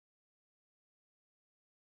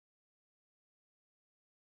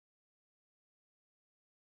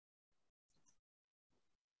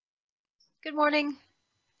Good morning.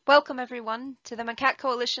 Welcome everyone to the Macaque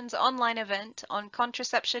Coalition's online event on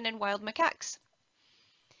contraception in wild macaques.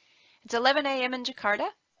 It's 11 a.m. in Jakarta,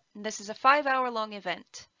 and this is a 5-hour-long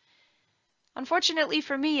event. Unfortunately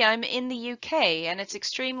for me, I'm in the UK and it's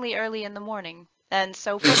extremely early in the morning. And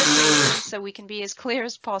so for this reason, so we can be as clear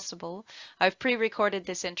as possible, I've pre-recorded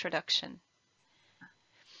this introduction.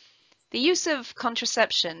 The use of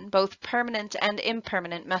contraception, both permanent and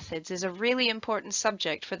impermanent methods, is a really important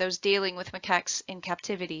subject for those dealing with macaques in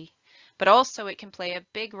captivity, but also it can play a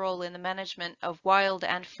big role in the management of wild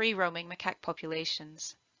and free-roaming macaque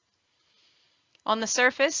populations. On the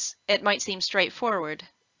surface, it might seem straightforward.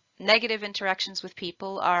 Negative interactions with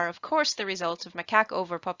people are, of course, the result of macaque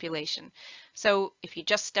overpopulation, so if you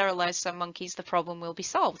just sterilize some monkeys, the problem will be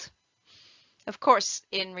solved. Of course,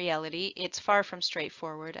 in reality, it's far from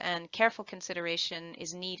straightforward, and careful consideration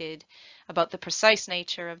is needed about the precise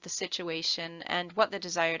nature of the situation and what the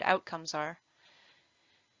desired outcomes are.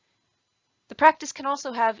 The practice can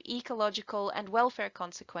also have ecological and welfare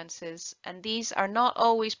consequences, and these are not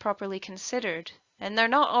always properly considered, and they're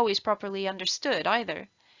not always properly understood either.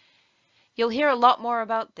 You'll hear a lot more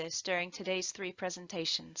about this during today's 3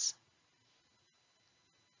 presentations.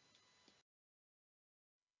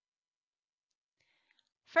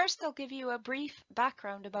 First, I'll give you a brief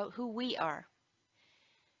background about who we are.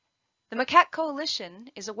 The Macaque Coalition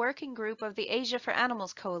is a working group of the Asia for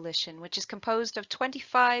Animals Coalition, which is composed of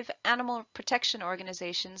 25 animal protection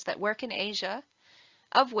organizations that work in Asia,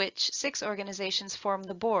 of which 6 organizations form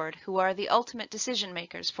the board, who are the ultimate decision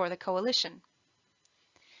makers for the coalition.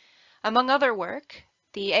 Among other work,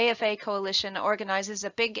 the AFA Coalition organizes a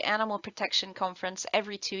big animal protection conference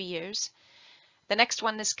every 2 years. The next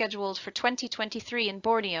one is scheduled for 2023 in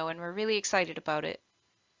Borneo, and we're really excited about it.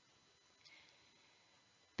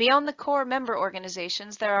 Beyond the core member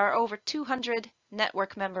organizations, there are over 200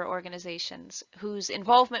 network member organizations whose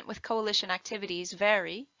involvement with coalition activities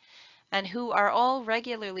vary and who are all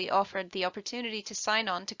regularly offered the opportunity to sign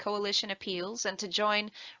on to coalition appeals and to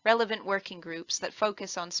join relevant working groups that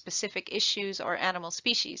focus on specific issues or animal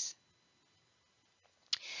species.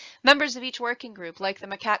 Members of each working group, like the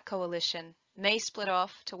Macaque Coalition, may split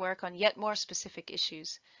off to work on yet more specific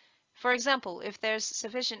issues. For example, if there's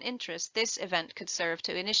sufficient interest, this event could serve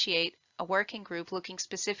to initiate a working group looking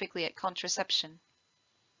specifically at contraception.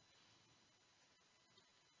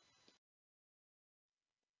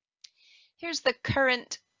 Here's the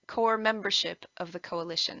current core membership of the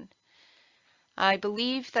coalition. I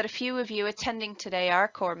believe that a few of you attending today are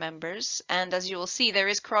core members, and as you will see, there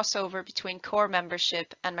is crossover between core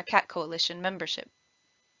membership and Macaque Coalition membership.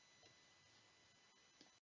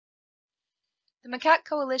 The Macaque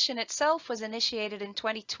Coalition itself was initiated in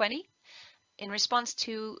 2020 in response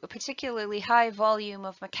to a particularly high volume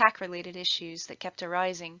of macaque-related issues that kept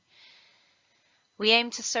arising. We aim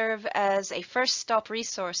to serve as a first-stop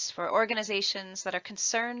resource for organizations that are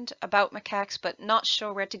concerned about macaques but not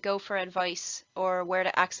sure where to go for advice or where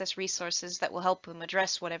to access resources that will help them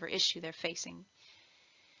address whatever issue they're facing.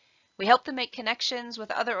 We help them make connections with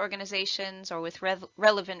other organizations or with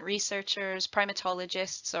relevant researchers,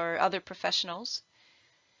 primatologists, or other professionals.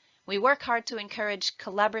 We work hard to encourage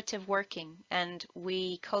collaborative working, and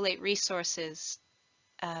we collate resources,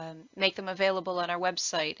 make them available on our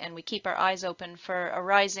website, and we keep our eyes open for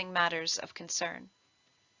arising matters of concern.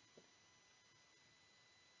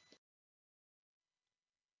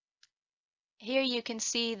 Here you can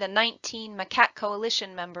see the 19 Macaque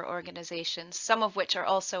Coalition member organizations, some of which are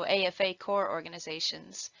also AFA core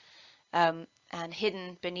organizations, and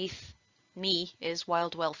hidden beneath me is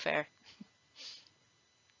Wild Welfare.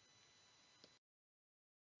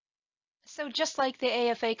 So just like the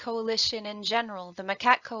AFA Coalition in general, the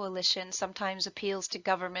Macaque Coalition sometimes appeals to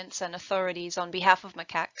governments and authorities on behalf of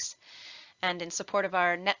macaques and in support of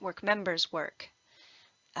our network members' work.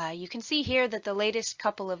 You can see here that the latest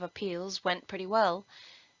couple of appeals went pretty well.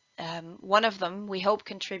 One of them, we hope,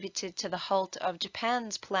 contributed to the halt of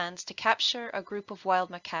Japan's plans to capture a group of wild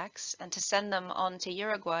macaques and to send them on to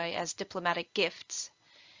Uruguay as diplomatic gifts.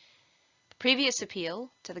 The previous appeal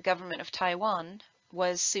to the government of Taiwan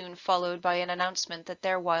was soon followed by an announcement that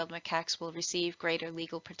their wild macaques will receive greater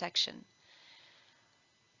legal protection.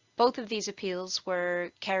 Both of these appeals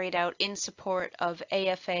were carried out in support of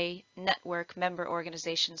AFA network member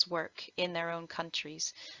organizations' work in their own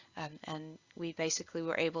countries, and we basically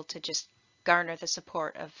were able to just garner the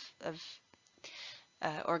support of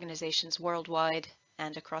organizations worldwide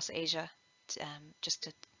and across Asia, just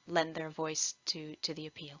to lend their voice to the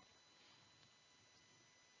appeal.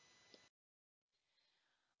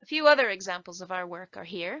 A few other examples of our work are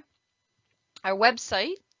here. Our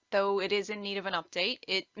website though it is in need of an update.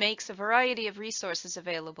 It makes a variety of resources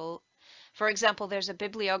available. For example, there's a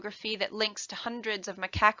bibliography that links to hundreds of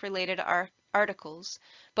macaque-related articles,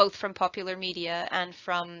 both from popular media and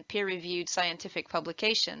from peer-reviewed scientific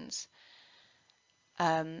publications.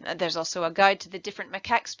 There's also a guide to the different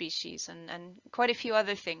macaque species and quite a few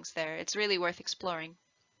other things there. It's really worth exploring.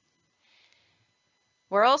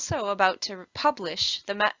 We're also about to publish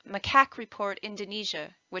the Macaque Report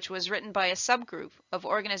Indonesia, which was written by a subgroup of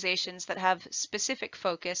organizations that have specific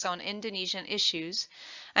focus on Indonesian issues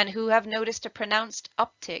and who have noticed a pronounced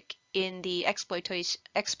uptick in the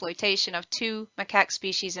exploitation of two macaque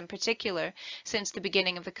species in particular since the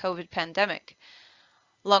beginning of the COVID pandemic.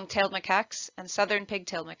 Long-tailed macaques and southern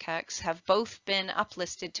pigtailed macaques have both been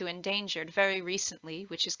uplisted to endangered very recently,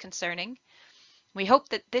 which is concerning. We hope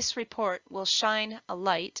that this report will shine a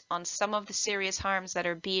light on some of the serious harms that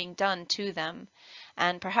are being done to them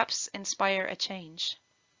and perhaps inspire a change.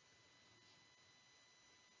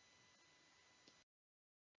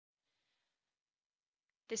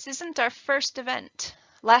 This isn't our first event.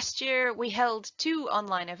 Last year we held 2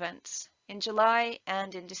 online events, in July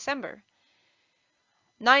and in December.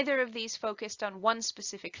 Neither of these focused on one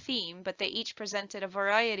specific theme, but they each presented a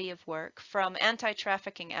variety of work, from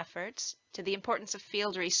anti-trafficking efforts to the importance of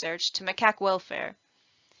field research to macaque welfare.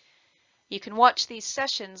 You can watch these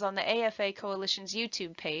sessions on the AFA Coalition's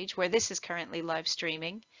YouTube page, where this is currently live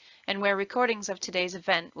streaming, and where recordings of today's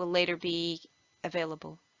event will later be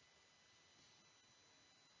available.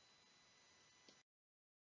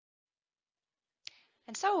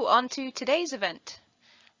 And so, on to today's event.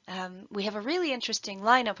 We have a really interesting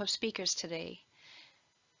lineup of speakers today.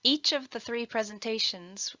 Each of the 3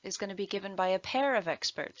 presentations is going to be given by a pair of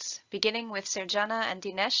experts, beginning with Sirjana and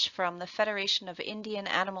Dinesh from the Federation of Indian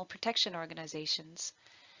Animal Protection Organizations.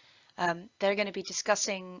 They're going to be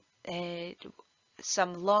discussing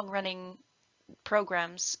some long-running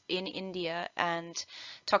programs in India and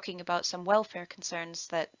talking about some welfare concerns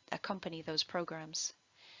that accompany those programs.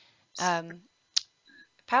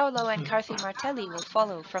 Paolo and Karthi Martelli will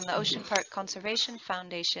follow from the Ocean Park Conservation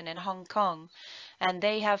Foundation in Hong Kong, and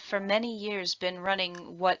they have for many years been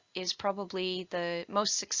running what is probably the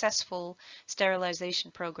most successful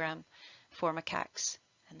sterilization program for macaques.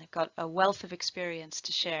 And they've got a wealth of experience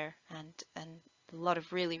to share and a lot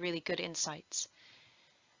of really, really good insights.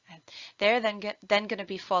 They're then going to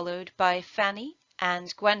be followed by Fanny and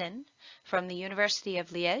Gwenin from the University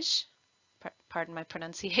of Liège, pardon my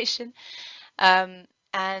pronunciation,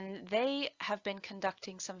 and they have been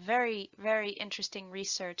conducting some very, very interesting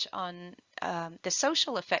research on the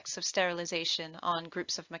social effects of sterilization on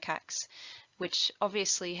groups of macaques, which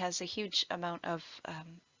obviously has a huge amount of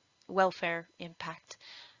welfare impact.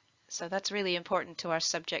 So that's really important to our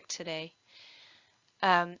subject today.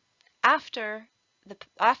 After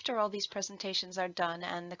all these presentations are done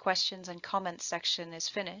and the questions and comments section is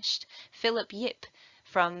finished, Philip Yip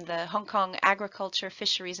from the Hong Kong Agriculture,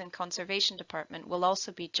 Fisheries and Conservation Department will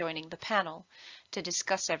also be joining the panel to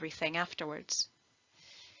discuss everything afterwards.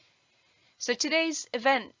 So today's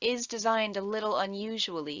event is designed a little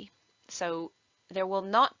unusually, so there will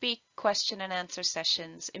not be question and answer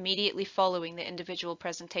sessions immediately following the individual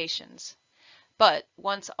presentations. But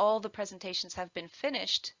once all the presentations have been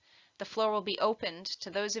finished, the floor will be opened to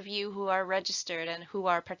those of you who are registered and who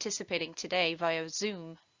are participating today via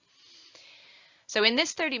Zoom. So in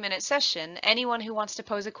this 30-minute session, anyone who wants to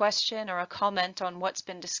pose a question or a comment on what's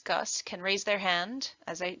been discussed can raise their hand,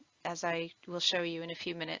 as I will show you in a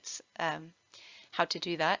few minutes how to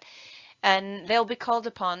do that, and they'll be called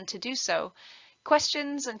upon to do so.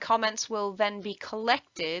 Questions and comments will then be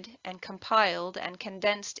collected and compiled and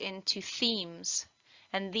condensed into themes,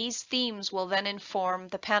 and these themes will then inform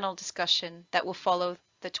the panel discussion that will follow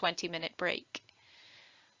the 20-minute break.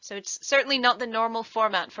 So it's certainly not the normal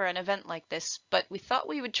format for an event like this, but we thought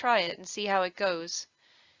we would try it and see how it goes.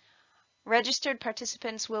 Registered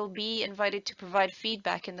participants will be invited to provide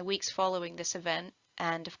feedback in the weeks following this event,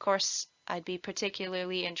 and of course I'd be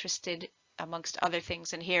particularly interested, amongst other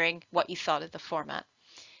things, in hearing what you thought of the format.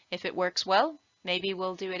 If it works well, maybe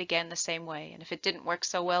we'll do it again the same way, and if it didn't work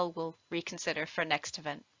so well, we'll reconsider for next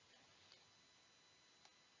event.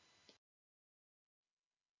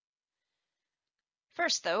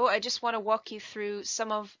 First, though, I just want to walk you through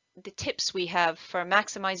some of the tips we have for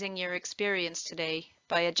maximizing your experience today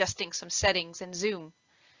by adjusting some settings in Zoom.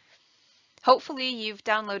 Hopefully, you've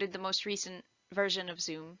downloaded the most recent version of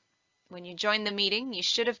Zoom. When you join the meeting, you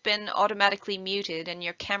should have been automatically muted and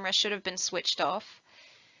your camera should have been switched off.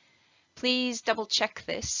 Please double check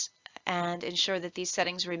this and ensure that these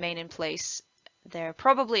settings remain in place. They're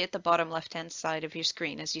probably at the bottom left-hand side of your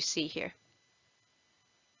screen, as you see here.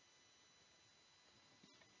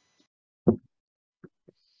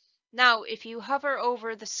 Now, if you hover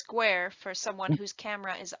over the square for someone whose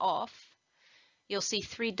camera is off, you'll see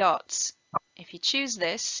 3 dots. If you choose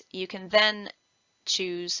this, you can then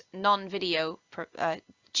choose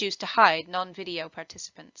choose to hide non-video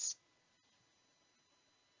participants.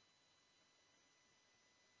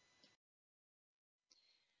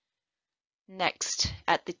 Next,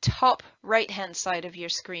 at the top right-hand side of your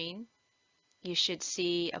screen, you should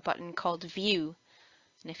see a button called View.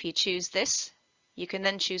 And if you choose this, you can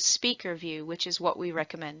then choose Speaker View, which is what we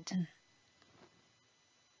recommend.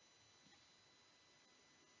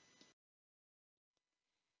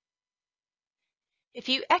 If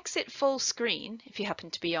you exit full screen, if you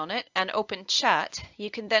happen to be on it, and open chat,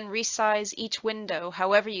 you can then resize each window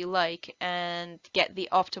however you like and get the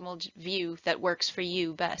optimal view that works for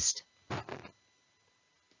you best.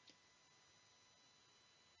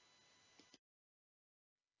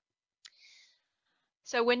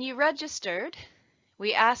 So when you registered,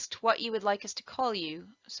 we asked what you would like us to call you.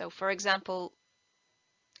 So for example,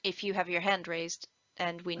 if you have your hand raised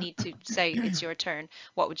and we need to say it's your turn,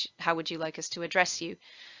 how would you like us to address you?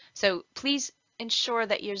 So please ensure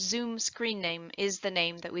that your Zoom screen name is the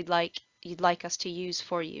name that you'd like us to use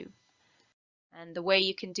for you. And the way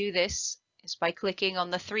you can do this is by clicking on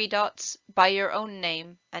the 3 dots by your own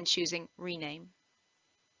name and choosing Rename.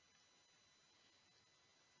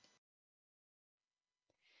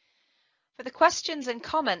 For the questions and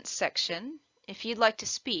comments section, if you'd like to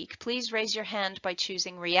speak, please raise your hand by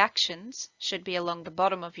choosing Reactions, should be along the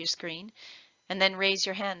bottom of your screen, and then raise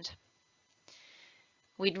your hand.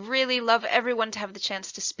 We'd really love everyone to have the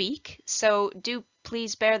chance to speak, so do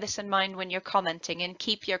please bear this in mind when you're commenting and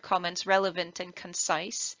keep your comments relevant and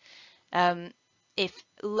concise. If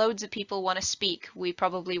loads of people want to speak, we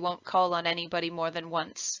probably won't call on anybody more than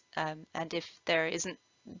once, and if there isn't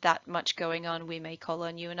that much going on, we may call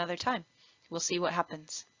on you another time. We'll see what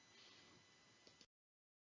happens.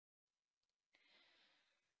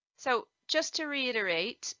 So just to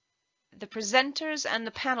reiterate, the presenters and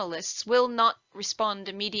the panelists will not respond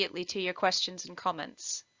immediately to your questions and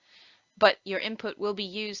comments, but your input will be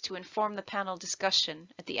used to inform the panel discussion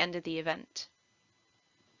at the end of the event.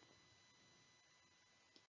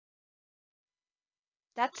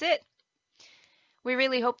 That's it. We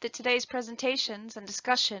really hope that today's presentations and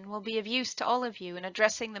discussion will be of use to all of you in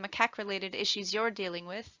addressing the macaque-related issues you're dealing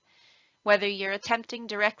with, whether you're attempting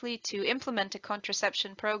directly to implement a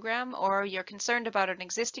contraception program or you're concerned about an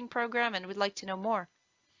existing program and would like to know more.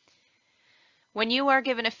 When you are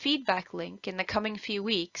given a feedback link in the coming few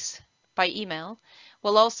weeks by email,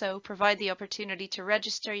 we'll also provide the opportunity to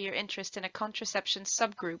register your interest in a contraception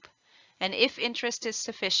subgroup, and if interest is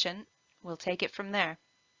sufficient, we'll take it from there.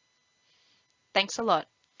 Thanks a lot.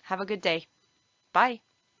 Have a good day. Bye.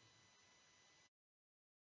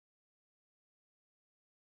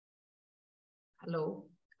 Hello,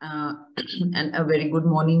 and a very good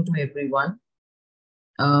morning to everyone.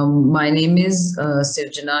 My name is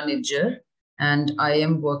Sirjana Nijjar, and I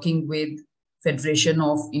am working with Federation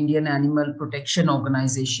of Indian Animal Protection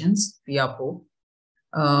Organizations, FIAPO,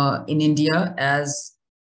 in India as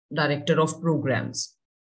Director of Programs.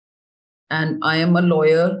 And I am a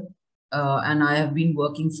lawyer, and I have been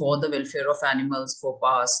working for the welfare of animals for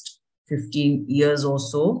past 15 years or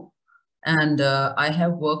so. And I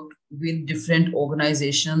have worked with different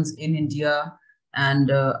organizations in India and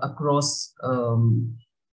across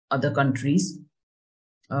other countries.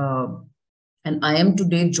 And I am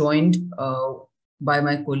today joined by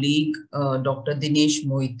my colleague, Dr. Dinesh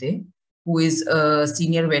Moite, who is a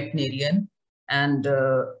senior veterinarian and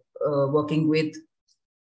working with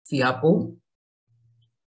FIAPO.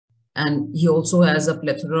 And he also has a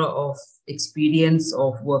plethora of experience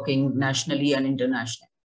of working nationally and internationally.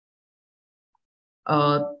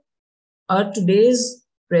 Our today's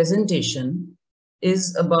presentation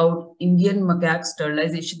is about Indian macaque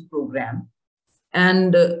sterilization program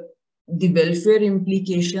and the welfare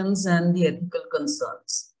implications and the ethical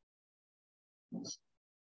concerns.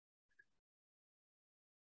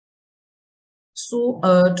 So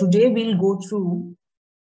today we'll go through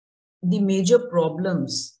the major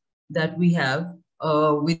problems that we have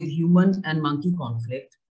with human and monkey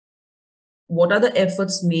conflict. What are the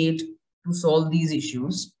efforts made to solve these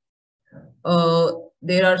issues?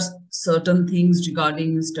 There are certain things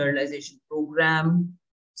regarding sterilization program,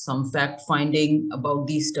 some fact finding about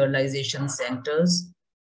these sterilization centers,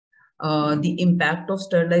 the impact of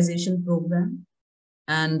sterilization program,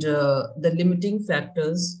 and the limiting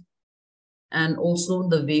factors, and also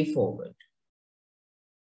the way forward.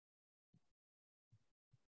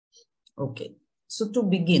 Okay, so to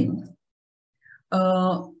begin,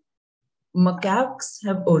 macaques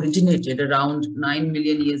have originated around 9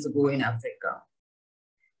 million years ago in Africa.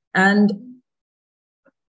 And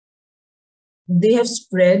they have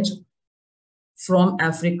spread from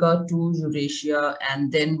Africa to Eurasia,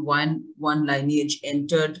 and then one lineage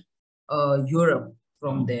entered Europe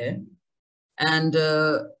from there. And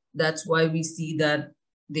that's why we see that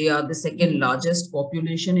they are the second largest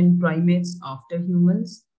population in primates after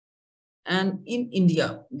humans. And in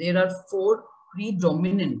India, there are 4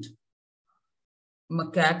 predominant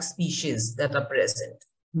macaque species that are present,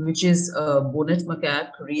 which is bonnet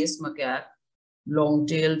macaque, Rheas macaque,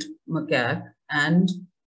 long-tailed macaque, and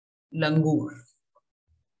langur.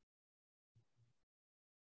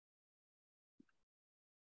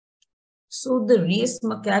 So the Rheas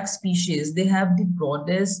macaque species, they have the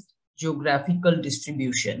broadest geographical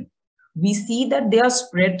distribution. We see that they are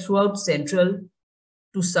spread throughout Central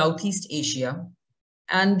to Southeast Asia,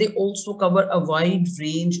 and they also cover a wide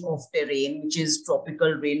range of terrain, which is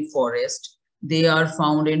tropical rainforest. They are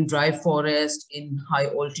found in dry forest, in high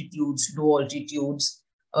altitudes, low altitudes.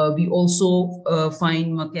 We also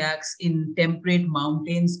find macaques in temperate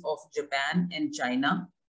mountains of Japan and China,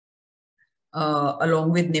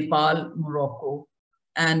 along with Nepal, Morocco,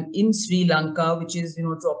 and in Sri Lanka, which is,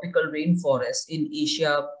 tropical rainforest in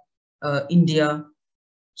Asia, India.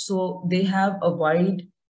 So they have a wide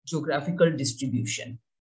geographical distribution.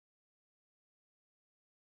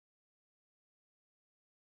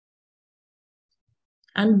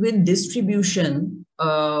 And with distribution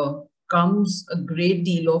comes a great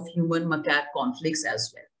deal of human macaque conflicts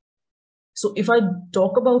as well. So if I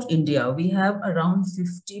talk about India, we have around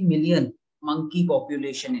 50 million monkey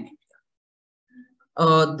population in India.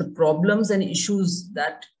 The problems and issues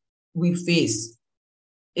that we face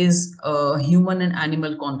is human and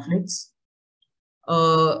animal conflicts.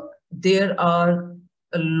 There are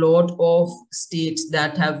a lot of states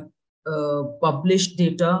that have published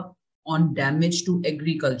data on damage to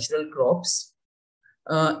agricultural crops.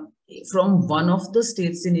 From one of the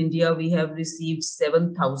states in India, we have received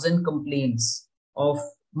 7,000 complaints of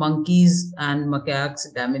monkeys and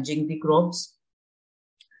macaques damaging the crops.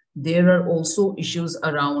 There are also issues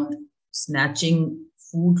around snatching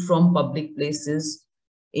food from public places.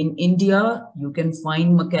 In India, you can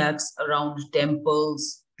find macaques around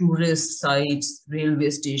temples, tourist sites, railway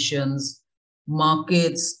stations,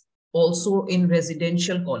 markets, also in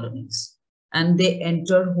residential colonies. And they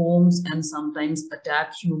enter homes and sometimes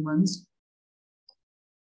attack humans,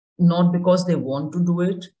 not because they want to do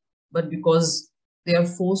it, but because they are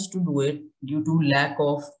forced to do it due to lack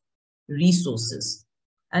of resources.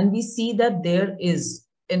 And we see that there is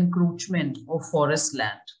encroachment of forest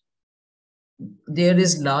land. There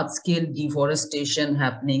is large-scale deforestation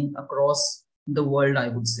happening across the world, I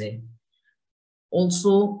would say.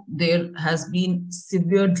 Also, there has been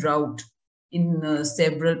severe drought in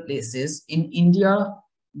several places. In India,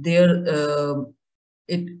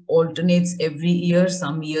 it alternates every year.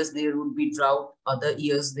 Some years there would be drought, other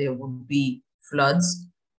years there would be floods.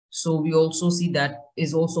 So we also see that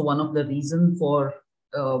is also one of the reasons for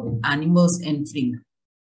animals entering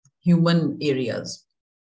human areas.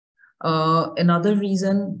 Another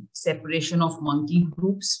reason, separation of monkey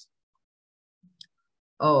groups.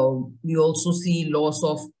 We also see loss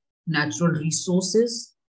of natural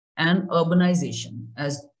resources and urbanization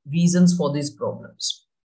as reasons for these problems.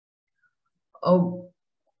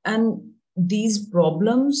 And these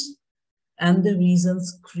problems and the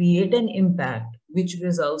reasons create an impact which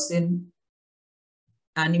results in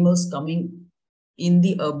animals coming in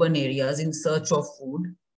the urban areas in search of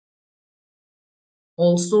food.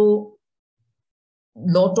 Also, a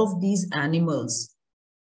lot of these animals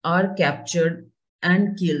are captured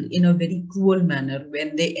and killed in a very cruel manner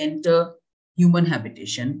when they enter human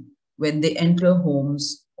habitation, when they enter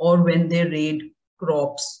homes, or when they raid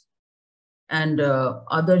crops and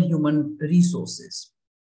other human resources.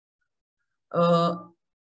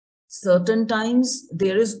 Certain times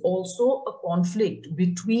there is also a conflict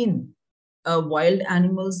between wild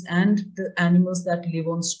animals and the animals that live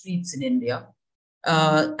on streets in India,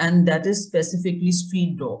 and that is specifically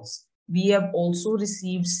street dogs. We have also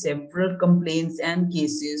received several complaints and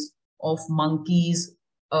cases of monkeys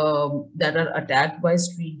that are attacked by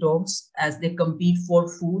street dogs as they compete for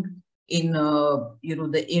food in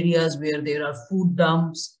the areas where there are food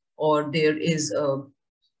dumps or there is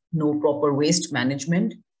no proper waste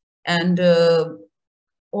management. And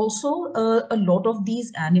also a lot of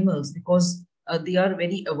these animals, because they are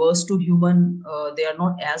very averse to human, they are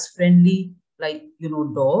not as friendly like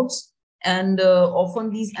dogs, and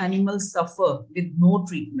often these animals suffer with no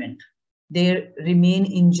treatment. They remain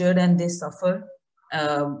injured and they suffer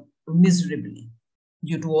miserably.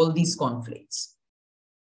 due to all these conflicts.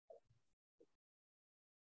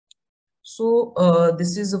 So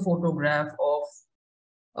this is a photograph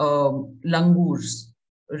of langurs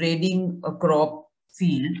raiding a crop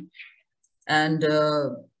field, and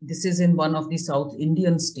this is in one of the South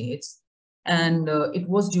Indian states, and it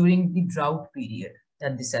was during the drought period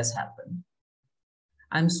that this has happened.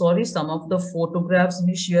 I'm sorry, some of the photographs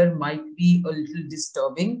we share might be a little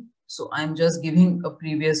disturbing, so I'm just giving a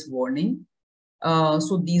previous warning.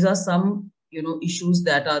 So these are some, issues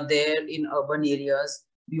that are there in urban areas.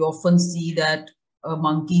 We often see that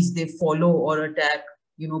monkeys, they follow or attack,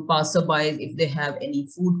 passerbys if they have any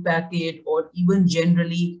food packet, or even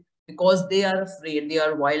generally because they are afraid. They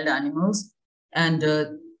are wild animals, and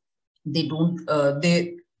they don't.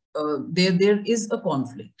 There is a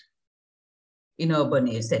conflict in urban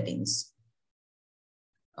air settings.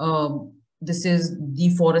 This is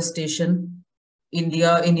deforestation. In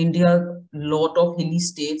India, lot of hilly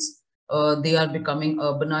states, they are becoming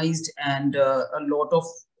urbanized, and a lot of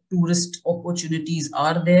tourist opportunities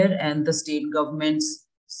are there, and the state governments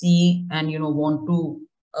see and want to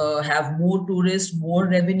have more tourists, more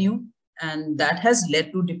revenue, and that has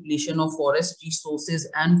led to depletion of forest resources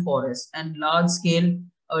and forests and large scale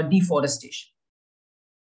deforestation.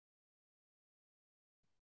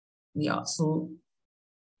 Yeah, so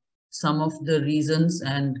some of the reasons,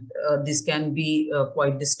 and this can be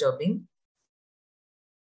quite disturbing.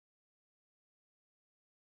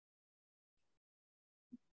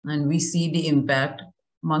 And we see the impact,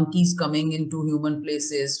 monkeys coming into human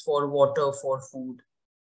places for water, for food.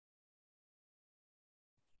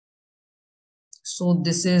 So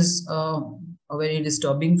this is a very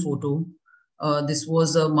disturbing photo. This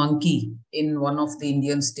was a monkey in one of the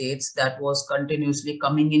Indian states that was continuously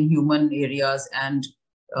coming in human areas and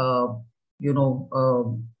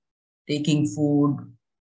taking food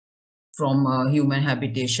from human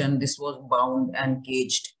habitation. This was bound and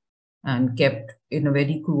caged and kept in a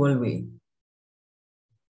very cruel way.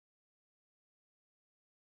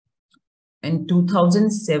 In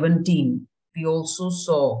 2017, we also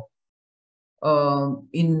saw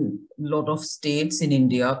in a lot of states in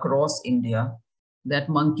India, across India, that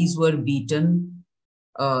monkeys were beaten,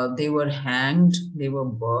 they were hanged, they were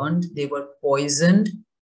burned, they were poisoned,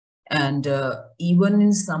 and even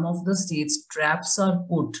in some of the states, traps are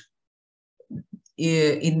put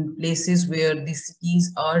in places where the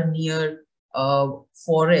cities are near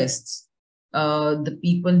forests. The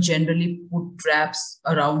people generally put traps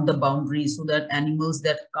around the boundaries so that animals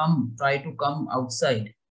that try to come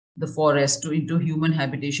outside the forest into human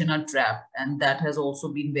habitation are trapped, and that has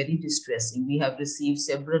also been very distressing. We have received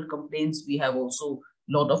several complaints. We have also, a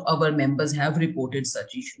lot of our members have reported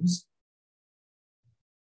such issues.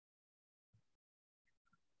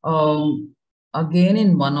 Again,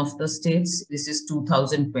 in one of the states, this is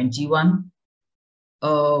 2021,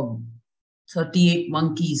 38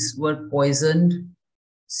 monkeys were poisoned,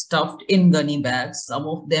 stuffed in gunny bags. Some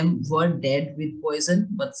of them were dead with poison,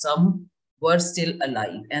 but some were still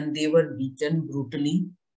alive, and they were beaten brutally,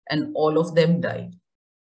 and all of them died.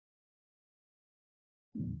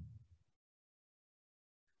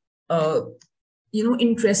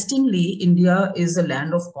 Interestingly, India is a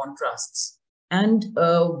land of contrasts. And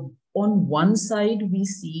on one side, we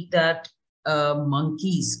see that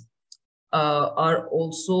monkeys are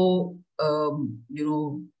also,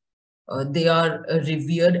 they are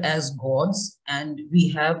revered as gods, and we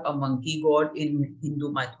have a monkey god in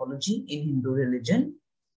Hindu mythology, in Hindu religion.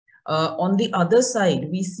 On the other side,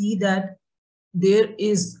 we see that there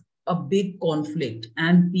is a big conflict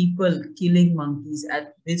and people killing monkeys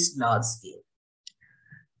at this large scale.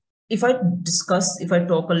 If I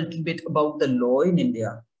talk a little bit about the law in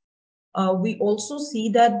India, we also see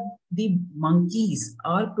that the monkeys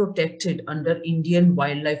are protected under Indian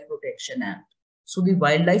Wildlife Protection Act. So the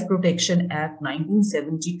Wildlife Protection Act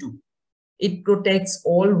 1972, it protects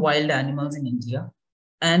all wild animals in India,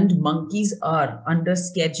 and monkeys are under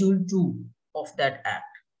Schedule 2 of that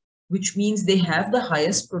act, which means they have the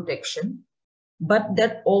highest protection. But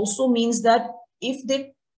that also means that if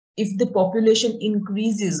the population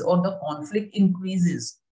increases or the conflict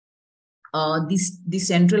increases, the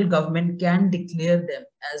central government can declare them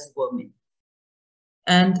as vermin,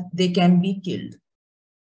 and they can be killed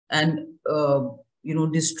and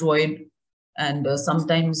destroyed. And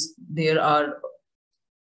sometimes there are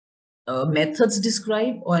methods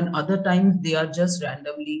described, or in other times they are just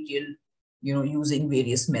randomly killed, using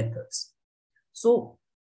various methods. So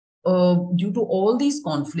due to all these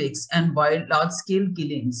conflicts and large-scale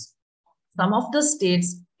killings, some of the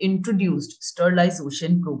states introduced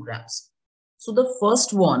sterilization programs. So the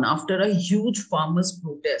first one, after a huge farmers'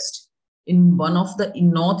 protest, in one of the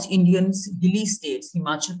North Indian hilly states,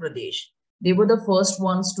 Himachal Pradesh. They were the first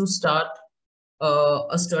ones to start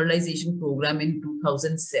a sterilization program in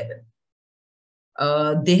 2007.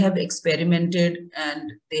 They have experimented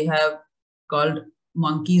and they have culled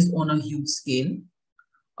monkeys on a huge scale.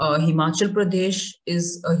 Himachal Pradesh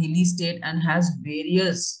is a hilly state and has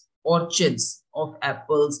various orchards of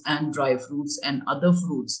apples and dry fruits and other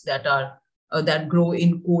fruits that are that grow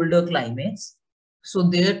in colder climates. So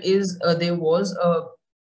there was a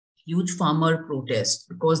huge farmer protest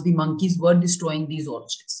because the monkeys were destroying these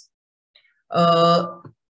orchards.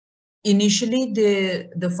 Initially,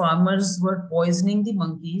 the farmers were poisoning the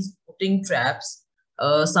monkeys, putting traps.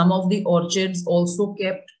 Some of the orchards also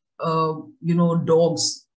kept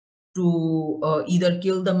dogs to either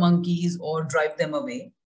kill the monkeys or drive them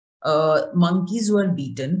away. Monkeys were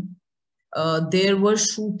beaten. There were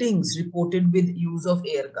shootings reported with use of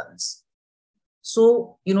air guns.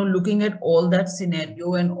 So, looking at all that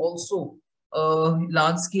scenario and also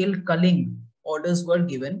large-scale culling orders were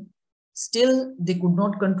given, still they could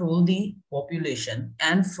not control the population.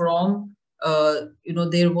 And from,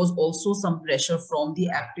 there was also some pressure from the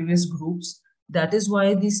activist groups. That is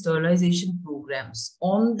why the sterilization programs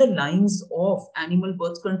on the lines of animal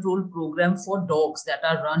birth control program for dogs that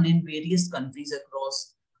are run in various countries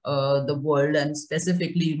across the world, and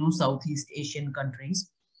specifically, Southeast Asian countries.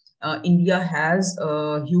 India has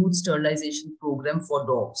a huge sterilization program for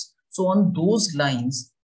dogs. So on those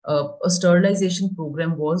lines, a sterilization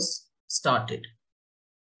program was started.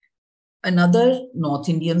 Another North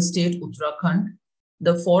Indian state, Uttarakhand,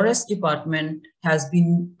 the forest department has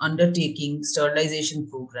been undertaking sterilization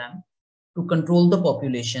program to control the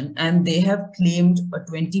population, and they have claimed a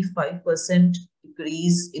 25%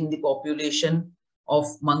 decrease in the population of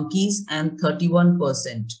monkeys and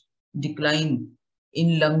 31% decline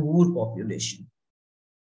in langur population.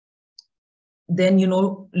 Then,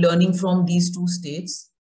 learning from these two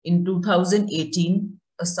states, in 2018,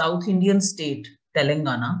 a South Indian state,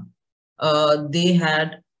 Telangana, they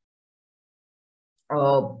had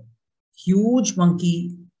a huge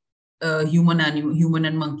human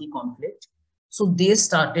and monkey conflict. So they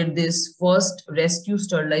started this first rescue,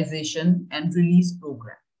 sterilization and release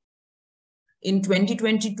program. In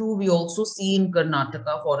 2022, we also see in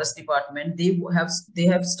Karnataka Forest Department, they have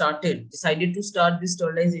decided to start this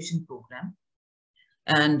sterilization program,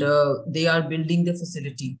 and they are building the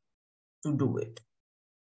facility to do it.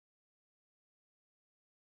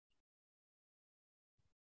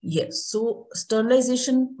 Yes, so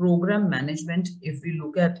sterilization program management, if we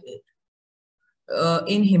look at it,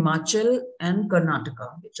 in Himachal and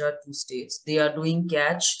Karnataka, which are two states, they are doing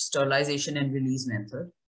catch, sterilization and release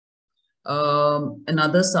method.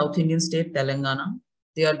 Another South Indian state, Telangana,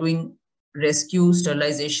 they are doing rescue,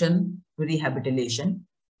 sterilization, rehabilitation.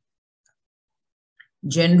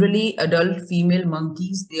 Generally, adult female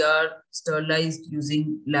monkeys, they are sterilized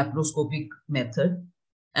using laparoscopic method,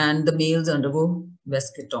 and the males undergo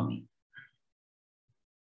vasectomy.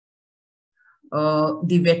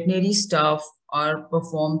 The veterinary staff are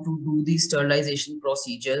performed to do these sterilization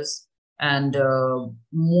procedures, and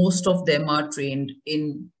most of them are trained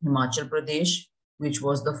in Himachal Pradesh, which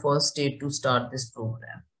was the first state to start this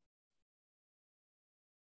program.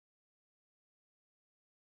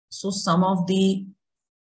 So some of the,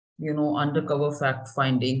 undercover fact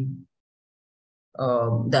finding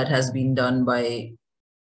that has been done by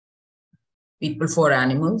People for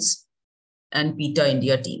Animals and PETA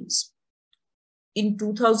India teams. In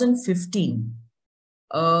 2015,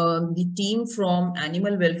 the team from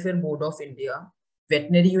Animal Welfare Board of India,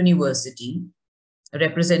 Veterinary University, a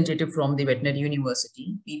representative from the Veterinary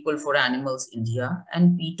University, People for Animals India,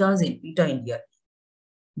 and PETA India,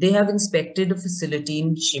 they have inspected a facility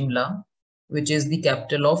in Shimla, which is the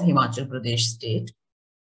capital of Himachal Pradesh state,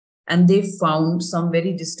 and they found some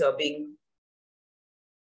very disturbing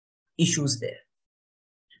issues there.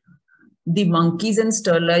 The monkeys and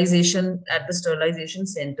sterilization at the sterilization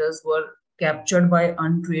centers were captured by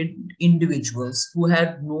untrained individuals who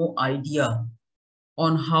had no idea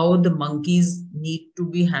on how the monkeys need to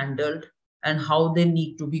be handled and how they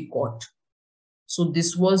need to be caught. So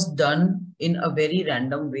this was done in a very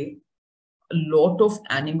random way. A lot of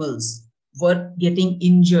animals were getting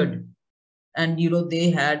injured, and they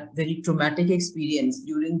had very traumatic experience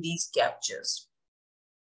during these captures.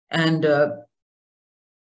 And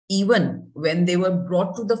even when they were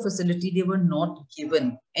brought to the facility, they were not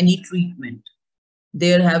given any treatment.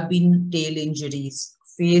 There have been tail injuries,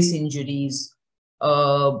 face injuries,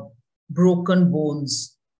 broken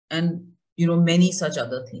bones, and many such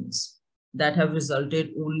other things that have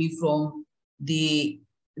resulted only from the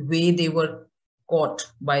way they were caught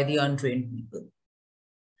by the untrained people.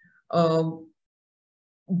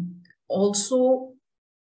 Also,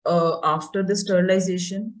 after the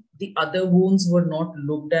sterilization, the other wounds were not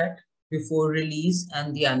looked at before release,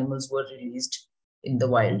 and the animals were released in the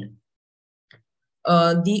wild.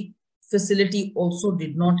 The facility also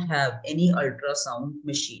did not have any ultrasound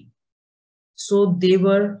machine. So they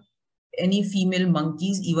were any female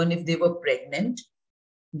monkeys, even if they were pregnant,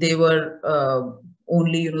 they were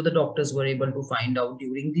only, the doctors were able to find out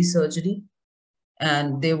during the surgery,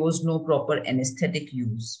 and there was no proper anesthetic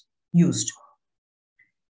used.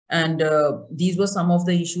 And these were some of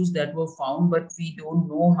the issues that were found, but we don't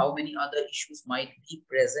know how many other issues might be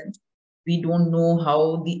present. We don't know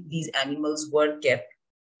how these animals were kept.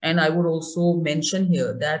 And I would also mention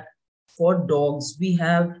here that for dogs, we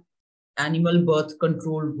have animal birth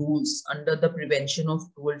control rules under the Prevention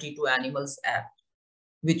of Cruelty to Animals Act,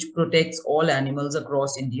 which protects all animals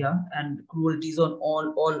across India and cruelties on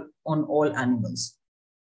all animals.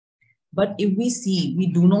 But if we see, we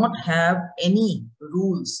do not have any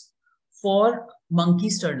rules for monkey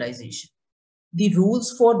sterilization. The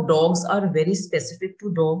rules for dogs are very specific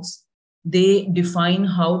to dogs. They define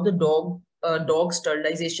how the dog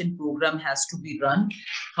sterilization program has to be run,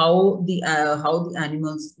 how the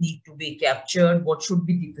animals need to be captured, what should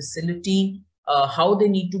be the facility, how they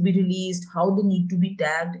need to be released, how they need to be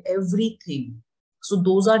tagged, everything. So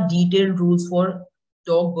those are detailed rules for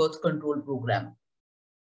dog birth control program.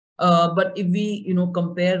 But if we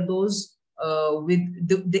compare those with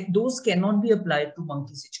those cannot be applied to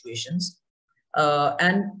monkey situations,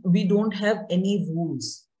 and we don't have any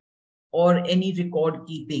rules or any record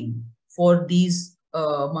keeping for these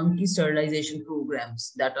monkey sterilization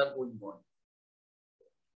programs that are going on.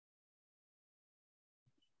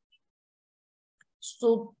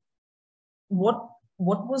 So what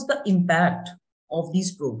was the impact of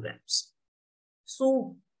these programs?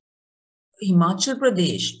 So Himachal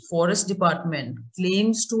Pradesh Forest Department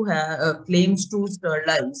claims to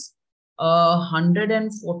sterilize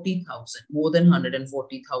 140,000, more than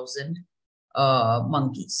 140,000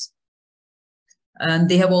 monkeys. And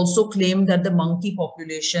they have also claimed that the monkey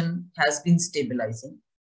population has been stabilizing.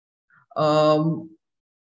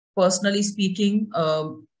 Personally speaking,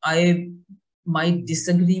 I might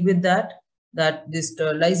disagree with that this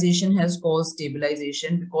sterilization has caused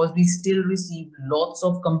stabilization, because we still receive lots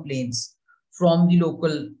of complaints from the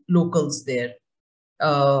locals there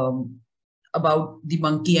about the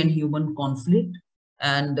monkey and human conflict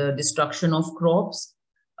and destruction of crops.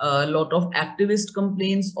 A lot of activist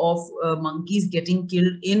complaints of monkeys getting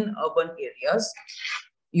killed in urban areas,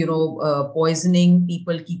 poisoning,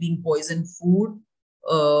 people keeping poisoned food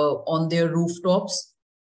on their rooftops.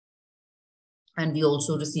 And we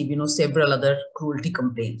also receive, several other cruelty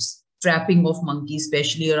complaints, trapping of monkeys,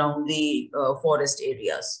 especially around the forest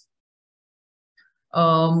areas.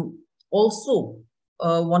 Also,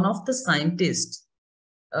 one of the scientists,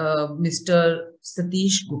 Mr.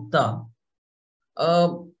 Satish Gupta,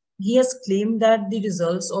 he has claimed that the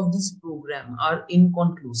results of this program are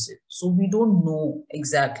inconclusive. So we don't know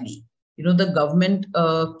exactly. The government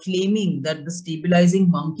claiming that the stabilizing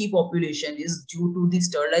monkey population is due to the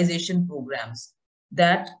sterilization programs,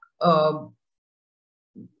 that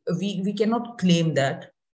we cannot claim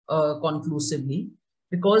that conclusively,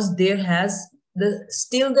 because there has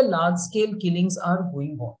still the large scale killings are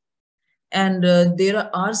going on. And there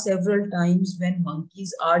are several times when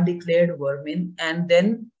monkeys are declared vermin, and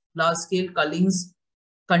then large scale cullings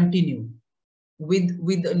continue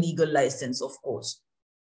with a legal license, of course.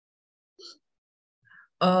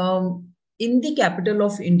 In the capital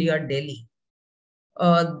of India, Delhi,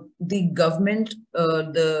 the government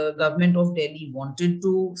of Delhi wanted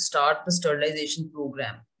to start the sterilization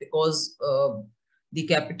program, because the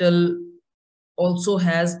capital also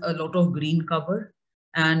has a lot of green cover,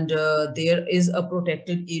 and there is a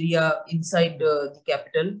protected area inside the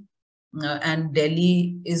capital, and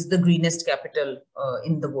Delhi is the greenest capital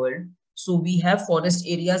in the world. So we have forest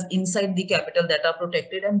areas inside the capital that are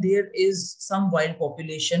protected, and there is some wild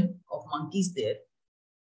population of monkeys there.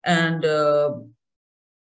 And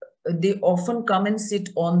they often come and sit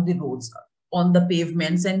on the roads, on the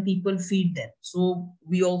pavements, and people feed them. So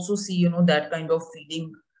we also see, that kind of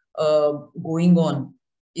feeding going on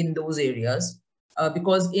in those areas.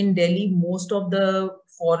 Because in Delhi, most of the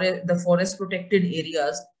forest protected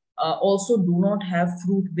areas also do not have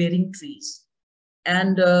fruit-bearing trees.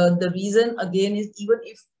 And the reason again is, even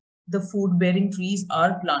if the fruit-bearing trees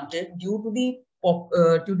are planted, due to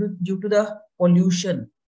the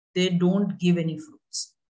pollution, they don't give any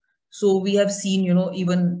fruits. So we have seen,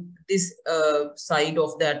 even this side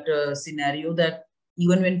of that scenario, that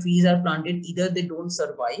Even when trees are planted, either they don't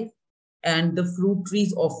survive, and the fruit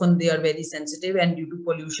trees often they are very sensitive, and due to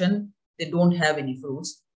pollution, they don't have any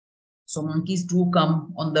fruits. So monkeys do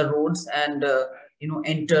come on the roads and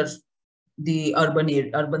enter the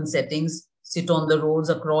urban settings, sit on the roads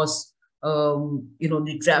across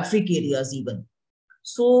the traffic areas even.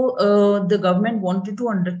 So the government wanted to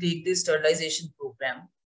undertake this sterilization program,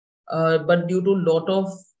 but due to a lot of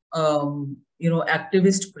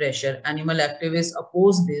activist pressure, animal activists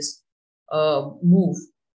opposed this move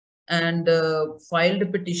and filed a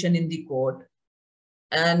petition in the court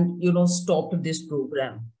and stopped this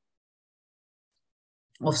program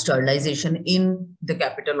of sterilization in the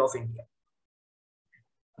capital of India.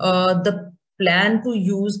 The plan to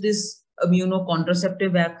use this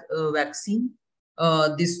contraceptive vaccine,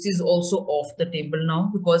 this is also off the table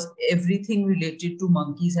now, because everything related to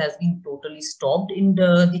monkeys has been totally stopped in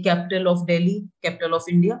the capital of Delhi, capital of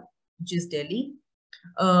India, which is Delhi.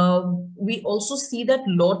 We also see that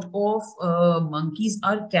lot of monkeys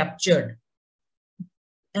are captured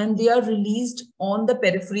and they are released on the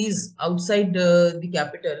peripheries outside the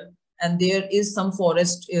capital, and there is some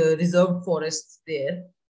forest, reserved forests there.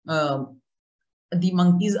 The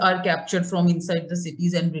monkeys are captured from inside the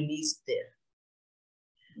cities and released there.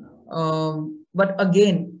 But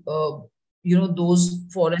again, those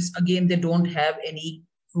forests, again, they don't have any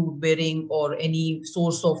fruit bearing or any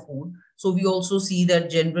source of food. So we also see that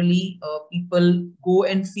generally people go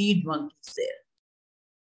and feed monkeys there.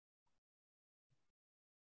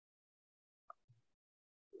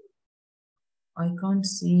 I can't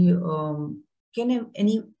see. Can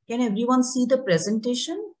everyone see the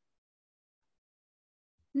presentation?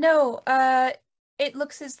 No, it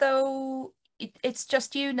looks as though it's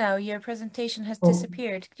just you now. Your presentation has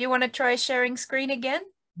disappeared. Do you want to try sharing screen again?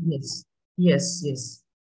 Yes, yes, yes.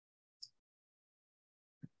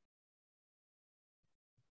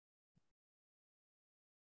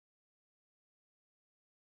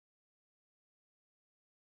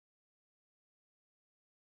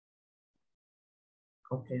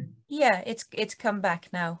 Okay. Yeah, it's come back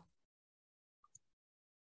now.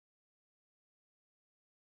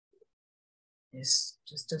 Yes,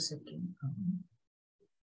 just a second.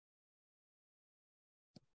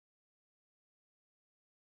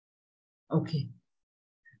 Okay.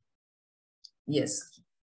 Yes.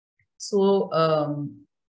 So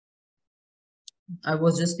I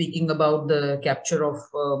was just speaking about the capture of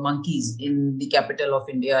monkeys in the capital of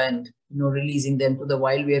India and releasing them to the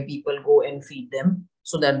wild, where people go and feed them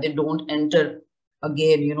so that they don't enter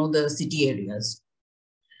again the city areas.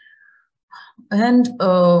 And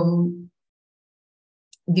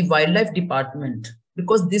the wildlife department,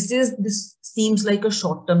 because this seems like a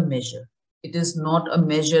short-term measure. It is not a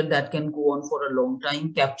measure that can go on for a long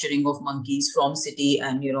time, capturing of monkeys from city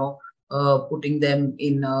and putting them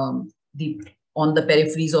in on the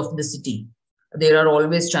peripheries of the city. There are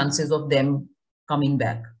always chances of them coming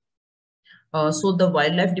back. So the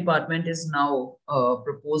wildlife department is now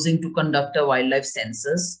proposing to conduct a wildlife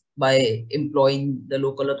census by employing the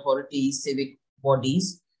local authorities, civic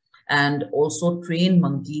bodies, and also train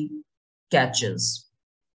monkey catchers,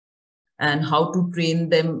 and how to train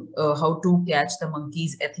them, how to catch the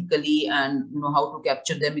monkeys ethically, and how to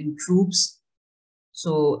capture them in troops.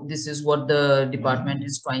 So this is what the department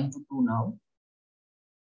is trying to do now.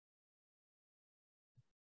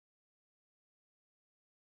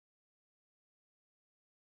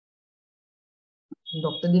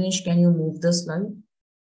 Dr. Dinesh, can you move the slide?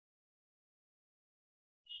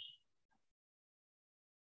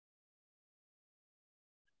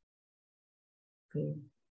 Okay.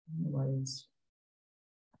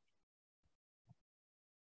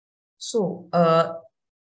 So,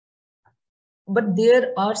 but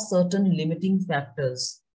there are certain limiting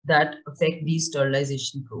factors that affect these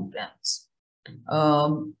sterilization programs.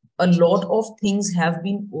 A lot of things have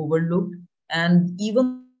been overlooked, and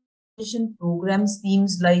even program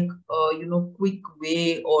seems like quick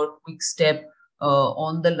way or quick step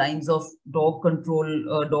on the lines of dog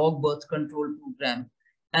birth control program.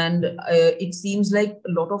 And it seems like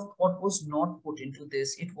a lot of thought was not put into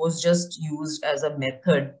this. It was just used as a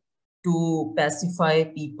method to pacify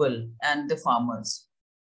people and the farmers.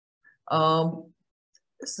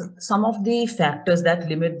 Some of the factors that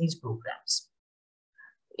limit these programs: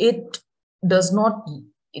 it does not,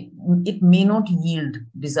 it may not yield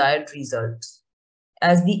desired results,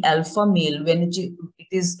 as the alpha male, when it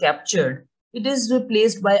is captured, it is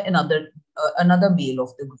replaced by another male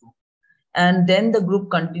of the group, and then the group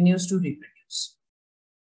continues to reproduce.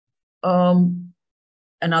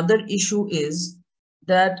 Another issue is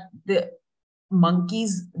that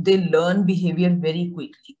monkeys, they learn behavior very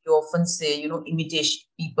quickly. You often say, imitation,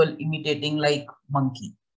 people imitating like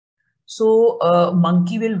monkey. So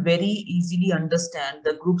monkey will very easily understand,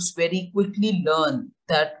 the groups very quickly learn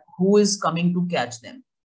that who is coming to catch them.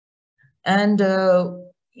 And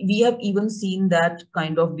we have even seen that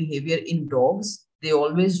kind of behavior in dogs. They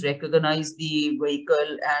always recognize the vehicle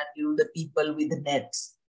and the people with the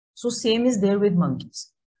nets. So same is there with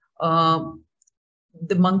monkeys.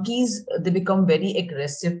 The monkeys, they become very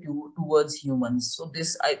aggressive towards humans. So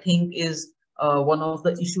this, I think, is one of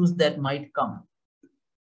the issues that might come.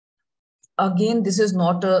 Again, this is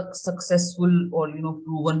not a successful or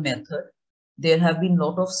proven method. There have been a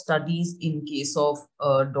lot of studies in case of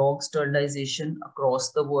dog sterilization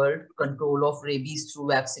across the world, control of rabies through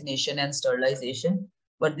vaccination and sterilization,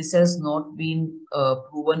 but this has not been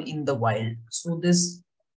proven in the wild. So this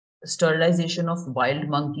sterilization of wild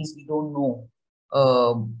monkeys, we don't know,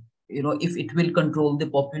 if it will control the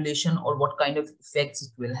population or what kind of effects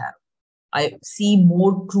it will have. I see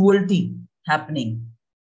more cruelty happening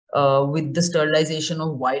with the sterilization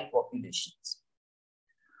of wild populations.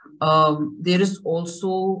 There is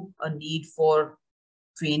also a need for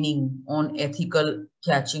training on ethical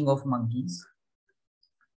catching of monkeys.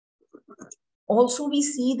 Also, we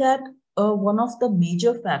see that one of the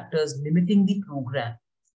major factors limiting the program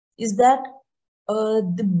is that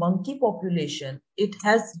the monkey population, it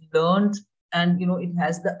has learned and it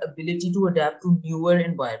has the ability to adapt to newer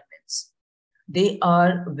environments. They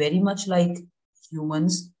are very much like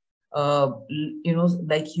humans.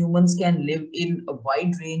 Like humans can live in a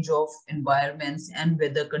wide range of environments and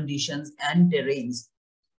weather conditions and terrains.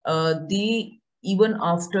 They, even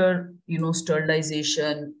after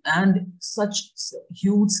sterilization and such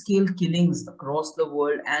huge scale killings across the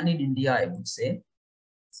world and in India, I would say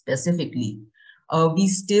specifically, we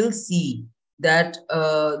still see that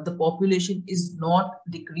the population is not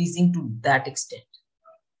decreasing to that extent.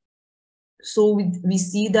 So we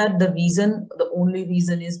see that the only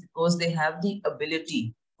reason is because they have the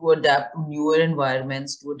ability to adapt to newer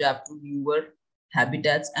environments, to adapt to newer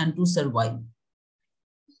habitats, and to survive.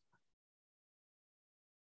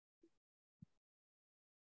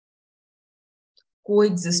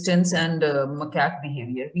 Coexistence and macaque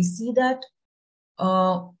behavior. We see that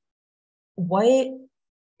why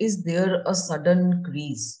is there a sudden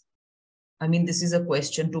increase? I mean, this is a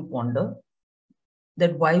question to ponder,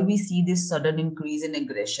 that why we see this sudden increase in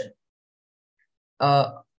aggression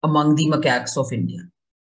among the macaques of India.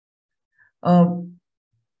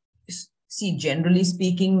 See, generally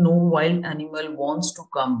speaking, no wild animal wants to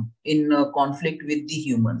come in conflict with the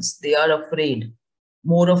humans. They are afraid,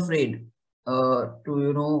 more afraid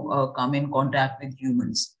to come in contact with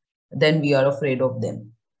humans than we are afraid of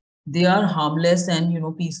them. They are harmless and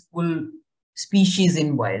peaceful species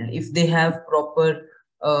in wild. If they have proper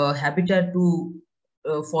habitat to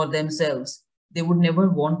for themselves, they would never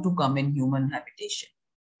want to come in human habitation.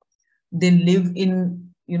 They live in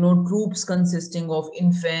troops consisting of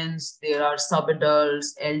infants. There are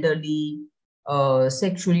subadults, elderly,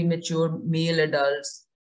 sexually mature male adults.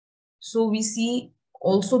 So we see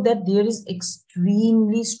also that there is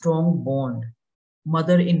extremely strong bond,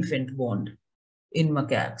 mother-infant bond in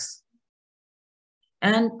macaques.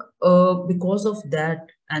 And because of that,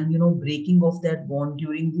 and breaking of that bond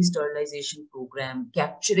during the sterilization program,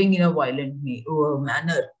 capturing in a violent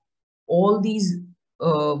manner, all these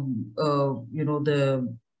the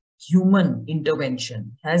human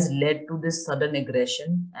intervention has led to this sudden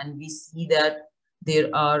aggression, and we see that there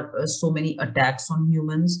are so many attacks on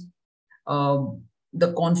humans.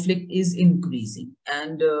 The conflict is increasing,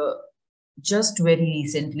 and just very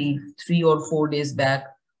recently, 3 or 4 days back,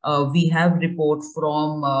 we have report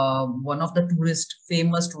from one of the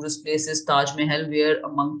famous tourist places, Taj Mahal, where a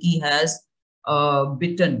monkey has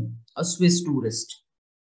bitten a Swiss tourist.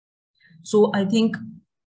 So I think,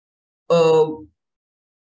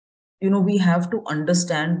 we have to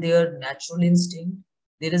understand their natural instinct.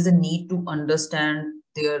 There is a need to understand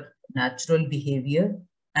their natural behavior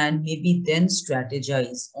and maybe then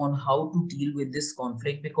strategize on how to deal with this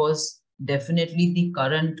conflict, because definitely the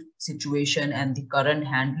current situation and the current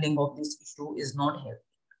handling of this issue is not healthy.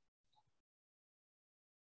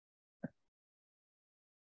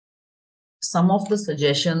 Some of the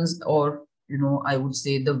suggestions, or I would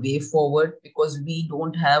say the way forward, because we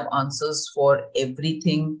don't have answers for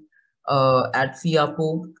everything at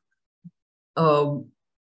FIAPO.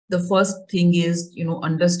 The first thing is,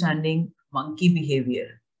 understanding monkey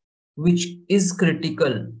behavior, which is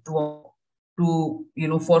critical for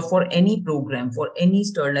any program, for any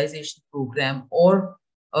sterilization program, or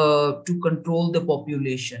to control the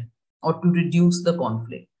population or to reduce the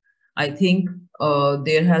conflict. I think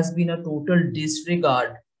there has been a total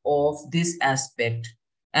disregard of this aspect,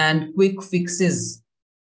 and quick fixes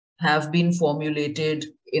have been formulated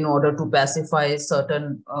in order to pacify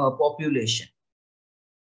certain population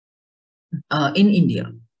in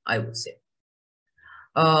India, I would say.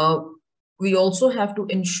 We also have to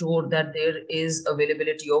ensure that there is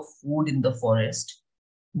availability of food in the forest.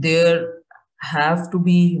 There have to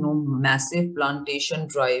be, massive plantation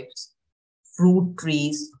drives, fruit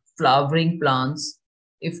trees, flowering plants.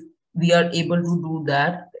 If we are able to do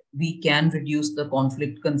that, we can reduce the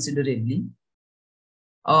conflict considerably.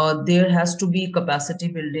 There has to be capacity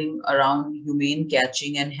building around humane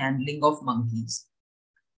catching and handling of monkeys.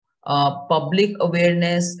 Public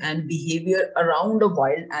awareness and behavior around a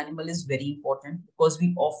wild animal is very important, because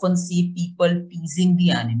we often see people teasing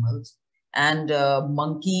the animals, and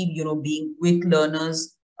monkey, being quick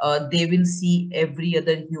learners, they will see every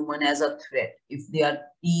other human as a threat. If they are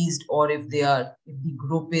teased, or if the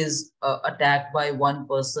group is attacked by one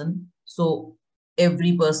person, so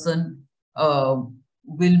every person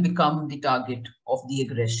will become the target of the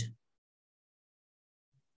aggression.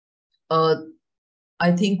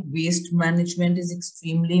 I think waste management is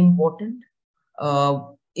extremely important.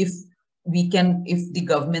 If the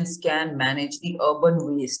governments can manage the urban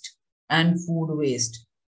waste and food waste,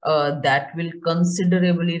 that will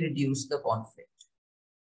considerably reduce the conflict.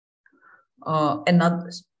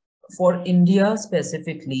 Another, for India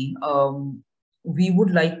specifically, we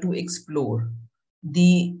would like to explore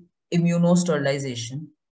the immunosterilization,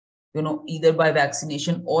 either by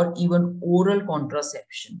vaccination or even oral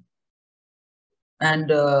contraception. And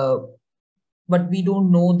but we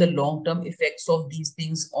don't know the long-term effects of these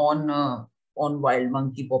things on wild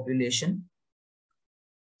monkey population.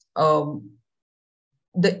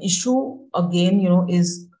 The issue again,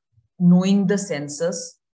 is knowing the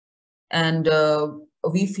census, and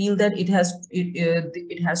we feel that it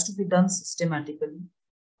has to be done systematically,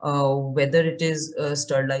 whether it is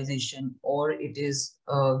sterilization or it is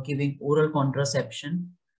giving oral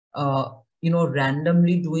contraception.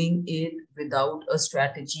 Randomly doing it without a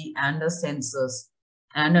strategy and a census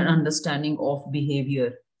and an understanding of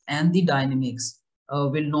behavior and the dynamics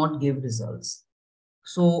will not give results.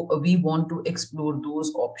 So we want to explore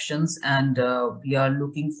those options, and we are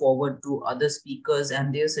looking forward to other speakers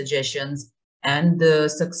and their suggestions and the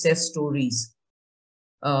success stories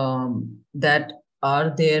that are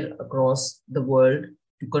there across the world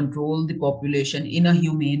to control the population in a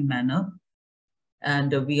humane manner.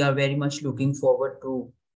 And we are very much looking forward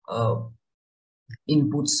to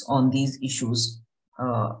inputs on these issues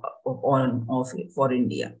for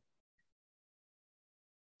India.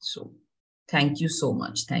 So thank you so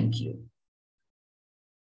much. Thank you.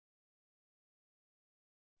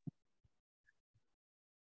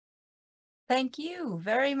 Thank you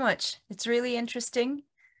very much. It's really interesting.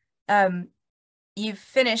 You've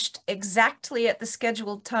finished exactly at the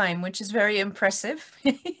scheduled time, which is very impressive.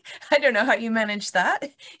 I don't know how you manage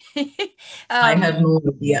that. I have no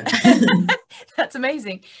idea. That's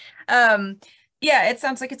amazing. Yeah, it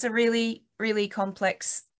sounds like it's a really, really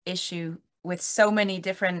complex issue with so many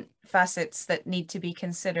different facets that need to be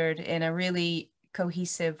considered in a really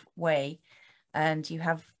cohesive way. And you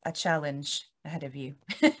have a challenge ahead of you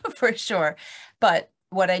for sure. But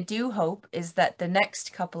what I do hope is that the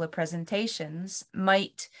next couple of presentations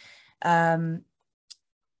might, they're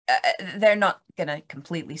not going to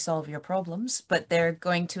completely solve your problems, but they're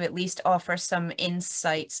going to at least offer some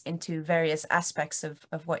insights into various aspects of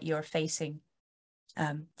what you're facing.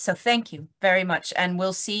 So thank you very much. And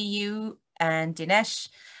we'll see you and Dinesh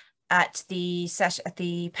at the session, at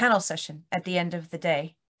the panel session at the end of the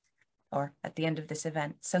day, or at the end of this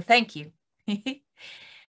event. So thank you.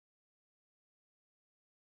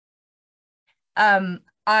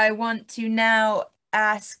 I want to now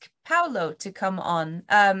ask Paolo to come on.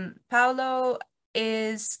 Paolo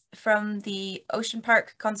is from the Ocean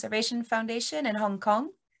Park Conservation Foundation in Hong Kong,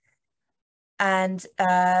 and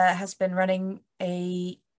has been running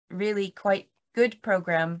a really quite good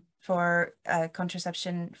program for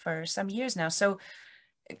contraception for some years now. So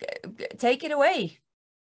take it away.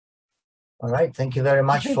 All right, thank you very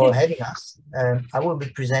much for having us. I will be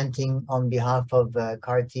presenting on behalf of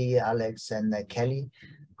Karti, Alex, and Kelly,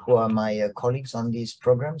 who are my colleagues on these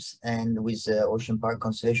programs, and with Ocean Park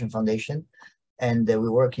Conservation Foundation. And we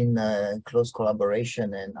work in close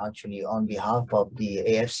collaboration, and actually on behalf of the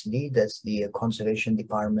AFCD, that's the Conservation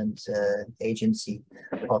Department agency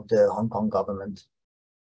of the Hong Kong government.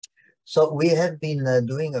 So we have been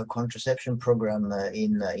doing a contraception program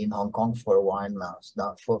in Hong Kong for a while now.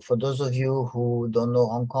 Now, for those of you who don't know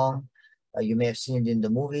Hong Kong, You may have seen it in the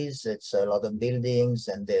movies. It's a lot of buildings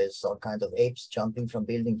and there's all kinds of apes jumping from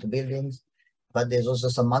building to buildings. But there's also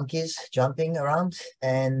some monkeys jumping around,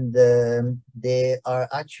 and they are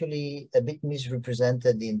actually a bit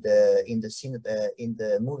misrepresented in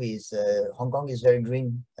the movies. Hong Kong is very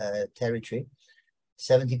green territory.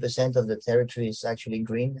 70% of the territory is actually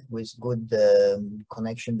green, with good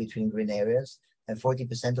connection between green areas, and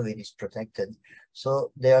 40% of it is protected.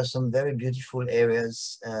 So there are some very beautiful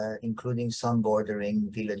areas, including some bordering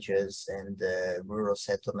villages and rural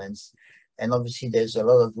settlements. And obviously there's a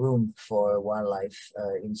lot of room for wildlife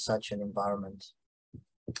in such an environment.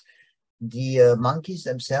 The monkeys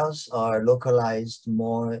themselves are localized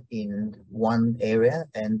more in one area,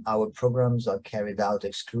 and our programs are carried out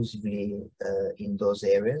exclusively in those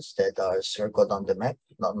areas that are circled on the map.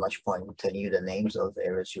 Not much point in telling you the names of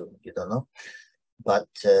areas you don't know, but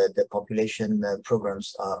the population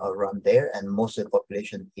programs are run there, and most of the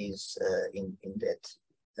population is in that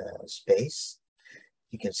space.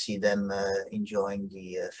 You can see them enjoying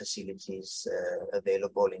the facilities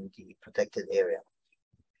available in the protected area.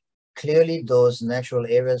 Clearly, those natural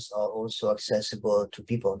areas are also accessible to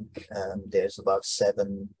people. There's about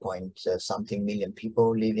 7-point-something million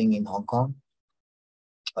people living in Hong Kong,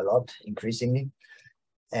 a lot, increasingly.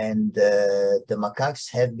 And the macaques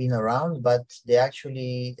have been around, but they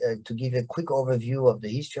actually, to give a quick overview of the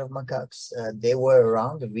history of macaques, they were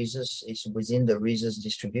around. The rhesus is within the rhesus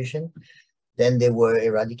distribution. Then they were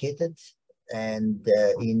eradicated, and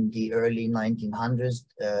in the early 1900s,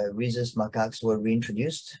 rhesus macaques were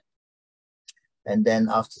reintroduced. And then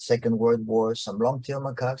after the Second World War, some long-tail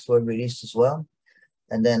macaques were released as well.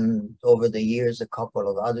 And then over the years, a couple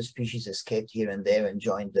of other species escaped here and there and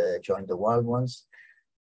joined the wild ones.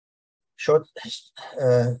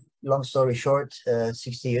 Long story short,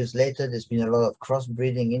 60 years later, there's been a lot of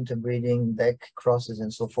crossbreeding, interbreeding, back crosses,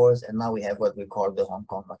 and so forth. And now we have what we call the Hong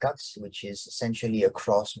Kong macaques, which is essentially a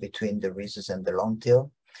cross between the rhesus and the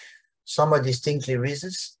longtail. Some are distinctly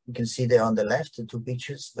rhesus. You can see there on the left, the two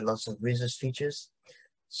pictures, with lots of rhesus features.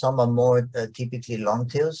 Some are more typically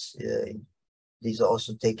longtails. These are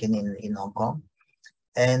also taken in Hong Kong.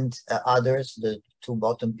 And others, the two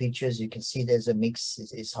bottom pictures, you can see there's a mix.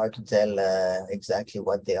 It's hard to tell exactly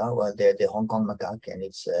what they are. Well, they're the Hong Kong macaque, and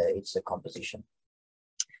it's a composition.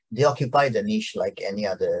 They occupy the niche like any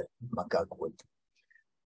other macaque would.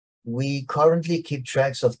 We currently keep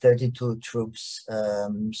tracks of 32 troops.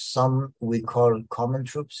 Some we call common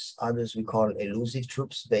troops, others we call elusive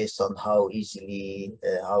troops, based on how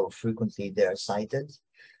frequently they are sighted.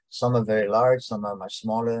 Some are very large, some are much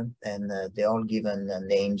smaller, and they're all given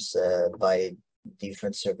names by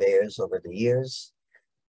different surveyors over the years.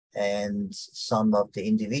 And some of the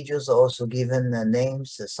individuals are also given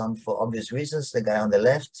names, some for obvious reasons. The guy on the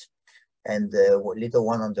left and the little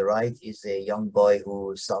one on the right is a young boy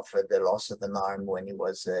who suffered the loss of an arm when he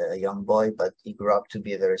was a young boy, but he grew up to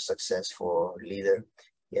be a very successful leader.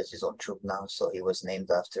 He has his own troop now, so he was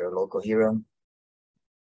named after a local hero,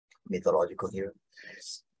 mythological hero.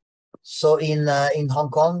 So in Hong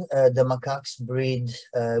Kong, the macaques breed,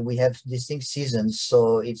 we have distinct seasons.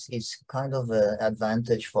 So it's kind of an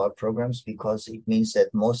advantage for our programs, because it means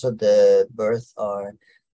that most of the births are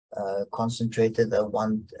concentrated at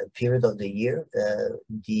one period of the year.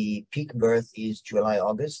 The peak birth is July,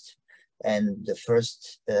 August, and the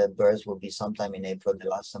first birth will be sometime in April, the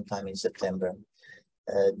last sometime in September.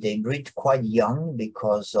 They breed quite young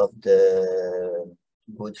because of the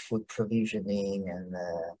good food provisioning and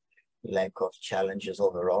lack of challenges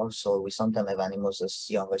overall. So we sometimes have animals as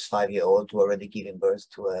young as 5-year-old who are already giving birth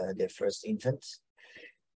to their first infant.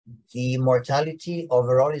 The mortality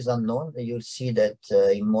overall is unknown. You'll see that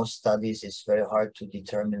in most studies, it's very hard to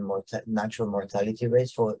determine natural mortality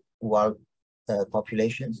rates for wild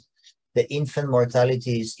populations. The infant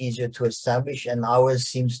mortality is easier to establish, and ours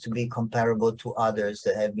seems to be comparable to others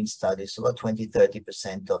that have been studied. So about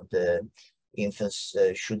 20–30% of the infants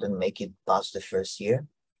shouldn't make it past the first year.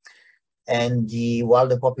 And while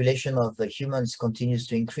the population of humans continues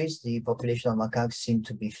to increase, the population of macaques seem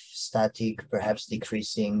to be static, perhaps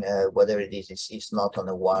decreasing. Whether it is, it's not on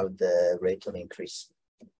a wild rate of increase.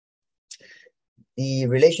 The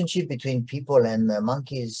relationship between people and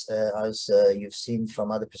monkeys, as you've seen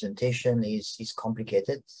from other presentation, is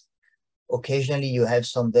complicated. Occasionally, you have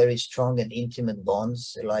some very strong and intimate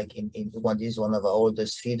bonds, like in one is one of our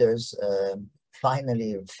oldest feeders,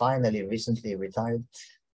 finally recently retired.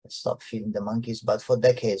 Stopped feeding the monkeys, but for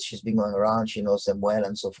decades she's been going around, she knows them well,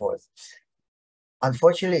 and so forth.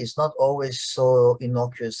 Unfortunately, it's not always so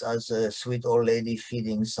innocuous as a sweet old lady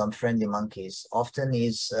feeding some friendly monkeys. Often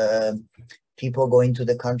is people go into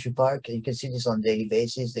the country park. You can see this on a daily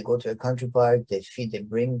basis. They go to a country park, they feed, they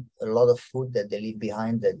bring a lot of food that they leave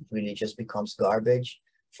behind that really just becomes garbage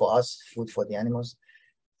for us, food for the animals.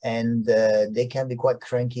 And they can be quite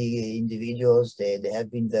cranky individuals. They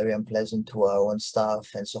have been very unpleasant to our own staff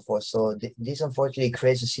and so forth. So this unfortunately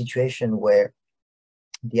creates a situation where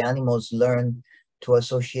the animals learn to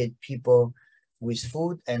associate people with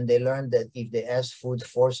food, and they learn that if they ask food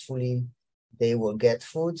forcefully, they will get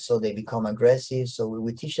food, so they become aggressive. So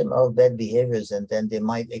we teach them all bad behaviors, and then they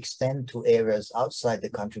might extend to areas outside the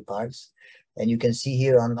country parks. And you can see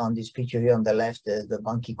here on this picture here on the left, the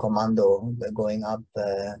monkey commando going up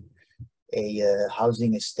a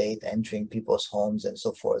housing estate, entering people's homes and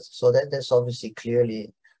so forth. So that's obviously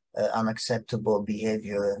clearly unacceptable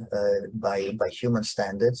behavior by human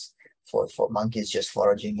standards for monkeys just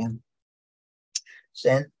foraging in.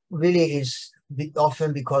 And really is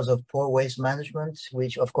often because of poor waste management,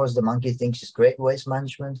 which of course the monkey thinks is great waste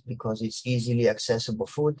management because it's easily accessible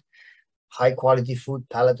food, high quality food,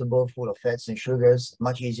 palatable, full of fats and sugars,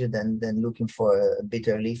 much easier than looking for a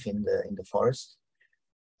bitter leaf in the forest.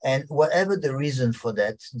 And whatever the reason for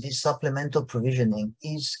that, this supplemental provisioning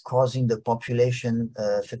is causing the population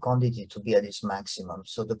fecundity to be at its maximum.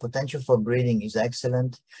 So the potential for breeding is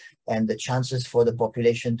excellent, and the chances for the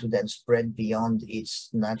population to then spread beyond its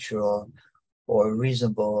natural or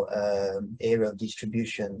reasonable area of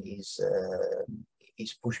distribution is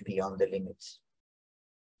pushed beyond the limits.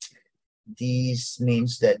 This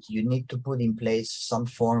means that you need to put in place some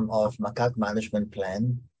form of macaque management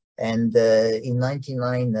plan. And in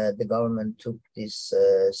 1999, the government took this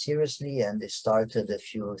seriously, and they started a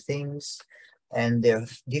few things. And there are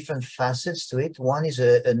different facets to it. One is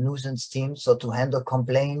a nuisance team, so to handle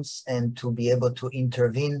complaints and to be able to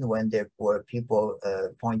intervene when there were people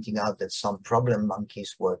pointing out that some problem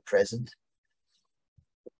monkeys were present.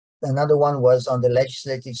 Another one was on the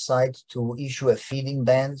legislative side to issue a feeding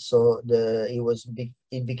ban. So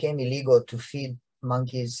it became illegal to feed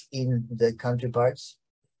monkeys in the country parks.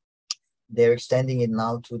 They're extending it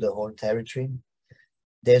now to the whole territory.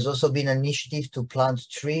 There's also been an initiative to plant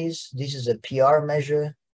trees. This is a PR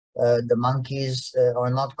measure. The monkeys are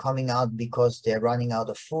not coming out because they're running out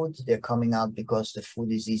of food. They're coming out because the food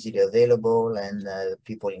is easily available, and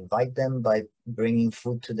people invite them by bringing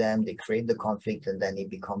food to them. They create the conflict, and then it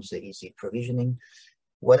becomes the easy provisioning.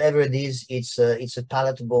 Whatever it is, it's a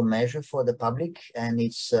palatable measure for the public, and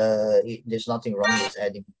there's nothing wrong with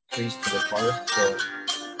adding trees to the forest. So,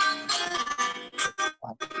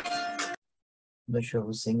 I'm not sure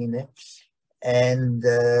who's singing there. And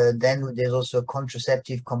then there's also a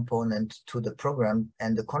contraceptive component to the program,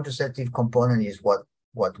 and the contraceptive component is what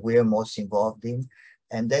we're most involved in,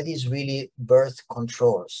 and that is really birth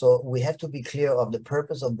control. So we have to be clear of the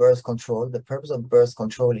purpose of birth control. The purpose of birth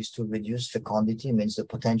control is to reduce fecundity, means the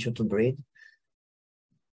potential to breed,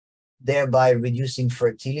 thereby reducing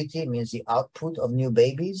fertility, means the output of new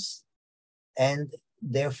babies, and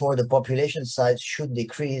therefore the population size should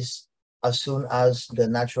decrease as soon as the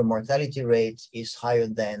natural mortality rate is higher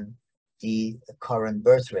than the current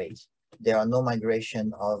birth rate. There are no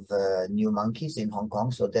migration of new monkeys in Hong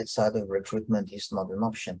Kong, so that side of recruitment is not an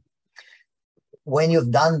option. When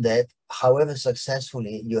you've done that, however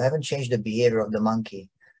successfully, you haven't changed the behavior of the monkey.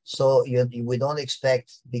 So we don't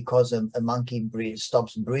expect, because a monkey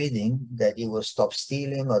stops breeding, that it will stop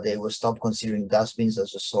stealing, or they will stop considering dustbins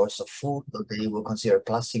as a source of food, or they will consider a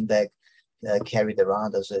plastic bag carried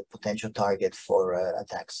around as a potential target for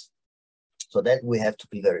attacks. So that we have to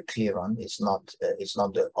be very clear on. It's not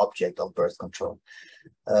the object of birth control.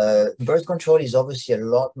 Birth control is obviously a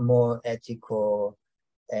lot more ethical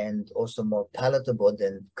and also more palatable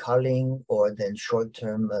than culling or than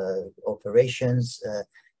short-term operations.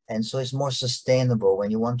 And so it's more sustainable.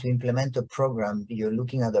 When you want to implement a program, you're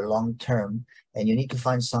looking at the long term, and you need to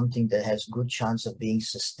find something that has good chance of being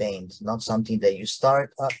sustained, not something that you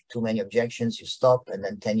start up, too many objections, you stop, and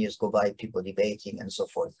then 10 years go by, people debating and so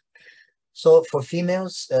forth. So for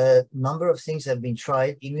females, a number of things have been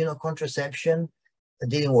tried. Immunocontraception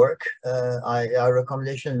didn't work. Our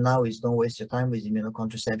recommendation now is don't waste your time with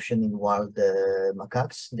immunocontraception in wild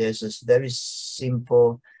macaques. There's this very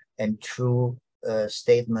simple and true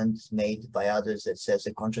statement made by others that says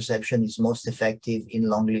that contraception is most effective in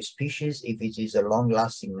long-lived species if it is a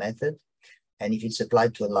long-lasting method and if it's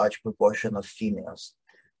applied to a large proportion of females.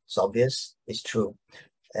 It's obvious, it's true.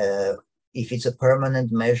 If it's a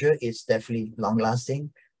permanent measure, it's definitely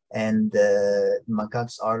long-lasting, and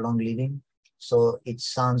macaques are long-living. So it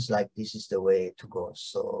sounds like this is the way to go.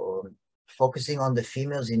 So focusing on the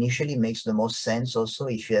females initially makes the most sense. Also,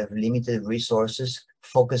 if you have limited resources,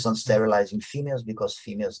 focus on sterilizing females because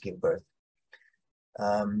females give birth.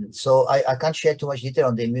 So I can't share too much detail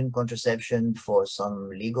on the immune contraception for some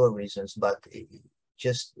legal reasons, but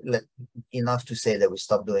just enough to say that we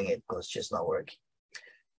stopped doing it because it's just not working.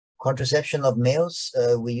 Contraception of males,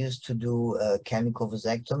 we used to do chemical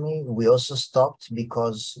vasectomy. We also stopped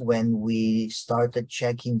because when we started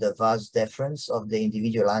checking the vas deferens of the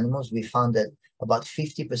individual animals, we found that about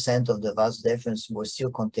 50% of the vas deferens were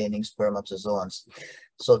still containing spermatozoans.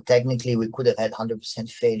 So technically, we could have had 100%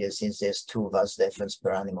 failure since there's 2 vas deferens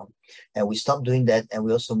per animal. And we stopped doing that, and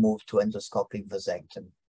we also moved to endoscopic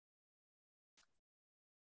vasectomy.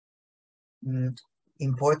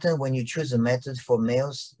 Important when you choose a method for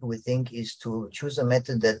males, we think, is to choose a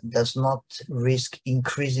method that does not risk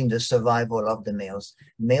increasing the survival of the males.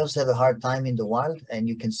 Males have a hard time in the wild, and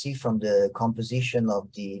you can see from the composition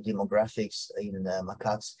of the demographics in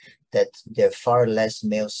macaques that there are far less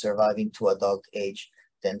males surviving to adult age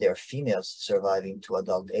than there are females surviving to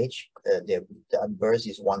adult age. The birth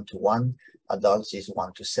is 1-to-1, adults is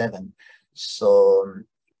 1-to-7. So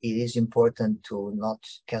it is important to not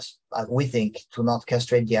we think to not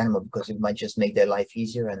castrate the animal, because it might just make their life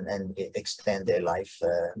easier and extend their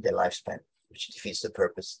lifespan, which defeats the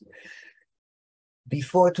purpose.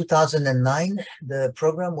 Before 2009, the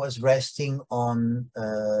program was resting on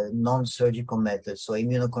non-surgical methods, so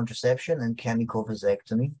immunocontraception and chemical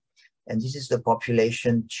vasectomy. And this is the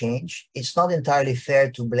population change. It's not entirely fair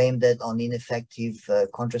to blame that on ineffective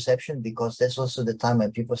contraception, because that's also the time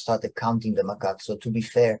when people started counting the macaques. So to be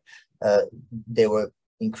fair, they were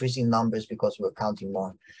increasing numbers because we were counting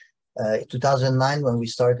more. In 2009, when we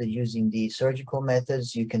started using the surgical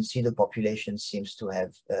methods, you can see the population seems to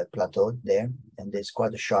have plateaued there, and there's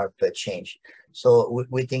quite a sharp change. So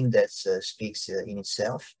we think that speaks in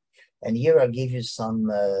itself. And here I'll give you some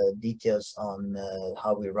details on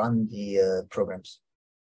how we run the programs.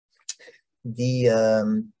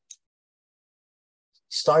 The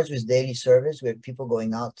starts with daily surveys. We have people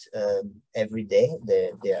going out every day.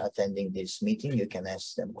 They're attending this meeting. You can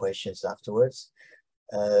ask them questions afterwards.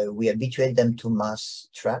 We habituate them to mass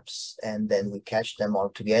traps, and then we catch them all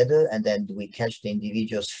together, and then we catch the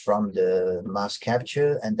individuals from the mass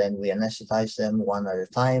capture, and then we anesthetize them one at a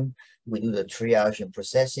time. We do the triage and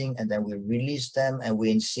processing, and then we release them, and we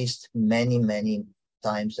insist many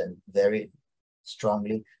times and very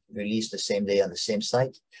strongly release the same day on the same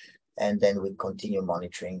site, and then we continue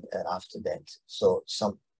monitoring after that. So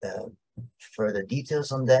some further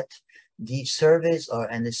details on that. The surveys are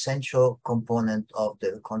an essential component of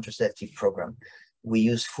the contraceptive program. We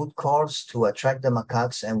use food calls to attract the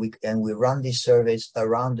macaques, and we run these surveys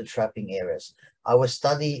around the trapping areas. Our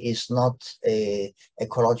study is not a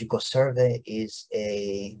ecological survey, is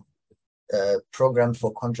a program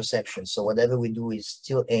for contraception. So whatever we do is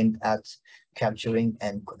still aimed at capturing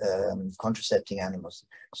and contracepting animals.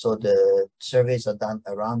 So the surveys are done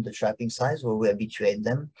around the trapping sites where we habituate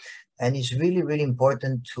them. And it's really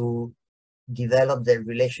important to develop the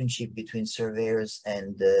relationship between surveyors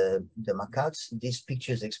and the macaques. These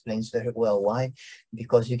pictures explains very well why,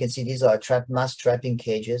 because you can see these are mass trapping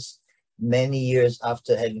cages many years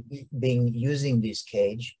after having been using this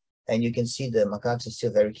cage, and you can see the macaques are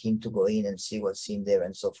still very keen to go in and see what's in there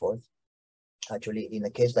and so forth. Actually, in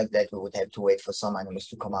a case like that, we would have to wait for some animals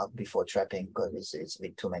to come out before trapping, because it's a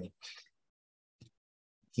bit too many.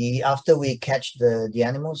 After we catch the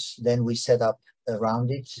animals, then we set up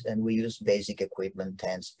around it, and we use basic equipment,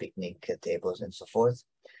 tents, picnic tables, and so forth.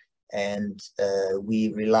 And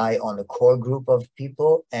we rely on a core group of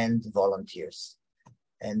people and volunteers.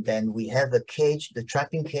 And then we have a cage. The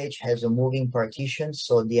trapping cage has a moving partition,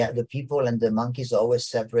 so the people and the monkeys are always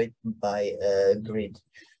separate by a grid.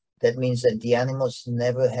 That means that the animals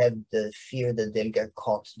never have the fear that they'll get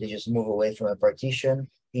caught. They just move away from a partition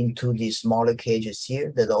into these smaller cages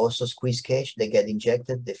here that are also squeeze cage. They get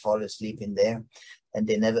injected, they fall asleep in there, and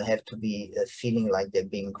they never have to be feeling like they're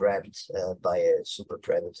being grabbed by a super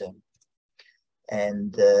predator.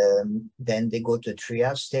 And then they go to a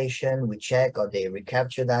triage station. We check, are they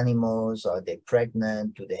recaptured animals? Are they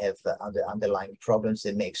pregnant? Do they have other underlying problems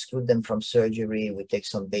that may exclude them from surgery? We take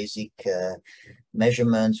some basic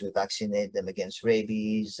measurements. We vaccinate them against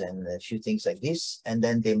rabies and a few things like this. And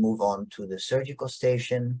then they move on to the surgical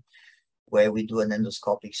station, where we do an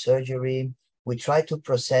endoscopic surgery. We try to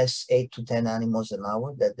process 8 to 10 animals an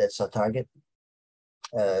hour. That's our target.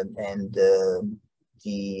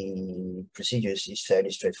 The procedure is fairly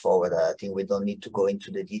straightforward. I think we don't need to go into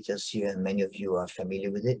the details here, and many of you are familiar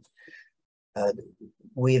with it.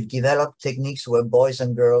 We've developed techniques where boys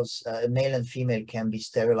and girls, male and female, can be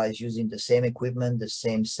sterilized using the same equipment, the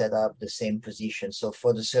same setup, the same position. So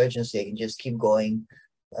for the surgeons, they can just keep going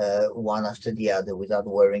one after the other without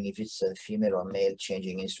worrying if it's a female or male,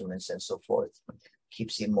 changing instruments and so forth.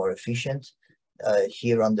 Keeps it more efficient.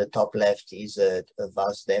 Here on the top left is a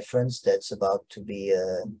vas deferens that's about to be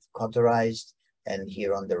cauterized, and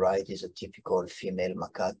here on the right is a typical female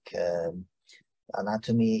macaque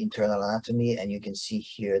anatomy, internal anatomy, and you can see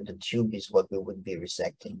here the tube is what we would be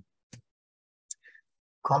resecting.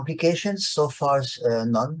 Complications so far,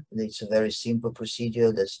 none. It's a very simple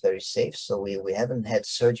procedure that's very safe, so we haven't had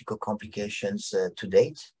surgical complications to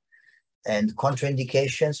date. And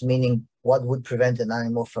contraindications, meaning what would prevent an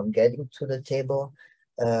animal from getting to the table.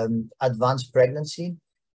 Advanced pregnancy.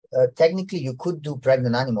 Technically, you could do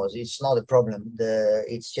pregnant animals. It's not a problem.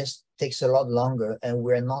 It just takes a lot longer, and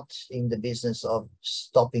we're not in the business of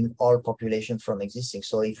stopping all population from existing.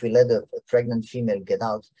 So if we let a pregnant female get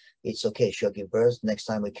out, it's okay. She'll give birth. Next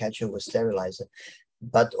time we catch her, we'll sterilize her.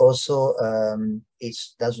 But also, it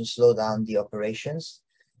doesn't slow down the operations.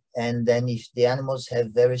 And then if the animals have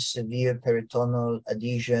very severe peritoneal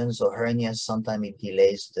adhesions or hernias, sometimes it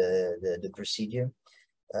delays the procedure.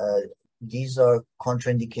 These are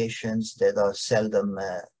contraindications that are seldom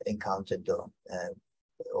encountered though,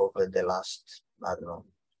 over the last, I don't know,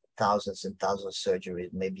 thousands and thousands of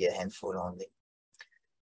surgeries, maybe a handful only.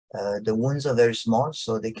 The wounds are very small,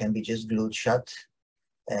 so they can be just glued shut,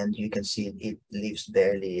 and you can see it leaves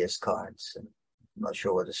barely a scar. I'm not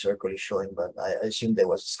sure what the circle is showing, but I assume there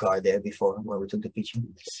was a scar there before when we took the picture.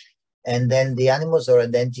 And then the animals are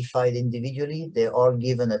identified individually. They're all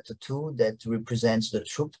given a tattoo that represents the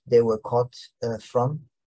troop they were caught from.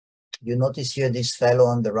 You notice here this fellow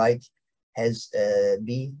on the right has a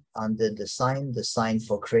B under the sign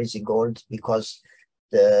for crazy gold, because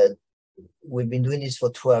we've been doing this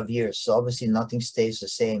for 12 years. So obviously nothing stays the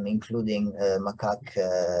same, including macaque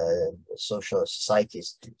social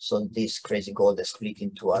societies. So this crazy gold is split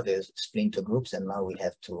into other splinter groups, and now we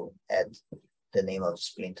have to add the name of the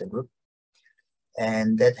splinter group.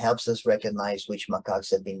 And that helps us recognize which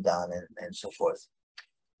macaques have been done and so forth.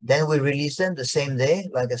 Then we release them the same day.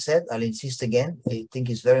 Like I said, I'll insist again. I think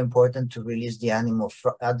it's very important to release the animal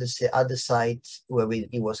at the other site where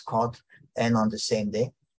it was caught, and on the same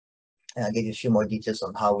day. And I'll give you a few more details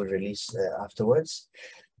on how we release afterwards.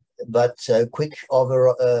 But a quick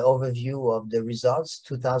overview of the results.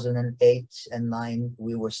 2008 and 9,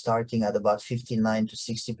 we were starting at about 59 to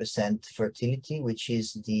 60% fertility, which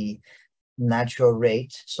is the natural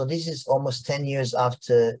rate. So this is almost 10 years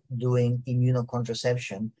after doing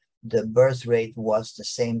immunocontraception. The birth rate was the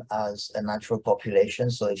same as a natural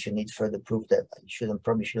population. So if you need further proof, that you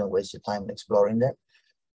probably shouldn't waste your time exploring that.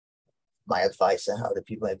 My advice, and other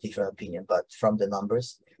people have different opinion, but from the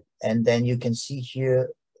numbers. And then you can see here,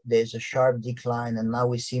 there's a sharp decline, and now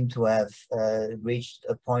we seem to have reached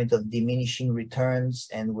a point of diminishing returns,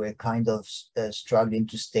 and we're kind of struggling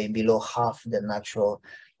to stay below half the natural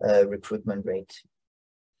recruitment rate.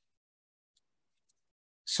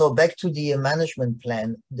 So back to the management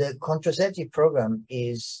plan. The contraceptive program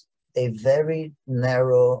is a very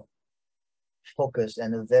narrow focus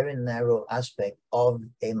and a very narrow aspect of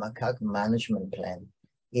a macaque management plan.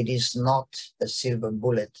 It is not a silver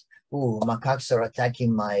bullet. Ooh, macaques are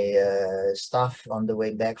attacking my stuff on the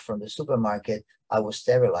way back from the supermarket, I will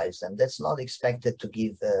sterilize them. That's not expected to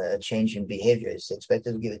give a change in behavior. It's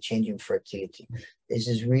expected to give a change in fertility. This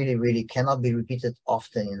is really, really cannot be repeated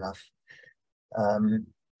often enough.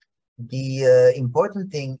 The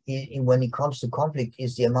important thing when it comes to conflict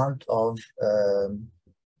is the amount of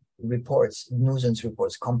reports, nuisance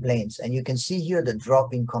reports, complaints. And you can see here the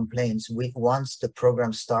drop in complaints once the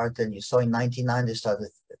program started. You saw in 99, they started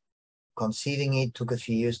conceiving it, took a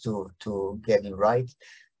few years to get it right.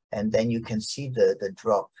 And then you can see the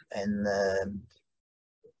drop. And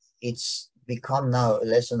it's become now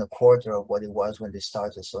less than a quarter of what it was when they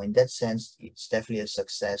started. So in that sense, it's definitely a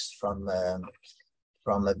success from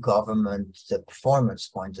a government performance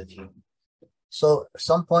point of view. So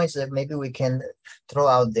some points that maybe we can throw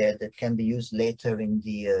out there that can be used later in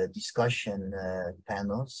the discussion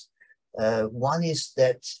panels. One is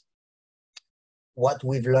that what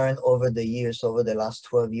we've learned over the years, over the last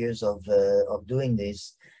 12 years of doing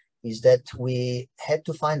this, is that we had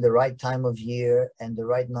to find the right time of year and the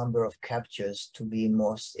right number of captures to be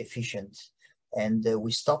most efficient. And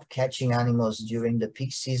we stopped catching animals during the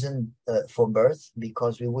peak season for birth,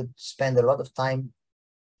 because we would spend a lot of time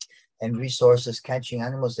and resources catching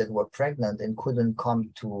animals that were pregnant and couldn't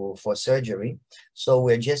come for surgery. So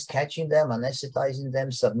we're just catching them, anesthetizing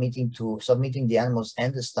them, submitting the animals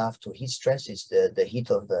and the staff to heat stress. It's the heat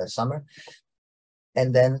of the summer.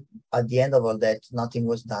 And then at the end of all that, nothing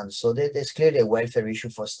was done. So there's clearly a welfare issue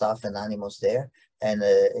for staff and animals there. And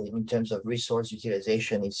in terms of resource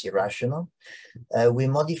utilization, it's irrational. We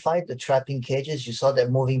modified the trapping cages. You saw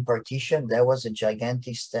that moving partition. That was a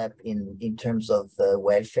gigantic step in terms of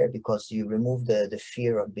welfare, because you remove the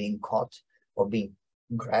fear of being caught or being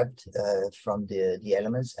grabbed from the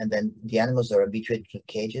elements. And then the animals are habituated to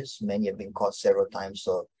cages. Many have been caught several times,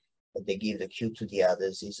 so they give the cue to the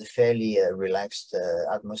others. It's a fairly relaxed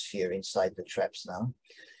atmosphere inside the traps now.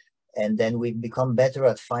 And then we've become better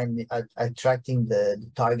at attracting the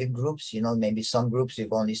target groups. You know, maybe some groups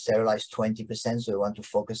we've only sterilized 20%, so we want to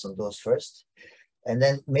focus on those first. And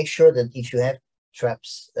then make sure that if you have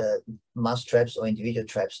traps, mass traps or individual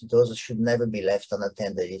traps, those should never be left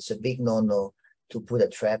unattended. It's a big no-no to put a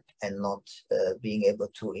trap and not being able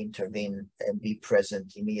to intervene and be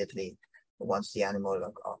present immediately once the animal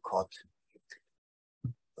are caught.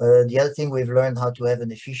 The other thing, we've learned how to have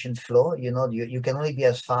an efficient flow. You know, you can only be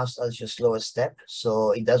as fast as your slowest step.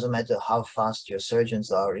 So it doesn't matter how fast your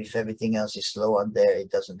surgeons are. If everything else is slow out there, it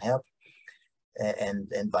doesn't help. And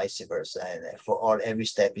vice versa. And every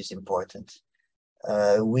step is important.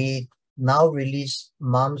 We now release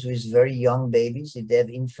moms with very young babies. If they have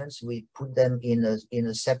infants, we put them in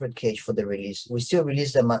a separate cage for the release. We still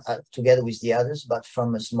release them together with the others, but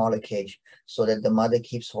from a smaller cage, so that the mother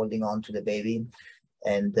keeps holding on to the baby,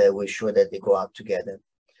 and we're sure that they go out together.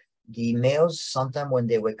 The males, sometimes when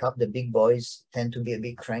they wake up, the big boys tend to be a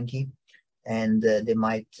bit cranky, and they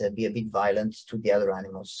might be a bit violent to the other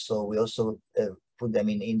animals. So we also put them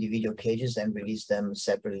in individual cages and release them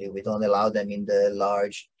separately. We don't allow them in the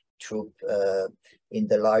large troop, in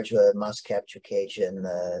the large mass capture cage and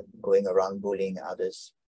going around bullying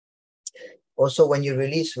others. Also, when you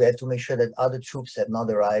release, we have to make sure that other troops have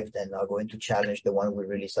not arrived and are going to challenge the one we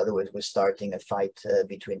release. Otherwise, we're starting a fight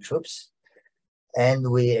between troops.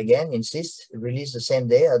 And we, again, insist, release the same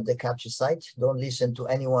day at the capture site. Don't listen to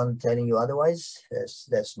anyone telling you otherwise.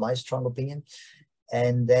 That's my strong opinion.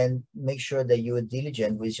 And then make sure that you are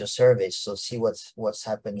diligent with your surveys. So see what's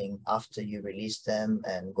happening after you release them,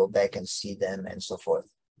 and go back and see them, and so forth.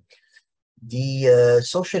 The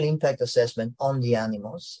social impact assessment on the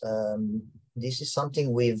animals. This is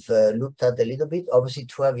something we've looked at a little bit. Obviously,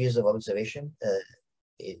 12 years of observation,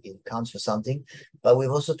 it counts for something, but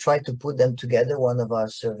we've also tried to put them together. One of our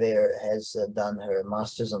surveyor has done her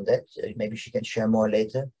master's on that. Maybe she can share more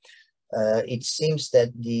later. It seems that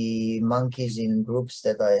the monkeys in groups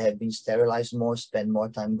that have been sterilized more spend more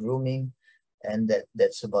time grooming, and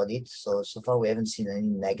that's about it. So far we haven't seen any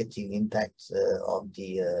negative impact of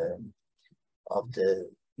the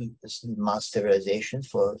mass sterilization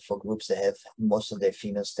for groups that have most of their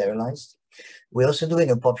females sterilized. We're also doing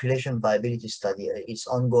a population viability study. It's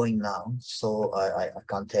ongoing now, so I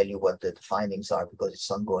can't tell you what the findings are because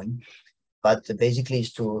it's ongoing. But basically,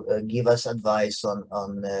 it's to give us advice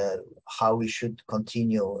on how we should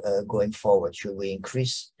continue going forward. Should we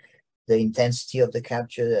increase the intensity of the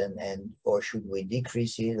capture, or should we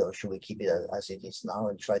decrease it, or should we keep it as it is now,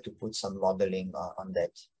 and try to put some modeling on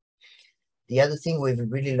that? The other thing we've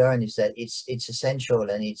really learned is that it's essential,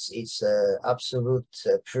 and it's absolute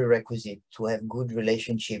prerequisite to have good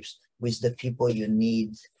relationships with the people you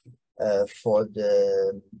need for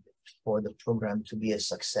the program to be a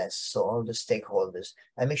success. So all the stakeholders,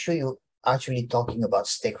 and make sure you actually talking about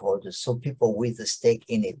stakeholders, so people with a stake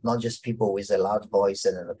in it, not just people with a loud voice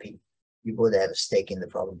and an opinion. People that have a stake in the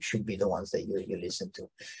problem should be the ones that you listen to.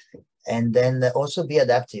 And then also be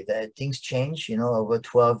adaptive. Things change, you know, over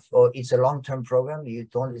 12, or it's a long-term program. You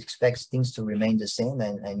don't expect things to remain the same,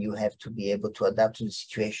 and you have to be able to adapt to the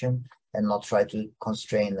situation and not try to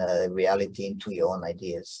constrain reality into your own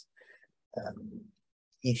ideas.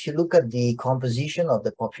 If you look at the composition of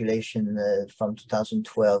the population from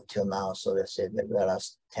 2012 till now, so let's say the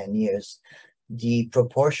last 10 years, the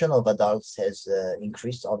proportion of adults has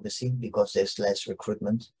increased, obviously, because there's less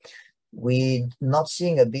recruitment. We're not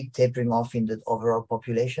seeing a big tapering off in the overall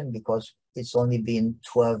population because it's only been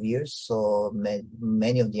 12 years. So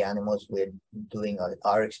many of the animals we're doing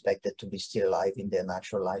are expected to be still alive in their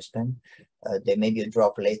natural lifespan. There may be a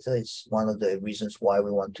drop later. It's one of the reasons why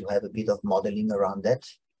we want to have a bit of modeling around that.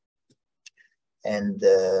 And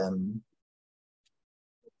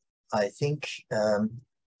I think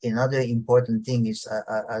another important thing is,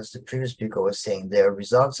 as the previous speaker was saying, there are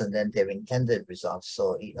results and then there are intended results.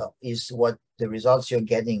 So is what the results you're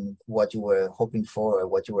getting what you were hoping for or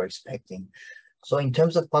what you were expecting? So in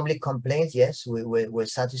terms of public complaints, yes, we're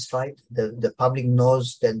satisfied. The public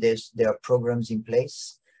knows that there are programs in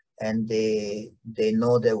place. and they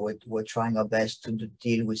know that we're trying our best to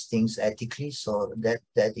deal with things ethically. So that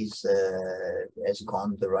is has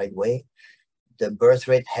gone the right way. The birth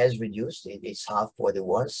rate has reduced. It's half what it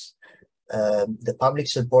was. The public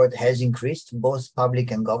support has increased. Both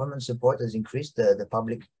public and government support has increased. The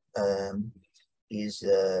public is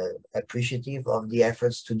appreciative of the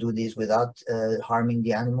efforts to do this without harming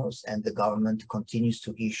the animals, and the government continues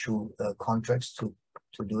to issue contracts to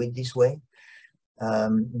do it this way.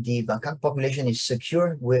 The macaque population is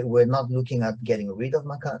secure. We're not looking at getting rid of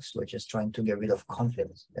macaques. We're just trying to get rid of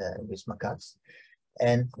conflict with macaques.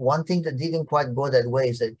 And one thing that didn't quite go that way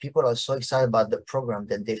is that people are so excited about the program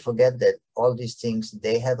that they forget that all these things,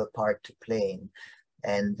 they have a part to play in.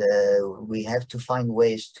 And we have to find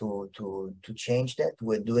ways to change that.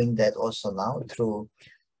 We're doing that also now through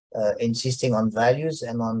insisting on values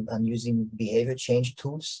and on using behavior change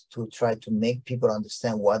tools to try to make people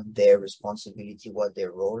understand what their responsibility, what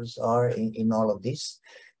their roles are in all of this.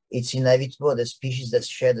 It's inevitable that species that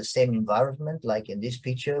share the same environment, like in this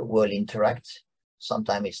picture, will interact.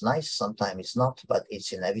 Sometimes it's nice, sometimes it's not, but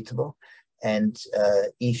it's inevitable. And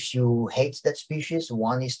if you hate that species,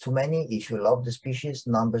 one is too many. If you love the species,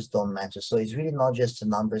 numbers don't matter. So it's really not just a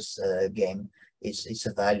numbers game. It's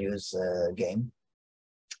a values game.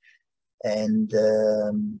 And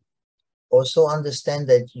also understand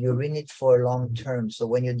that you're in it for long term. So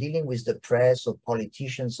when you're dealing with the press or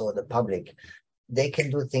politicians or the public, they can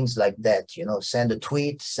do things like that, you know, send a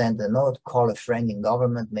tweet, send a note, call a friend in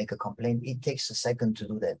government, make a complaint. It takes a second to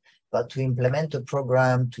do that. But to implement a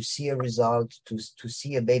program, to see a result, to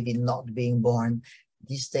see a baby not being born,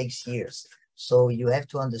 this takes years. So you have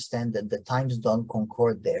to understand that the times don't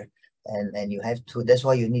concord there. And you have to, that's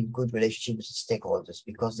why you need good relationships with stakeholders,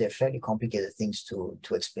 because they're fairly complicated things to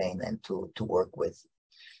explain and to work with.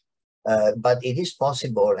 But it is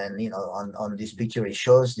possible, and you know, on this picture it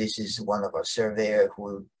shows this is one of our surveyor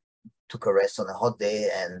who took a rest on a hot day,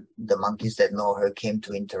 and the monkeys that know her came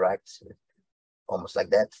to interact, almost like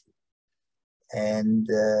that. And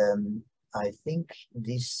I think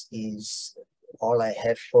this is all I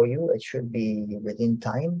have for you. It should be within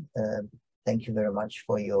time. Thank you very much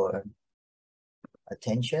for your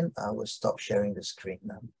attention. I will stop sharing the screen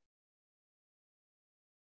now.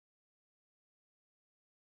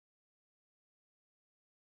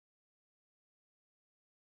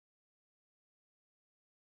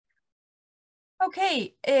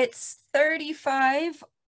 Okay, it's 35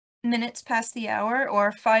 minutes past the hour,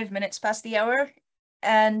 or 5 minutes past the hour,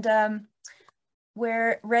 and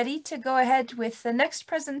we're ready to go ahead with the next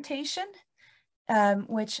presentation,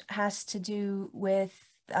 which has to do with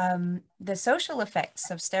the social effects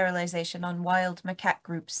of sterilization on wild macaque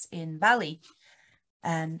groups in Bali.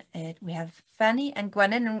 And we have Fanny and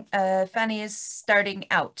Gwenan, and Fanny is starting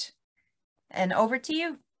out. And over to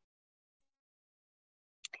you.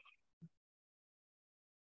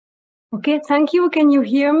 Okay, thank you. Can you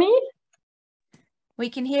hear me? We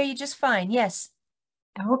can hear you just fine, yes.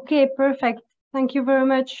 Okay, perfect. Thank you very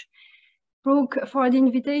much, Brooke, for the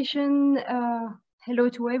invitation. Hello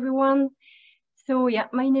to everyone. So yeah,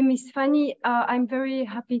 my name is Fanny. I'm very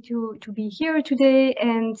happy to be here today,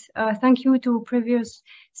 and thank you to previous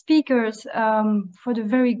speakers for the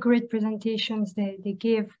very great presentations they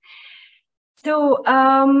gave. So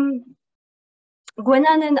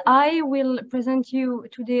Gwenan and I will present you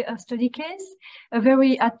today a study case,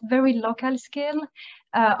 at very local scale,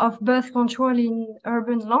 of birth control in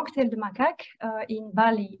urban long-tailed macaque in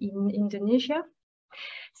Bali, in Indonesia.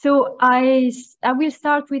 So I will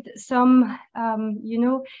start with some, you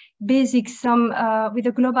know, basics, with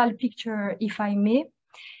a global picture, if I may.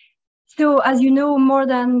 So as you know, more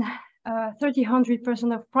than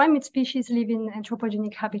 300% of primate species live in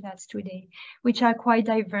anthropogenic habitats today, which are quite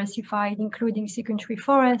diversified, including secondary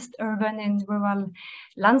forest, urban and rural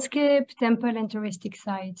landscape, temple and touristic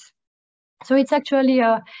sites. So it's actually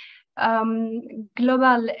a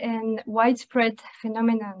global and widespread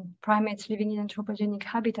phenomenon, primates living in anthropogenic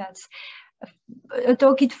habitats. A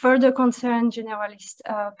talk it further concerns generalist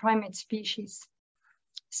primate species.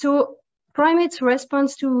 So primates'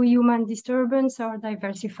 response to human disturbance are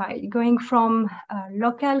diversified, going from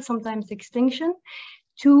local, sometimes extinction,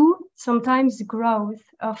 to sometimes growth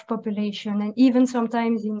of population. And even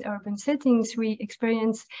sometimes in urban settings, we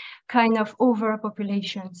experience kind of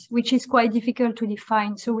overpopulations, which is quite difficult to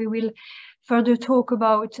define. So we will further talk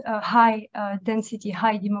about high density,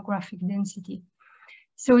 high demographic density.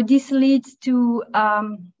 So this leads to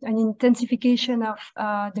an intensification of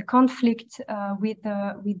the conflict with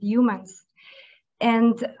humans.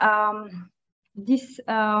 And this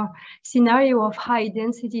scenario of high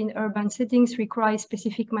density in urban settings requires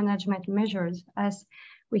specific management measures, as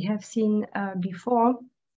we have seen before.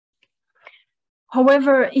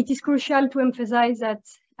 However, it is crucial to emphasize that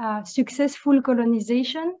successful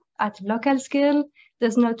colonization at local scale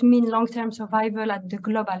does not mean long-term survival at the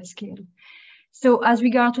global scale. So as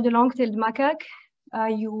regard to the long-tailed macaque,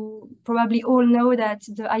 you probably all know that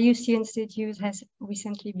the IUCN status has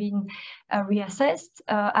recently been reassessed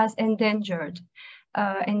as endangered.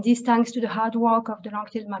 And this thanks to the hard work of the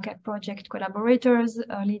Long-tailed Macaque Project collaborators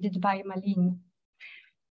led by Malin.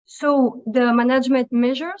 So the management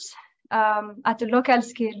measures at a local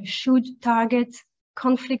scale should target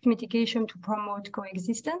conflict mitigation to promote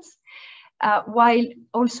coexistence, while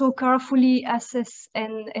also carefully assess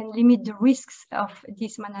and limit the risks of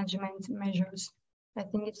these management measures. I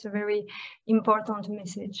think it's a very important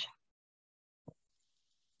message.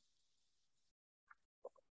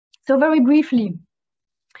 So very briefly,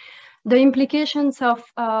 the implications of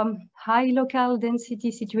high local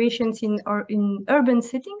density situations in urban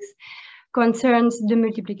settings concerns the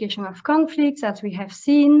multiplication of conflicts, as we have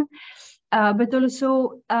seen, but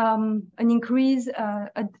also an increase,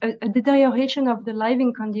 a deterioration of the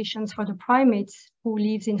living conditions for the primates who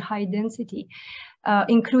live in high density,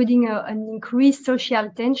 including an increased social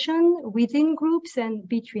tension within groups and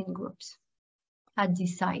between groups at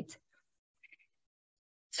this site.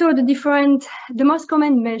 So the most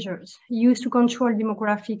common measures used to control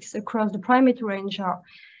demographics across the primate range are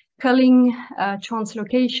culling,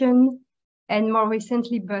 translocation, and more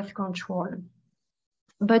recently, birth control.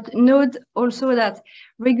 But note also that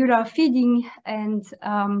regular feeding and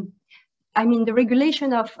the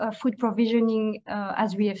regulation of food provisioning,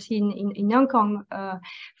 as we have seen in Hong Kong,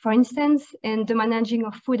 for instance, and the managing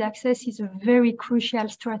of food access is a very crucial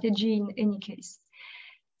strategy in any case.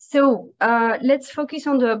 So let's focus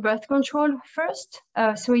on the birth control first.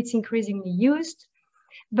 So it's increasingly used,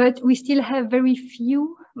 but we still have very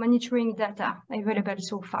few monitoring data available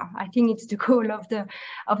so far. I think it's the goal of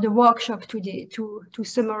the workshop today to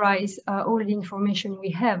summarize all the information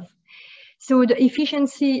we have. So the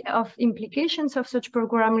efficiency of implications of such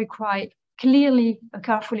program require clearly a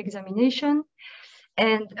careful examination,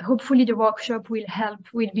 and hopefully the workshop will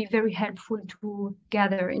be very helpful to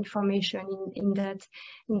gather information in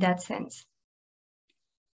that sense.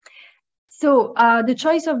 So the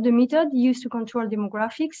choice of the method used to control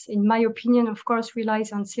demographics, in my opinion, of course,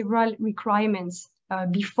 relies on several requirements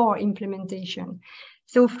before implementation.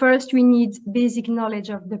 So first, we need basic knowledge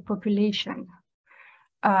of the population,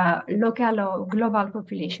 local or global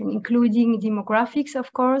population, including demographics,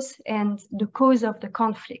 of course, and the cause of the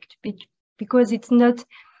conflict, because it's not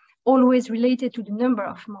always related to the number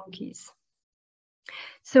of monkeys.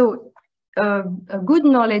 So a good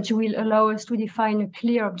knowledge will allow us to define a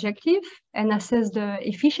clear objective and assess the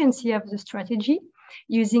efficiency of the strategy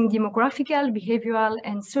using demographical, behavioral,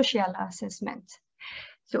 and social assessment.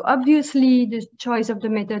 So obviously, the choice of the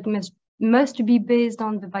method must be based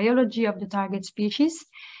on the biology of the target species,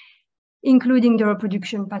 including the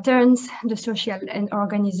reproduction patterns, the social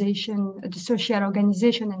organization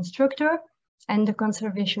and structure, and the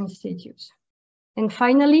conservation status. And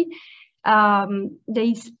finally, there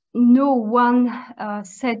is no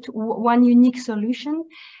one unique solution.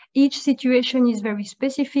 Each situation is very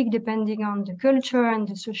specific depending on the culture and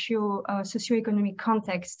the socioeconomic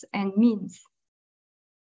context and means.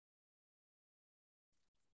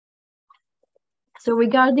 So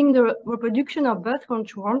regarding the reproduction of birth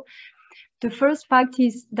control, the first fact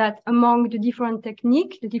is that among the different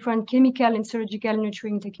techniques, the different chemical and surgical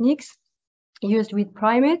nurturing techniques used with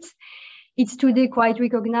primates, it's today quite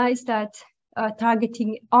recognized that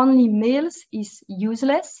targeting only males is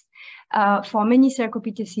useless for many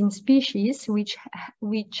Cercopithecine species, which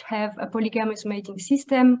have a polygamous mating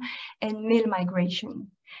system and male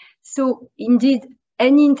migration. So indeed,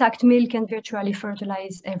 any intact male can virtually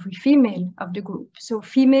fertilize every female of the group. So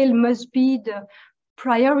female must be the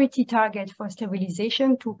priority target for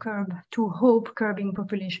sterilization to hope curbing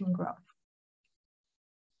population growth.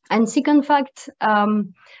 And second fact,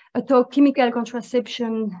 although chemical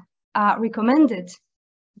contraception are recommended,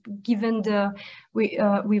 given the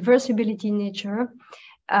reversibility nature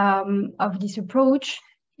of this approach,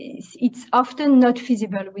 it's often not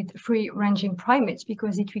feasible with free-ranging primates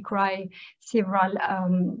because it requires several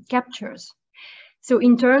captures. So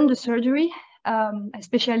in turn, the surgery,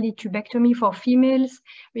 especially tubectomy for females,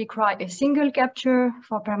 require a single capture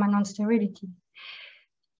for permanent sterility.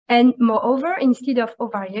 And moreover, instead of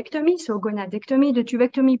ovariectomy, so gonadectomy, the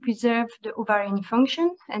tubectomy preserves the ovarian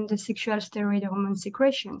function and the sexual steroid hormone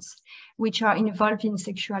secretions, which are involved in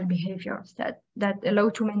sexual behaviors that allow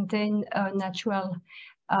to maintain a natural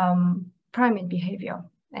primate behavior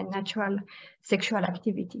and natural sexual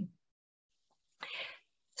activity.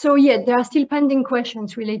 So yet there are still pending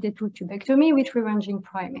questions related to tubectomy with free-ranging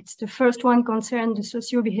primates. The first one concerns the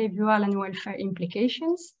socio-behavioral and welfare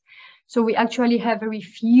implications. So we actually have very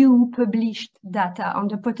few published data on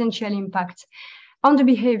the potential impact on the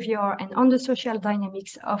behavior and on the social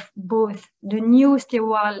dynamics of both the new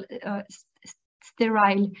sterile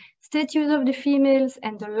status of the females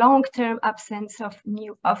and the long-term absence of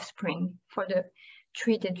new offspring for the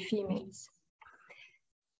treated females.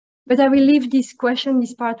 But I will leave this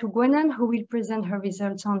part to Gwenan, who will present her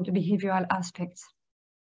results on the behavioral aspects.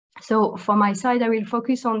 So for my side, I will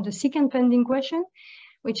focus on the second pending question,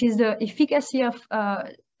 which is the efficacy of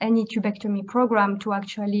any tubectomy program to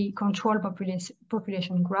actually control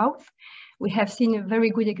population growth. We have seen a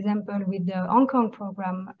very good example with the Hong Kong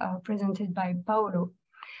program presented by Paolo.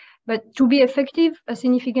 But to be effective, a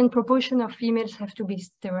significant proportion of females have to be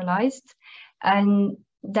sterilized, and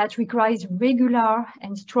that requires regular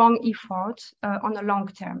and strong efforts on a long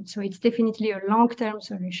term. So it's definitely a long-term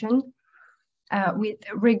solution with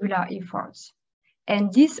regular efforts.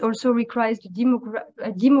 And this also requires the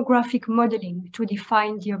demographic modeling to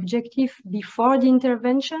define the objective before the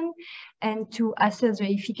intervention and to assess the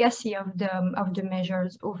efficacy of the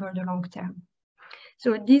measures over the long term.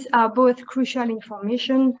 So these are both crucial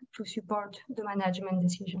information to support the management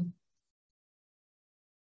decision.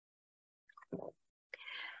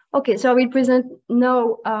 Okay, so I will present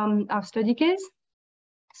now our study case.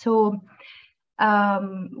 So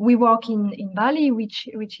we work in Bali, which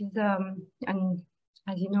is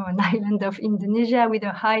as you know, an island of Indonesia with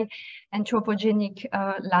a high anthropogenic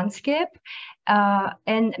landscape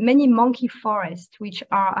and many monkey forests, which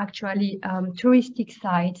are actually touristic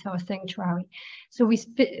sites or sanctuary. So we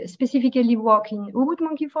specifically work in Ubud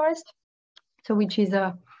Monkey Forest, so which is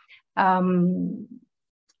a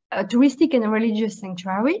touristic and a religious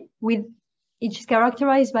sanctuary which is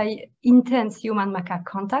characterized by intense human-macaque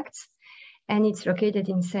contacts, and it's located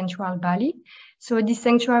in central Bali. So this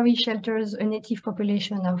sanctuary shelters a native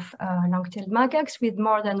population of long-tailed macaques with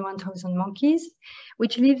more than 1,000 monkeys,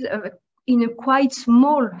 which lives in a quite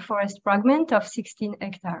small forest fragment of 16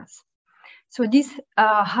 hectares. So this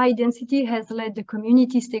high density has led the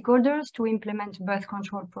community stakeholders to implement a birth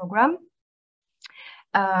control program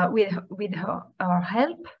with our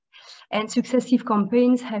help, and successive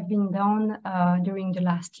campaigns have been done during the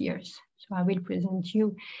last years. So I will present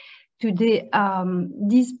you today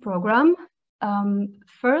this program.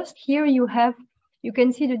 First, here you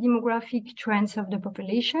can see the demographic trends of the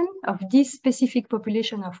population of this specific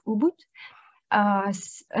population of Ubud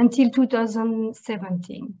until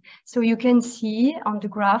 2017. So you can see on the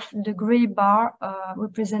graph, the gray bar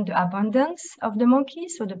represent the abundance of the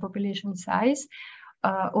monkeys, so the population size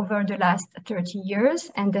over the last 30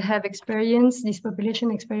 years, and this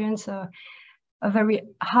population experienced a very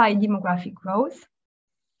high demographic growth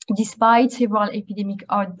despite several epidemic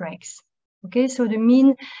outbreaks. Okay, so the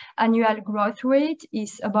mean annual growth rate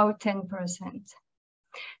is about 10%.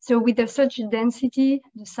 So with such density,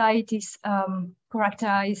 the site is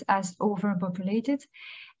characterized as overpopulated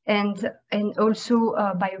and also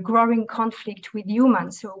by a growing conflict with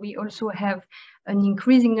humans. So we also have an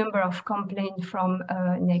increasing number of complaints from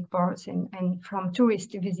neighbors and from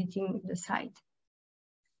tourists visiting the site.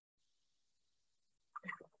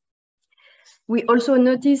 We also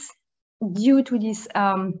notice, due to this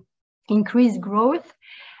increased growth,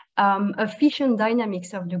 efficient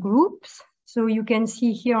dynamics of the groups. So you can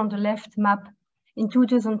see here on the left map, in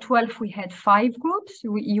 2012, we had 5 groups.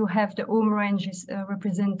 You have the home ranges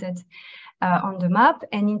represented on the map.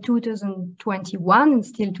 And in 2021, and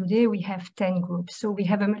still today, we have 10 groups. So we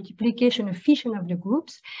have a multiplication efficient of the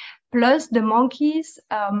groups, plus the monkeys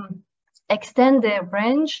extend their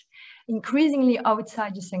range increasingly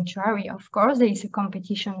outside the sanctuary. Of course, there is a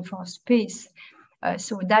competition for space.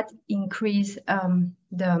 So that increase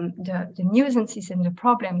the nuisances and the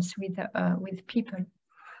problems with people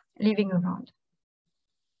living around.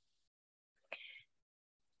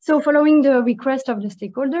 So following the request of the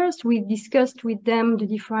stakeholders, we discussed with them the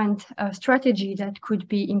different strategies that could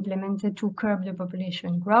be implemented to curb the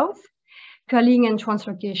population growth. Culling and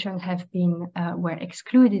translocation were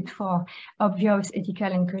excluded for obvious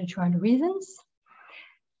ethical and cultural reasons.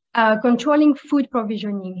 Controlling food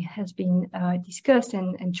provisioning has been discussed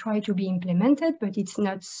and tried to be implemented, but it's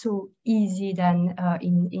not so easy than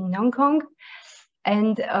in Hong Kong.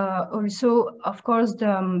 And also, of course,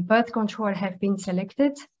 the birth control have been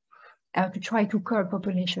selected to try to curb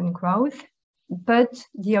population growth. But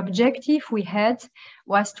the objective we had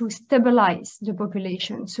was to stabilize the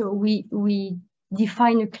population. So we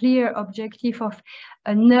define a clear objective of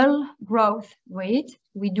a null growth rate.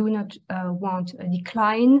 We do not want a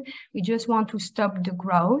decline. We just want to stop the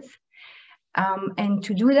growth. And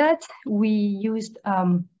to do that, we used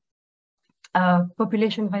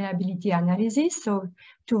population viability analysis. So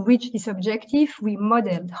to reach this objective, we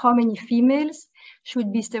modeled how many females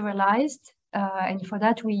should be sterilized. And for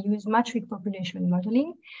that, we use matrix population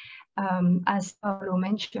modeling, as Paolo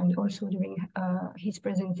mentioned also during his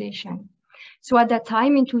presentation. So at that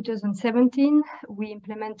time, in 2017, we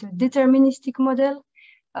implemented a deterministic model,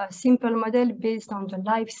 a simple model based on the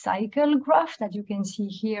life cycle graph that you can see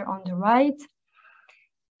here on the right.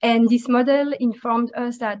 And this model informed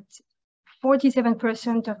us that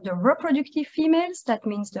 47% of the reproductive females, that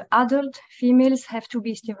means the adult females, have to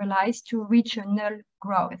be sterilized to reach a null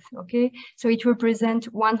growth, okay? So it represents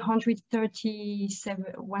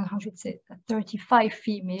 135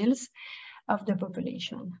 females of the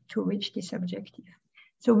population to reach this objective.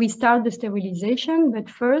 So we start the sterilization, but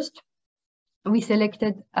first we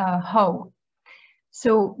selected how.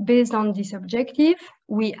 So based on this objective,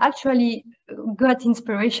 we actually got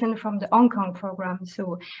inspiration from the Hong Kong program.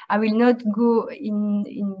 So I will not go in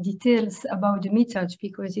details about the methods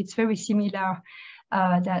because it's very similar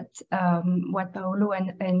that what Paolo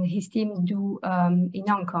and his team do in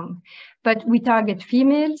Hong Kong. But we target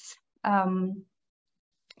females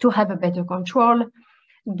to have a better control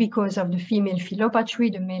because of the female philopatry,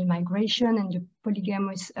 the male migration, and the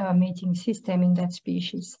polygamous mating system in that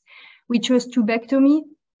species. We chose tubectomy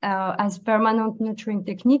as permanent nurturing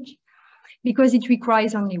technique because it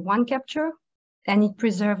requires only one capture and it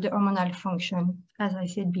preserves the hormonal function, as I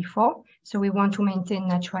said before. So we want to maintain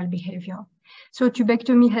natural behavior. So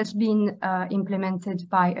tubectomy has been implemented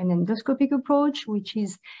by an endoscopic approach, which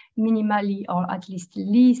is minimally or at least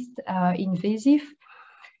least invasive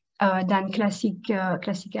than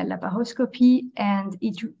classical laparoscopy, and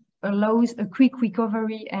it allows a quick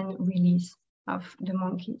recovery and release of the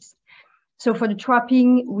monkeys. So for the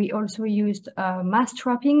trapping, we also used mass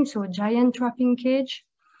trapping, so a giant trapping cage,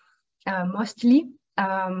 mostly,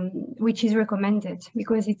 which is recommended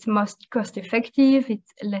because it's most cost effective,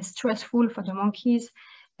 it's less stressful for the monkeys,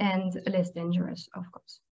 and less dangerous, of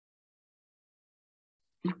course.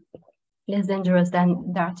 Less dangerous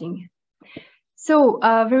than darting. So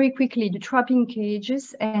very quickly, the trapping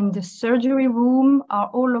cages and the surgery room are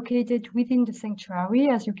all located within the sanctuary,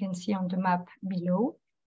 as you can see on the map below.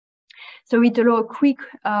 So it allows a quick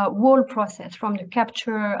whole process from the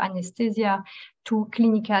capture, anesthesia, to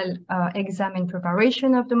clinical exam and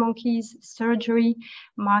preparation of the monkeys, surgery,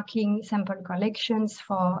 marking, sample collections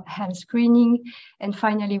for health screening, and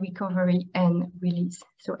finally recovery and release.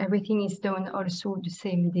 So everything is done also the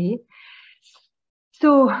same day.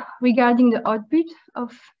 So regarding the output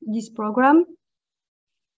of this program,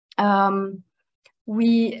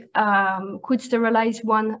 we could sterilize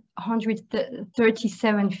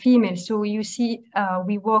 137 females. So you see,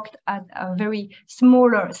 we worked at a very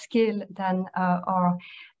smaller scale than our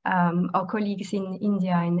colleagues in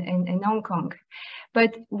India and Hong Kong.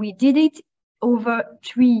 But we did it over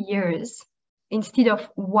 3 years instead of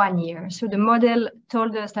 1 year. So the model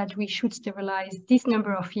told us that we should sterilize this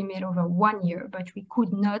number of females over 1 year, but we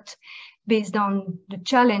could not, based on the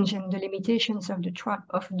challenge and the limitations of the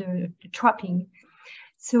trapping.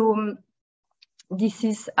 So this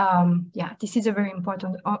is this is a very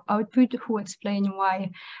important output who explain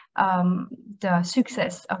why the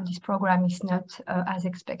success of this program is not as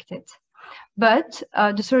expected. But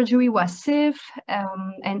the surgery was safe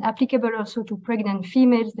and applicable also to pregnant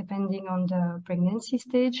females depending on the pregnancy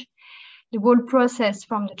stage. The whole process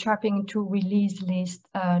from the trapping to release lasts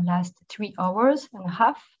 3 hours and a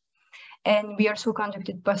half. And we also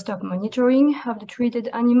conducted post-op monitoring of the treated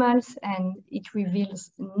animals, and it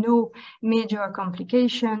reveals no major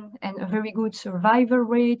complication and a very good survival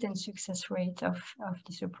rate and success rate of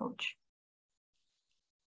this approach.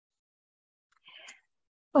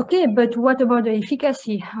 Okay, but what about the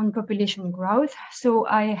efficacy on population growth? So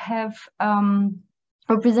I have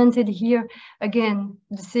represented here again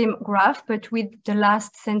the same graph, but with the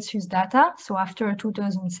last census data, so after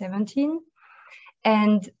 2017.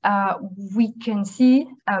 And we can see,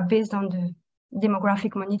 based on the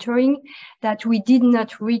demographic monitoring, that we did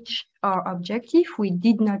not reach our objective. We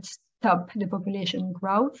did not stop the population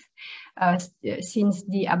growth since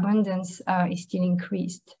the abundance is still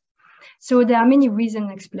increased. So there are many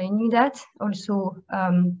reasons explaining that. Also,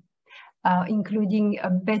 including a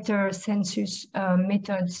better census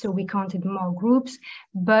method, so we counted more groups.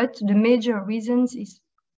 But the major reasons is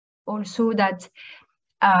also that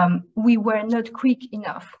we were not quick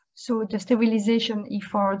enough. So the sterilization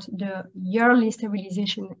effort, the yearly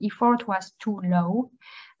sterilization effort was too low.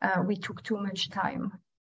 We took too much time.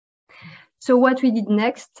 So what we did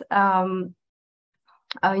next, in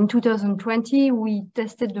 2020, we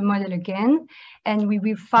tested the model again, and we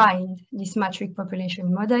refined this matrix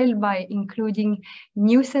population model by including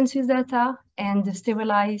new census data and the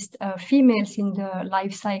sterilized females in the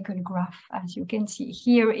life cycle graph, as you can see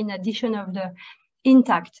here, in addition of the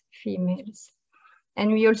intact females.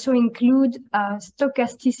 And we also include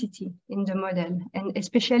stochasticity in the model, and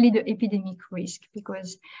especially the epidemic risk,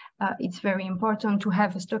 because it's very important to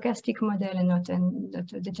have a stochastic model and not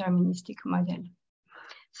a deterministic model.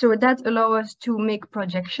 So that allows us to make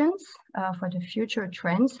projections for the future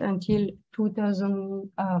trends until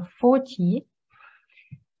 2040.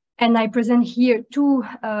 And I present here two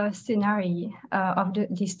scenarios of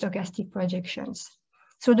these stochastic projections.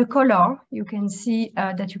 So the color you can see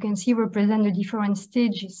represent the different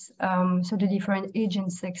stages, so the different age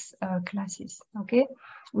and sex classes, okay,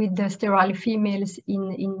 with the sterile females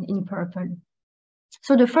in purple.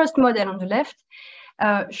 So the first model on the left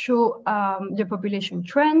show the population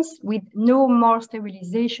trends with no more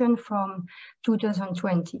sterilization from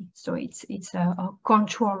 2020. So it's a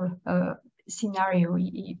control scenario,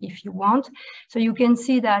 if you want. So you can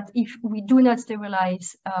see that if we do not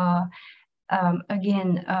sterilize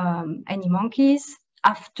any monkeys,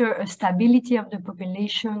 after a stability of the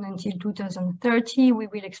population until 2030, we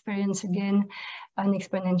will experience again an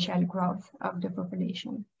exponential growth of the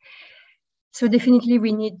population. So definitely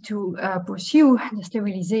we need to pursue the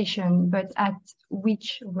sterilization, but at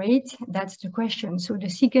which rate? That's the question. So the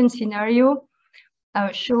second scenario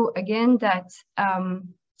show again that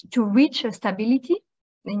to reach a stability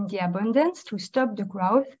in the abundance, to stop the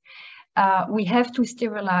growth, we have to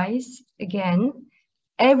sterilize again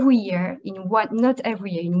every year, in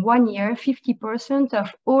 1 year, 50%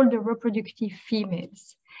 of all the reproductive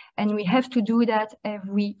females. And we have to do that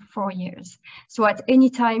every 4 years. So at any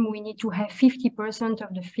time, we need to have 50%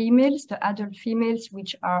 of the females, the adult females,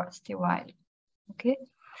 which are sterile, okay?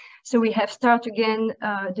 So we have started again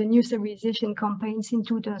the new sterilization campaigns in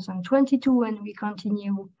 2022, and we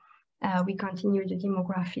continue the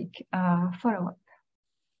demographic follow-up.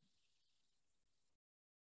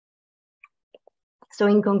 So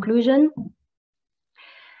in conclusion,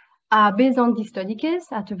 based on this study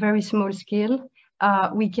case at a very small scale,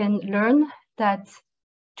 we can learn that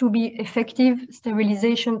to be effective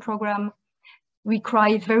sterilization program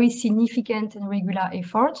requires very significant and regular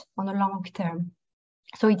effort on a long term.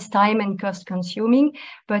 So it's time and cost consuming,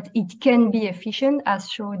 but it can be efficient as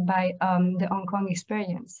shown by the Hong Kong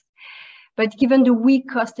experience. But given the weak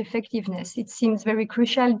cost effectiveness, it seems very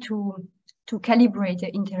crucial to calibrate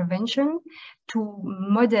the intervention, to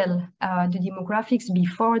model the demographics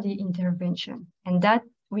before the intervention. And that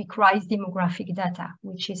requires demographic data,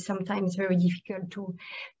 which is sometimes very difficult to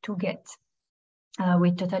get.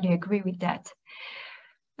 We totally agree with that.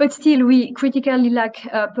 But still, we critically lack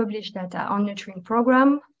published data on nurturing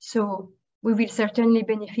program. So we will certainly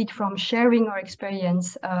benefit from sharing our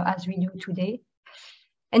experience as we do today.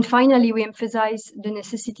 And finally, we emphasize the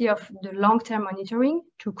necessity of the long-term monitoring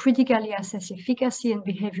to critically assess efficacy and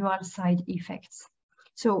behavioral side effects.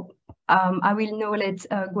 So I will now let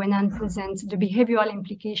Gwenan present the behavioral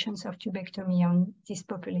implications of tubectomy on this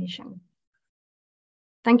population.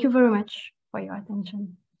 Thank you very much for your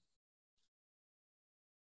attention.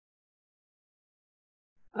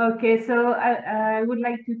 Okay, so I would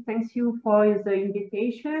like to thank you for the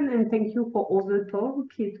invitation and thank you for all the talk.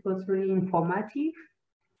 It was really informative.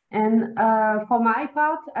 And for my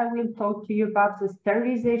part, I will talk to you about the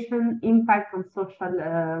sterilization impact on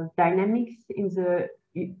social dynamics in the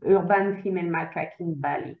urban female macaque in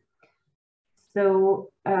Bali.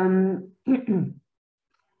 So,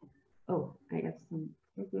 oh, I have some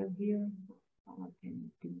problem here. How I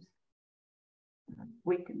can do this?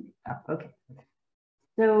 Wait a minute. Oh, okay.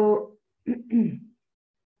 So,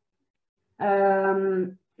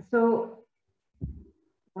 so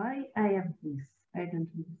why I have this? I don't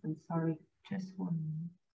understand. Sorry, just 1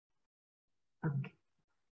 minute. Okay.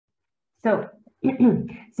 So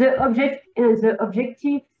the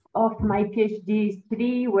objective of my PhD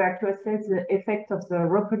study were to assess the effect of the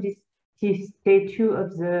reproductive status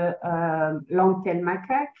of the long-tail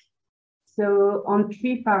macaque. So on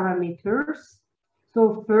 3 parameters.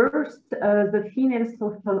 So first, the female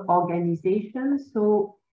social organization.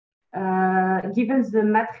 So Given the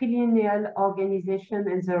matrilineal organization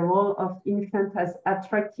and the role of infant as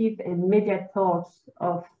attractive and mediators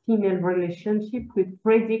of female relationship, we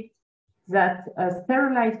predict that a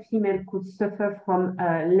sterilized female could suffer from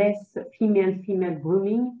less female-female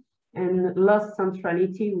grooming and lost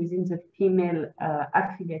centrality within the female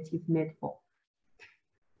affiliative network.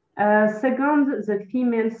 Second, the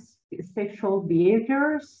female sexual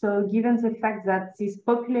behavior. So given the fact that this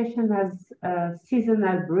population has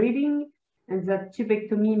seasonal breeding and that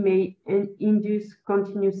tubectomy may induce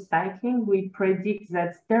continuous cycling, we predict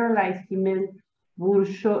that sterilized female will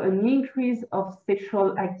show an increase of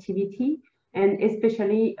sexual activity, and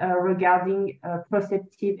especially regarding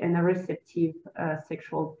proceptive and receptive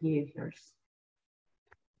sexual behaviors.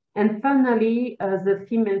 And finally, the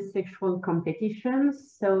female sexual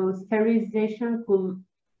competitions. So sterilization could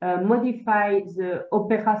modify the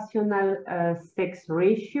operational sex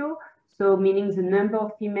ratio, so meaning the number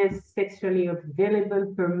of females sexually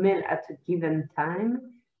available per male at a given time.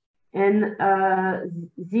 And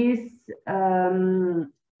this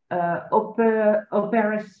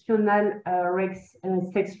operational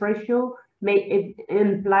sex ratio may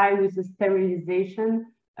imply with the sterilization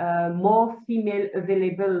more female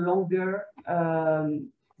available longer.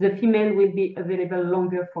 The female will be available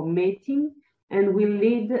longer for mating and will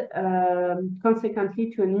lead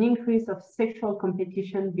consequently to an increase of sexual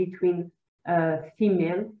competition between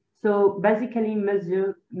female. So basically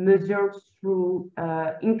measured through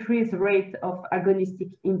increased rate of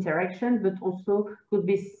agonistic interaction, but also could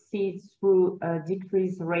be seen through a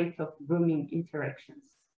decreased rate of grooming interactions.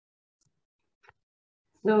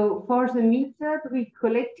 So for the method, we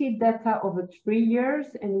collected data over 3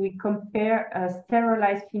 years and we compare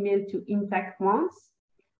sterilized female to intact ones.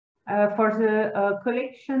 For the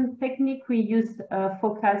collection technique, we use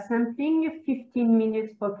focal sampling, 15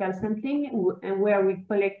 minutes focal sampling, where we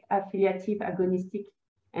collect affiliative, agonistic,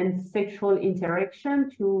 and sexual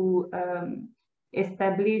interaction to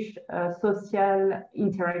establish social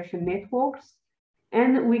interaction networks.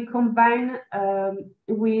 And we combine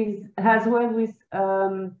as well with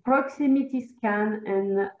proximity scan,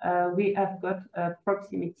 and we have got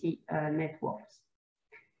proximity networks.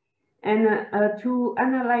 And to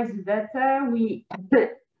analyze data, we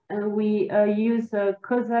use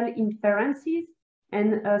causal inferences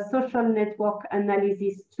and a social network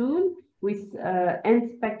analysis tool with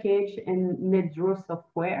ENT package and NetDraw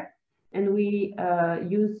software. And we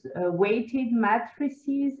use weighted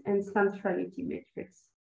matrices and centrality metrics.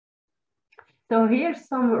 So here's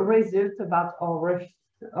some results about our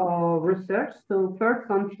research. So first,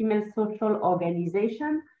 on female social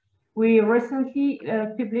organization. We recently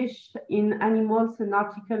published in Animals an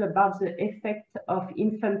article about the effect of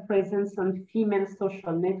infant presence on female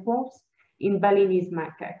social networks in Balinese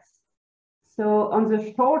macaques. So on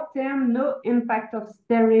the short term, no impact of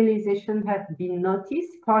sterilization has been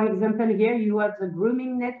noticed. For example, here you have the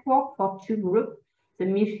grooming network for 2 groups, the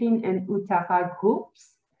Michelin and Uttara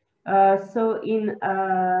groups. So in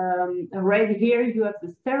red here, you have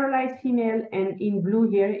the sterilized female, and in blue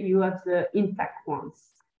here, you have the intact ones.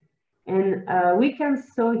 And we can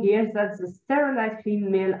show here that the sterilized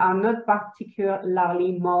female are not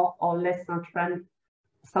particularly more or less central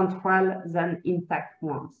than intact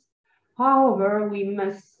ones. However, we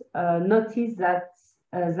must notice that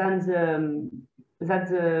the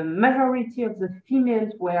majority of the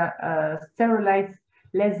females were sterilized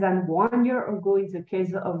less than 1 year ago in the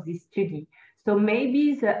case of this study. So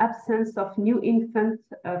maybe the absence of new infants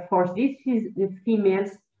for these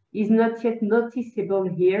females is not yet noticeable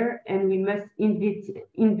here, and we must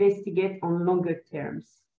investigate on longer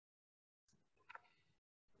terms.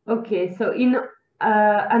 Okay, so in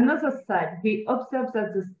another side, we observed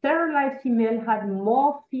that the sterilized female had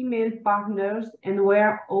more female partners and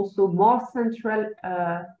were also more central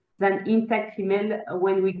than intact female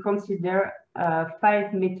when we consider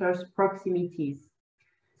 5 meters proximities.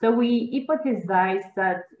 So we hypothesize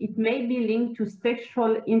that it may be linked to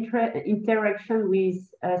sexual interaction with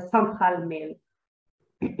central male.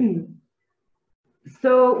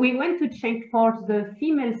 So we went to check for the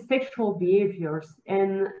female sexual behaviors,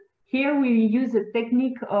 and here we use a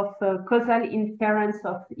technique of causal inference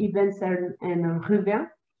of events and Rubin,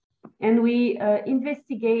 and we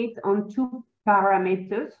investigate on 2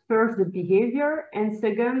 parameters. First, the behavior, and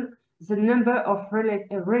second, the number of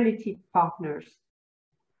related partners.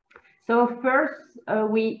 So first,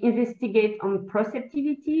 we investigate on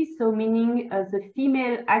proceptivity, so meaning the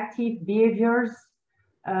female active behaviors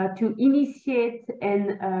to initiate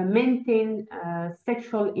and maintain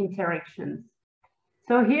sexual interactions.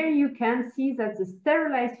 So here you can see that the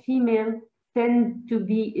sterilized female tend to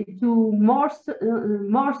more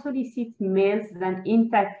solicit males than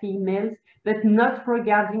intact females, but not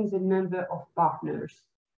regarding the number of partners.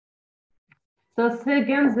 So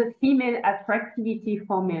second, the female attractivity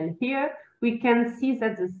for male. Here we can see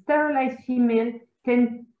that the sterilized female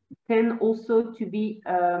tend also to be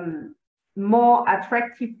more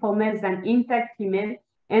attractive for males than intact female,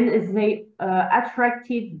 and they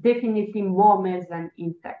attracted definitely more males than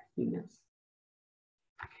intact females.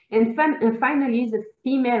 And finally, the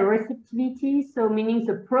female receptivity, so meaning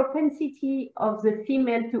the propensity of the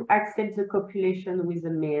female to accept the copulation with the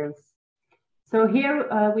males. So here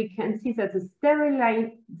we can see that the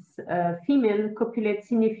sterilized female copulates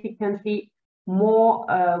significantly more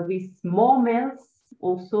with more males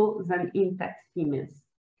also than intact females.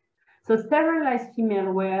 So sterilized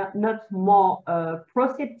female were not more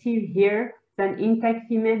proceptive here than intact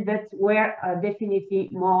female, but were definitely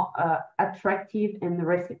more attractive and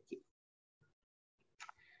receptive.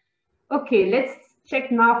 Okay, let's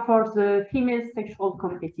check now for the female sexual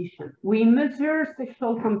competition. We measure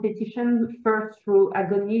sexual competition first through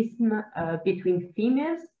agonism between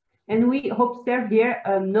females, and we observe here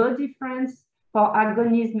no difference for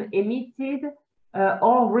agonism emitted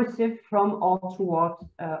or received from or toward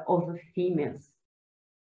other females.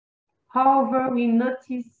 However, we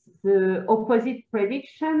notice the opposite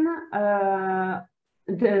prediction.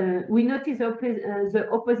 We notice the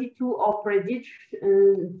opposite to our prediction.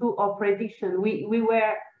 We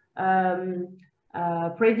were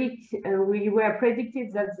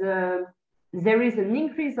predicted that there is an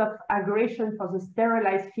increase of aggression for the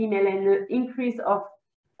sterilized female and an increase of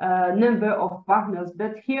number of partners.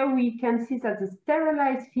 But here we can see that the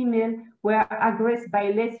sterilized female were aggressed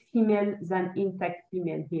by less female than intact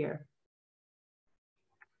female here.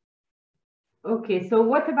 Okay, so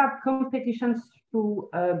what about competitions through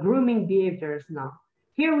grooming behaviors now?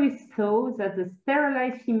 Here we saw that the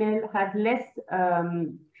sterilized female had less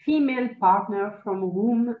female partner from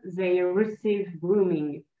whom they received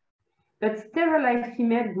grooming. But sterilized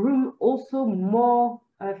female groom also more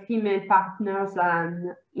female partners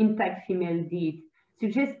than intact female did,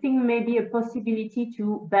 suggesting maybe a possibility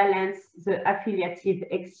to balance the affiliative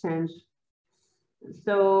exchange.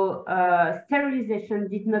 So sterilization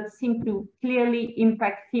did not seem to clearly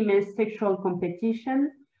impact female sexual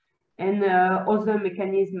competition, and other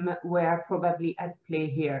mechanisms were probably at play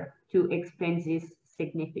here to explain these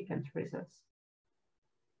significant results.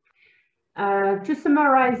 To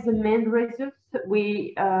summarize the main results,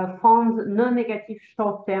 we found no negative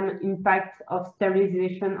short-term impact of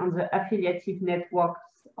sterilization on the affiliative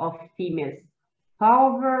networks of females.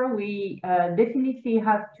 However, we definitely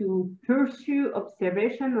have to pursue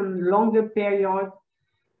observation on longer periods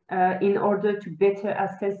in order to better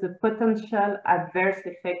assess the potential adverse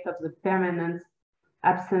effect of the permanent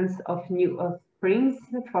absence of new offsprings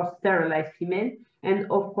for sterilized females, and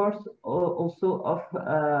of course also of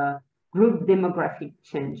group demographic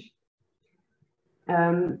change.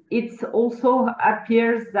 It also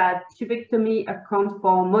appears that tubectomy accounts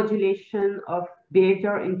for modulation of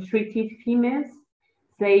behavior in treated females.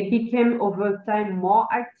 They became over time more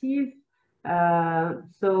active,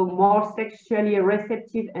 so more sexually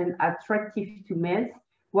receptive and attractive to males,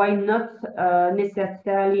 while not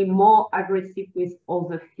necessarily more aggressive with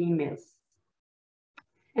other females.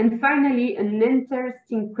 And finally, an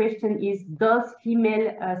interesting question is, does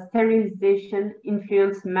female sterilization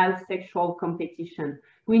influence male sexual competition?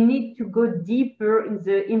 We need to go deeper in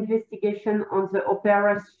the investigation on the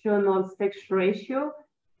operational sex ratio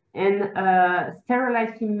and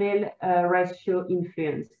sterilized female ratio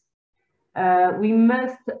influence. We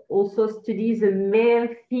must also study the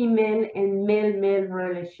male-female and male-male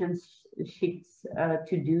relationships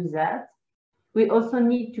to do that. We also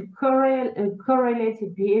need to correlate the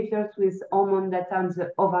behaviors with hormone data on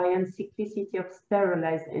the ovarian cyclicity of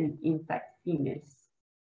sterilized and intact females.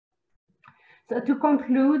 So to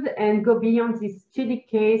conclude and go beyond this study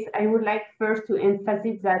case, I would like first to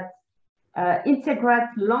emphasize that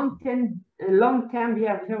integrate long-term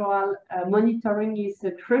behavioral monitoring is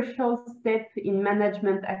a crucial step in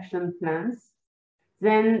management action plans.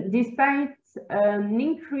 Then, despite an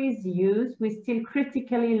increased use, we still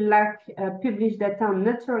critically lack published data on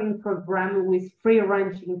nurturing program with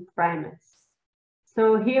free-ranging primates.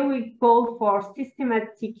 So here we call for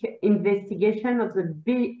systematic investigation of the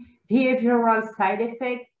behavioral side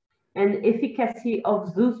effects and efficacy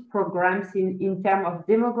of those programs in terms of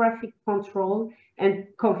demographic control and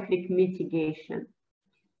conflict mitigation.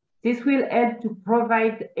 This will help to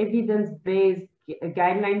provide evidence-based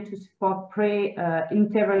guidelines to support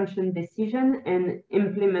pre-intervention decision and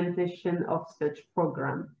implementation of such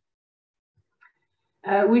program.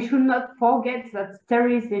 We should not forget that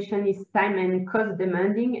sterilization is time and cost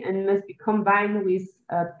demanding and must be combined with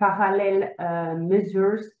parallel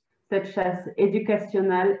measures such as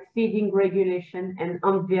educational, feeding regulation, and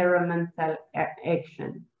environmental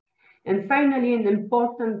action. And finally, an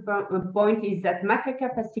important point is that Macaque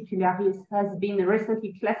fascicularis has been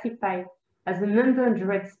recently classified as an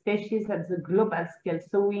endangered species at the global scale.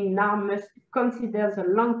 So we now must consider the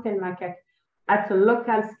long-tail macaque at a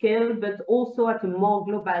local scale, but also at a more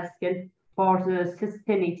global scale for the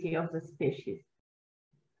sustainability of the species.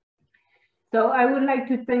 So I would like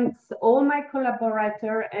to thank all my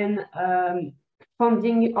collaborators and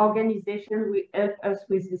funding organizations who help us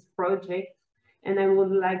with this project. And I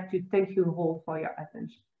would like to thank you all for your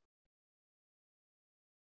attention.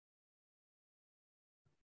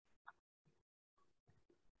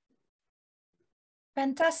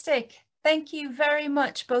 Fantastic. Thank you very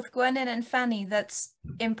much, both Gwenan and Fanny. That's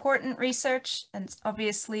important research, and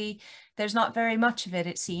obviously there's not very much of it,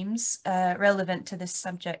 it seems, relevant to this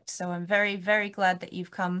subject. So I'm very, very glad that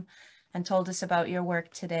you've come and told us about your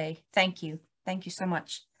work today. Thank you. Thank you so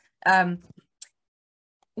much.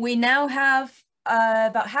 We now have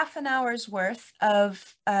about half an hour's worth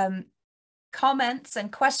of comments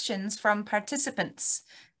and questions from participants.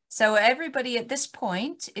 So everybody at this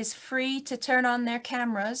point is free to turn on their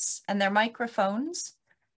cameras and their microphones.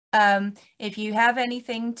 If you have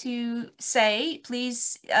anything to say,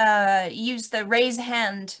 please use the raise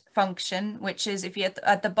hand function, which is if you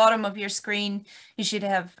at the bottom of your screen, you should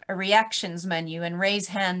have a reactions menu, and raise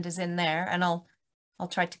hand is in there, and I'll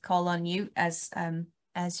try to call on you as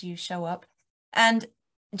you show up. And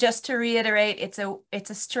just to reiterate, it's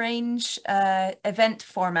a strange event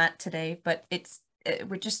format today, but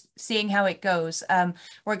we're just seeing how it goes.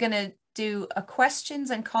 We're going to do a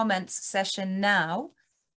questions and comments session now,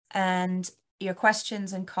 and your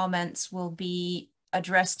questions and comments will be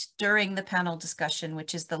addressed during the panel discussion,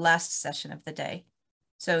 which is the last session of the day.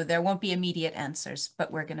 So there won't be immediate answers,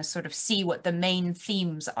 but we're going to sort of see what the main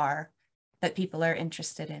themes are that people are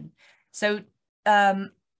interested in. So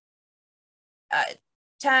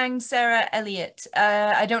Tang, Sarah, Elliot,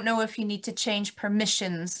 I don't know if you need to change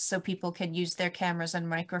permissions so people can use their cameras and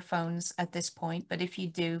microphones at this point, but if you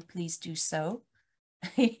do, please do so.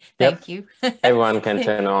 Thank you. Everyone can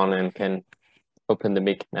turn on and can open the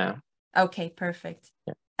mic now. Okay, perfect.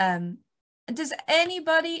 Yeah. Does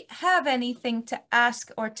anybody have anything to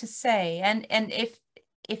ask or to say? And if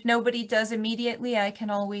nobody does immediately, I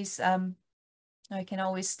can always start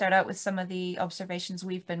out with some of the observations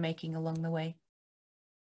we've been making along the way.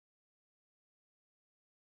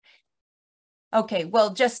 Okay,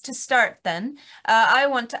 well, just to start then, I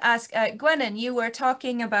want to ask, Gwenan, you were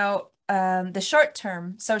talking about the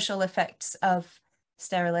short-term social effects of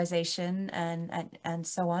sterilization and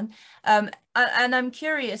so on. And I'm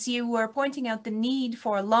curious, you were pointing out the need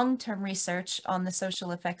for long-term research on the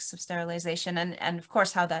social effects of sterilization and of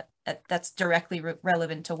course how that's directly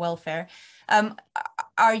relevant to welfare.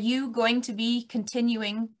 Are you going to be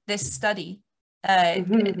continuing this study?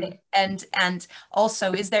 And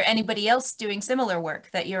also, is there anybody else doing similar work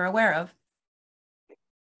that you're aware of?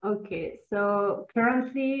 Okay, so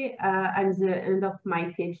currently I'm at the end of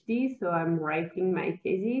my PhD, so I'm writing my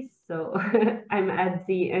thesis. So I'm at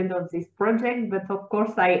the end of this project, but of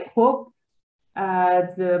course I hope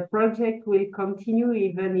the project will continue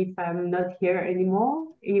even if I'm not here anymore,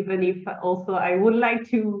 even if also I would like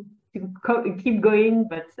to keep going,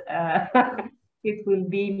 but it will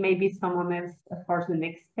be maybe someone else for the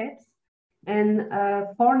next steps. And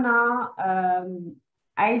for now,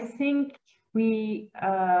 I think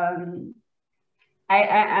I'm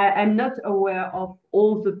not aware of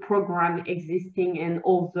all the program existing and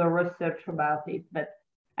all the research about it, but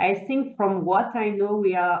I think from what I know,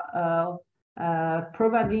 we are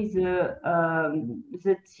probably the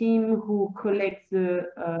team who collects the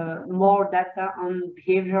more data on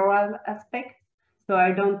behavioral aspects. So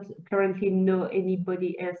I don't currently know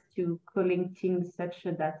anybody else to collecting such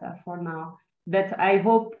a data for now. But I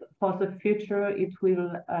hope for the future it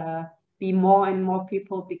will be more and more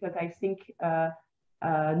people, because I think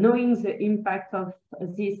knowing the impact of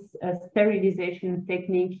this sterilization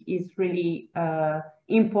technique is really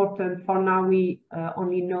important. For now, we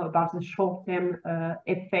only know about the short-term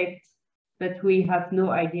effects, but we have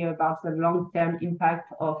no idea about the long-term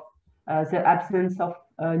impact of the absence of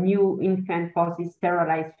new infant for this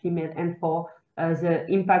sterilized female and for the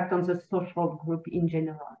impact on the social group in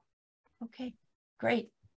general. Okay,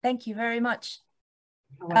 great. Thank you very much.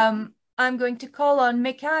 I'm going to call on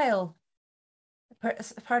Mikhail.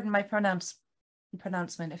 Pardon my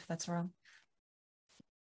pronouncement if that's wrong.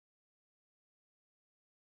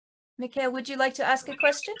 Mikhail, would you like to ask a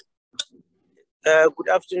question? Good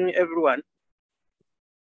afternoon, everyone.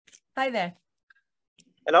 Hi there.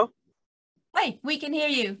 Hello? Hi, we can hear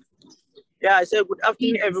you. Yeah, I said good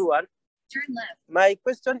afternoon, everyone. Turn left. My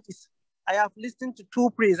question is, I have listened to two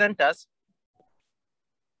presenters.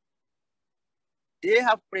 They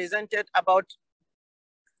have presented about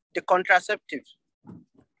the contraceptive.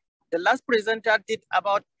 The last presenter did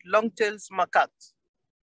about long-tailed macaques.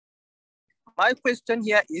 My question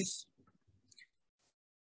here is,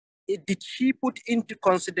 did she put into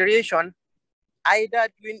consideration either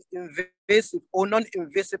doing invasive or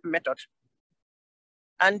non-invasive method?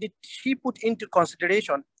 And did she put into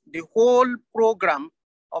consideration the whole program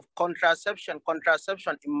of contraception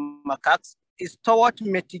in macaques is toward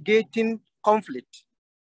mitigating conflict?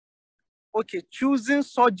 Okay, choosing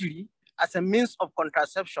surgery as a means of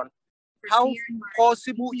contraception, how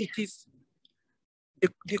possible it is,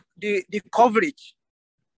 the coverage,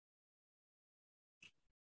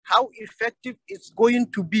 how effective it's going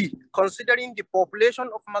to be considering the population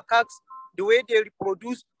of macaques, the way they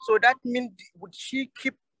reproduce. So that means, would she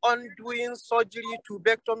keep on doing surgery,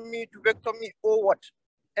 tubectomy, or what?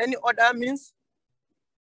 Any other means?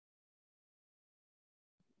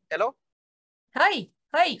 Hello? Hi.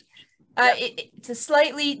 Yeah. It's a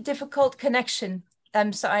slightly difficult connection.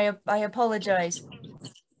 I'm sorry, I apologize.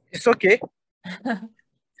 It's okay.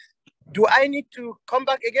 Do I need to come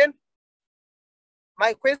back again?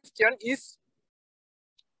 My question is,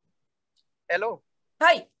 hello?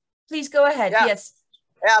 Hi, please go ahead, Yeah. yes.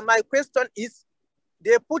 Yeah, my question is,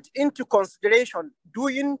 they put into consideration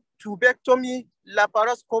doing tubectomy,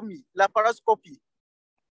 laparoscopy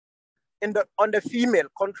on the female,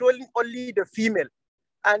 controlling only the female.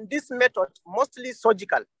 And this method, mostly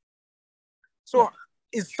surgical. So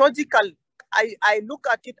is surgical, I look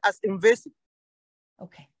at it as invasive.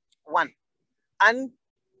 Okay. One. And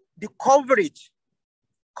the coverage,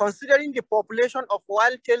 considering the population of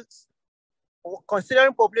wild tails,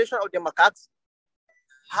 considering population of the macaques,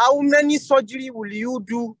 how many surgery will you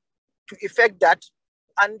do to effect that?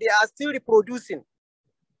 And they are still reproducing.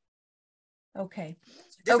 Okay.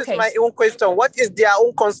 This is my own question. What is their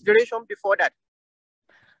own consideration before that?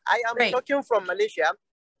 I am talking from Malaysia.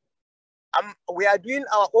 We are doing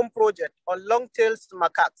our own project on long-tailed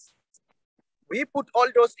macaques. We put all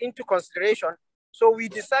those into consideration. So we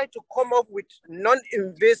decide to come up with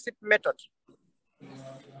non-invasive method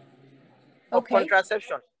of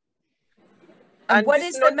contraception. And what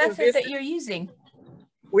is the method that you're using?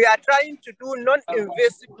 We are trying to do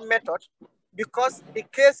non-invasive method because the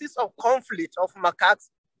cases of conflict of macaques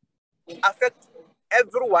affect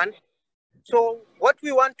everyone. So what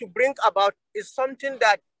we want to bring about is something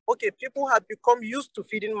that, okay, people have become used to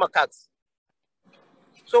feeding macaques.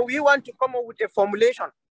 So we want to come up with a formulation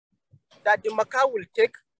that the macaque will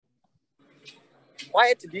take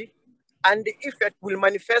quietly and the effect will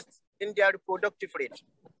manifest in their reproductive rate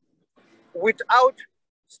without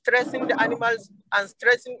stressing the animals and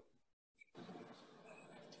stressing.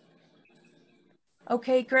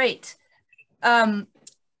 Okay, great.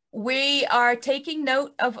 We are taking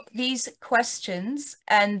note of these questions,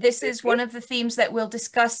 and this is one of the themes that we'll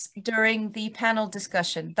discuss during the panel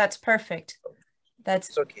discussion. That's perfect.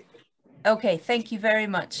 That's okay. Okay, thank you very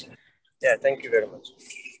much. Yeah, thank you very much.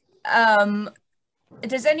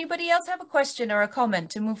 Does anybody else have a question or a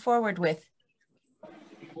comment to move forward with?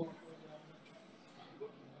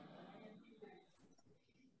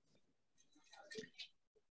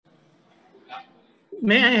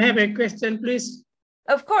 May I have a question, please?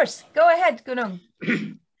 Of course. Go ahead, Gunung.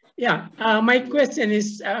 Yeah, my question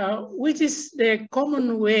is, which is the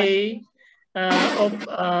common way of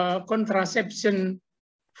contraception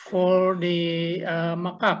for the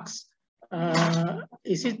macaques?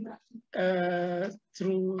 Is it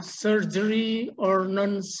through surgery or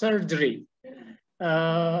non-surgery?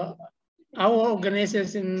 Our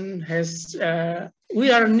organization has,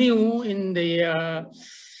 we are new in the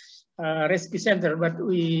rescue center, but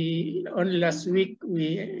we only last week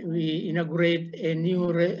we inaugurate a new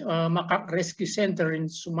macaque rescue center in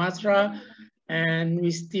Sumatra, and we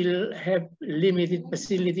still have limited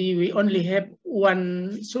facility. We only have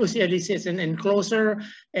one socialization enclosure,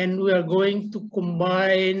 and we are going to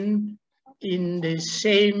combine in the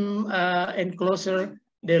same enclosure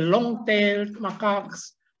the long-tailed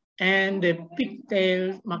macaques and the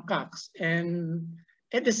pig-tailed macaques. And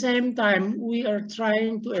at the same time, we are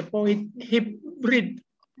trying to avoid hybrid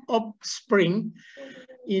offspring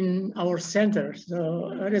in our center.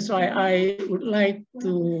 So that's why I would like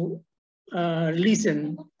to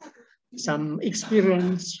listen some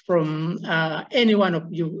experience from any one of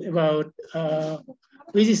you about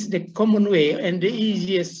which is the common way and the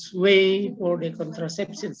easiest way for the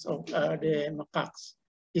contraceptions of the macaques?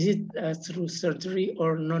 Is it through surgery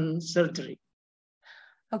or non-surgery?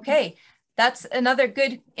 Okay, that's another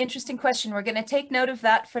good, interesting question. We're going to take note of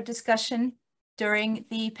that for discussion during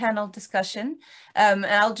the panel discussion. And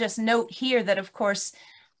I'll just note here that, of course,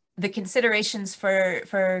 the considerations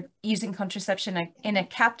for using contraception in a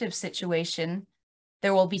captive situation,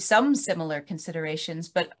 there will be some similar considerations,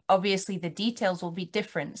 but obviously the details will be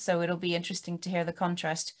different. So it'll be interesting to hear the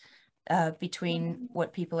contrast between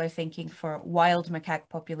what people are thinking for wild macaque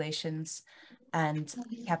populations and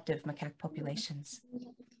captive macaque populations.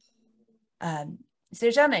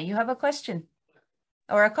 Sirjana, you have a question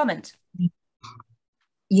or a comment?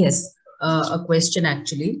 Yes, a question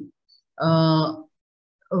actually.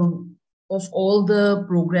 Of all the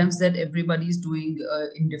programs that everybody is doing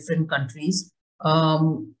in different countries,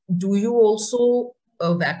 do you also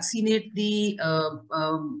vaccinate the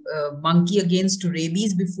monkey against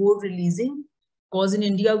rabies before releasing? Because in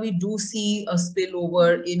India, we do see a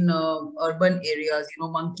spillover in urban areas, you know,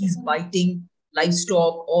 monkeys biting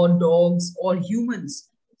livestock or dogs or humans.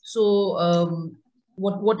 So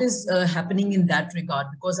what is happening in that regard?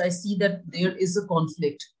 Because I see that there is a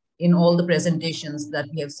conflict in all the presentations that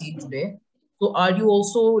we have seen today. So are you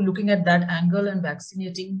also looking at that angle and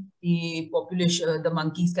vaccinating the population, the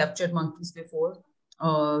monkeys, captured monkeys before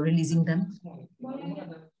releasing them?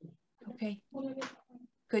 Okay,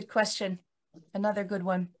 good question. Another good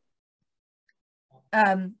one.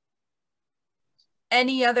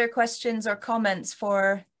 Any other questions or comments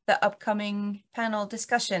for the upcoming panel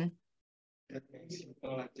discussion?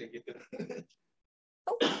 Oh,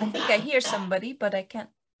 I think I hear somebody, but I can't.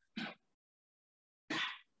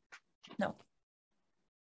 No.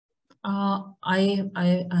 I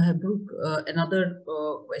have another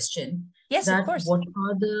question. Yes, of course.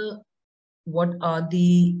 What are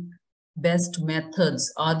the best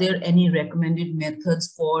methods? Are there any recommended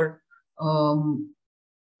methods for mapping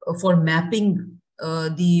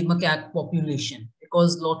the macaque population?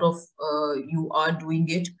 Because a lot of you are doing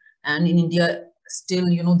it, and in India still,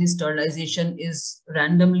 you know, this sterilization is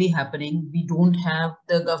randomly happening. We don't have,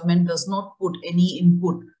 the government does not put any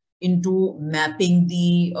input into mapping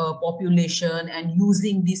the population and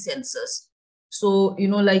using the census. So, you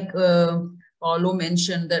know, like Paolo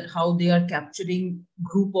mentioned that how they are capturing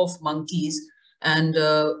group of monkeys, and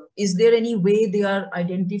is there any way they are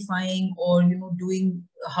identifying or, you know, doing,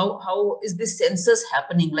 how is this census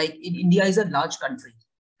happening? Like in India is a large country,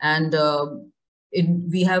 and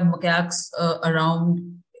we have macaques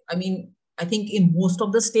around, I mean, I think in most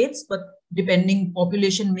of the states, but depending,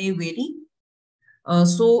 population may vary.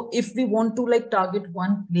 So if we want to like target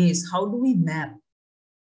one place, how do we map?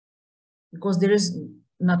 Because there is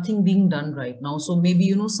nothing being done right now. So maybe,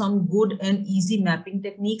 you know, some good and easy mapping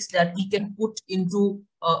techniques that we can put into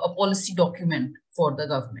a policy document for the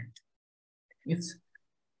government. If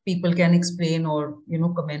people can explain or, you know,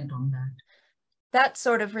 comment on that. That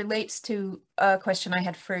sort of relates to a question I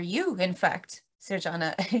had for you, in fact,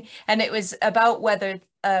 Sirjana, and it was about whether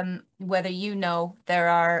you know there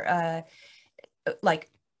are like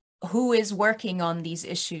who is working on these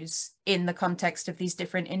issues in the context of these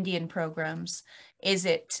different Indian programs.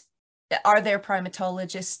 Are there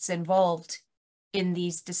primatologists involved in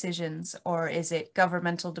these decisions, or is it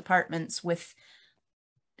governmental departments with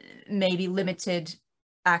maybe limited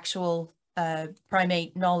actual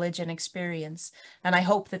primate knowledge and experience? And I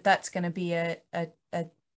hope that that's going to be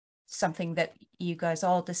something that you guys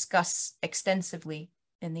all discuss extensively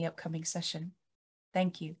in the upcoming session.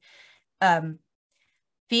 Thank you.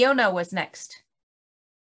 Fiona was next.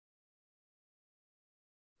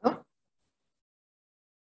 Oh.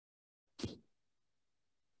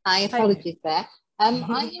 Apologies there.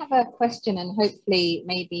 I have a question, and hopefully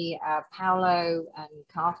maybe Paolo and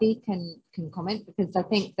Kathy can comment, because I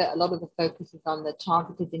think that a lot of the focus is on the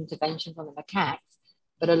targeted interventions on the macaques,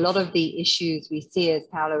 but a lot of the issues we see, as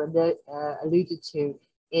Paolo alluded to,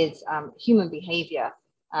 is human behavior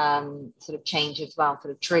sort of change as well,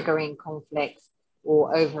 sort of triggering conflicts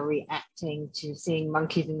or overreacting to seeing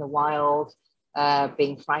monkeys in the wild,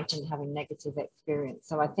 being frightened, having negative experience.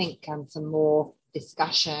 So I think some more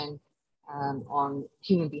discussion on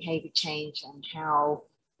human behavior change and how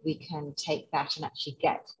we can take that and actually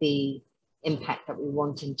get the impact that we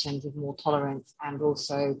want in terms of more tolerance, and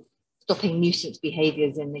also stopping nuisance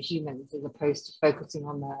behaviors in the humans, as opposed to focusing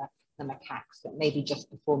on the macaques that may be just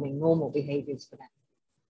performing normal behaviors for them.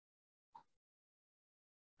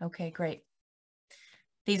 Okay, great.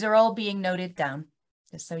 These are all being noted down,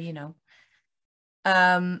 just so you know.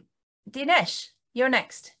 Dinesh, you're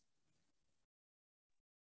next.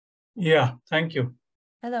 Yeah, thank you.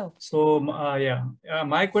 Hello. So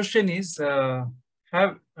my question is,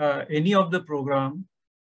 have any of the program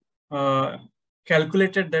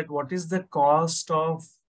calculated that what is the cost of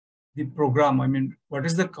the program? I mean, what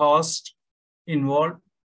is the cost involved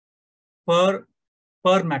per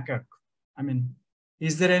macaque? I mean,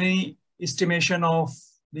 is there any estimation of,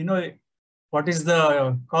 what is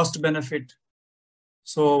the cost benefit?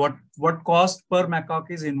 So what cost per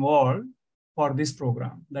macaque is involved for this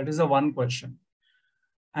program? That is the one question.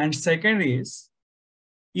 And second is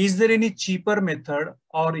there any cheaper method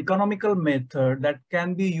or economical method that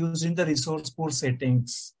can be used in the resource poor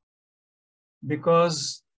settings?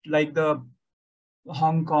 Because like the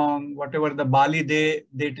Hong Kong, whatever the Bali, they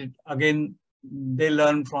did, again, they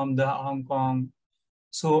learn from the Hong Kong.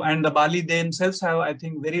 So, and the Bali themselves have, I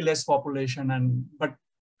think, very less population, but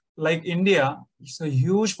like India, it's a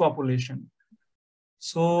huge population.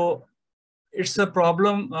 So it's a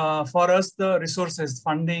problem for us, the resources,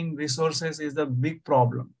 funding resources is the big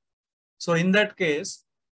problem. So in that case,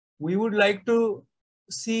 we would like to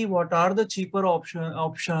see what are the cheaper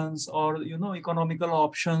options or, economical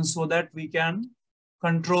options so that we can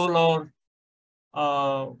control or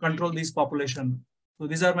control this population. So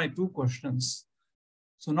these are my two questions.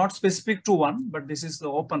 So not specific to one, but this is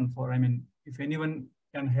the open for, I mean, if anyone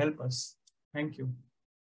can help us. Thank you.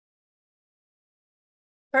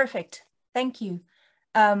 Perfect. Thank you.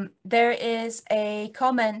 There is a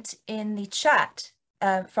comment in the chat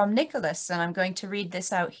from Nicholas, and I'm going to read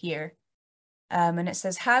this out here. And it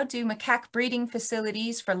says, how do macaque breeding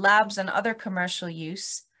facilities for labs and other commercial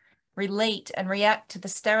use relate and react to the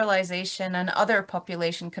sterilization and other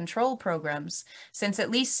population control programs, since at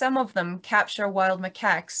least some of them capture wild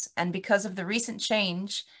macaques, and because of the recent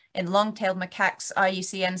change in long-tailed macaques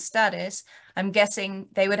IUCN status, I'm guessing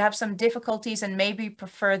they would have some difficulties and maybe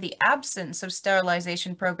prefer the absence of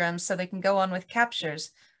sterilization programs so they can go on with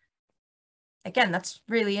captures. Again, that's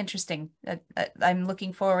really interesting. I'm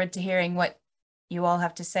looking forward to hearing what you all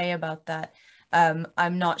have to say about that.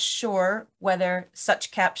 I'm not sure whether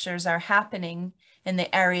such captures are happening in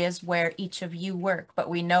the areas where each of you work, but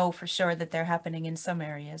we know for sure that they're happening in some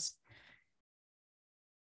areas.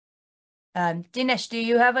 Dinesh, do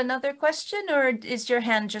you have another question, or is your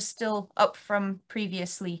hand just still up from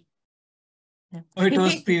previously? No. Oh, it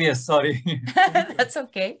was previous, sorry. That's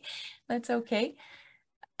okay. That's okay.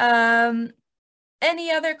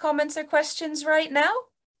 Any other comments or questions right now?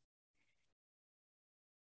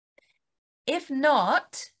 If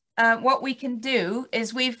not, what we can do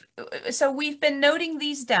is we've been noting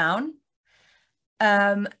these down,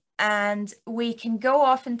 and we can go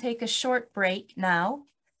off and take a short break now.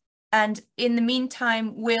 And in the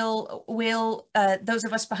meantime, we'll those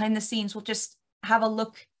of us behind the scenes will just have a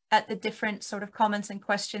look at the different sort of comments and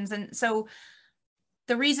questions. And so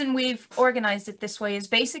the reason we've organized it this way is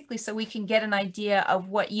basically so we can get an idea of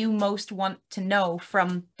what you most want to know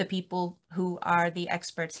from the people who are the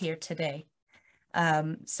experts here today.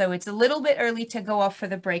 So it's a little bit early to go off for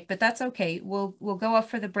the break, but that's okay. We'll go off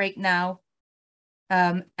for the break now,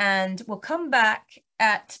 and we'll come back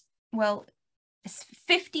at, well, it's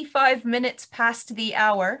 55 minutes past the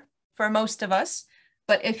hour for most of us,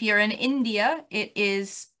 but if you're in India, it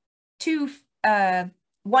is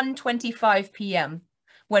 1:25 p.m.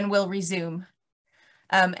 when we'll resume.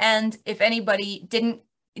 And if anybody didn't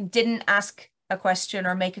ask a question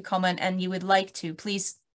or make a comment and you would like to,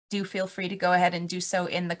 please do feel free to go ahead and do so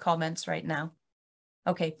in the comments right now.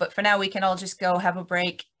 Okay, but for now we can all just go have a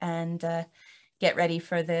break and get ready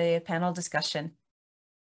for the panel discussion.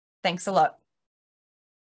 Thanks a lot.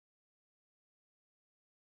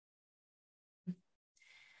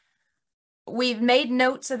 We've made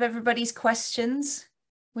notes of everybody's questions.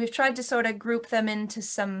 We've tried to sort of group them into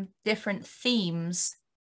some different themes.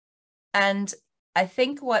 And I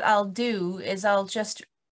think what I'll do is I'll just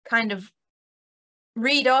kind of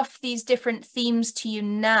read off these different themes to you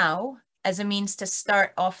now as a means to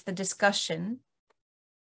start off the discussion.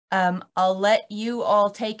 I'll let you all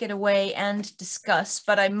take it away and discuss,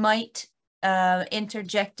 but I might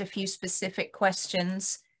interject a few specific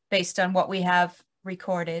questions based on what we have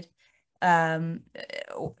recorded, you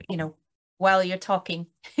know, while you're talking.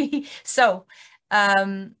 So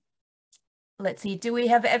let's see, do we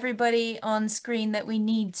have everybody on screen that we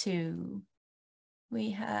need to?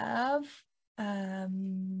 We have, I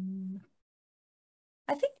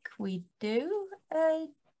think we do.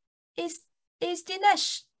 Is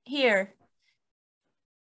Dinesh here?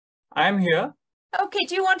 I'm here. Okay,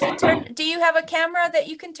 do you want to turn, do you have a camera that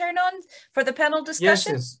you can turn on for the panel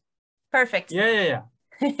discussion? Yes. Perfect. Yeah.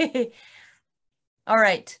 All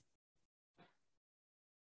right.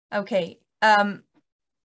 Okay.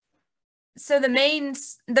 so the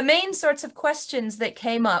main sorts of questions that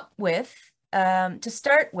came up with, to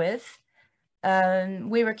start with,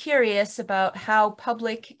 we were curious about how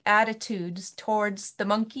public attitudes towards the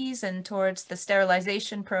monkeys and towards the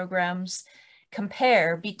sterilization programs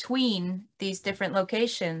compare between these different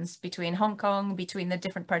locations, between Hong Kong, between the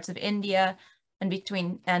different parts of India, and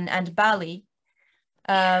between and Bali.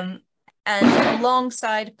 And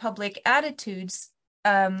alongside public attitudes,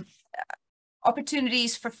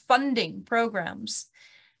 opportunities for funding programs.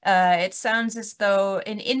 It sounds as though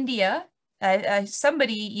in India,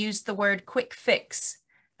 somebody used the word quick fix.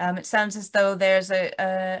 It sounds as though there's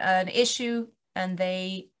an issue and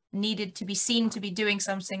they needed to be seen to be doing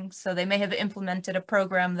something, so they may have implemented a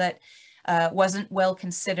program that wasn't well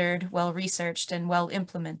considered, well researched, and well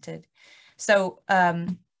implemented. So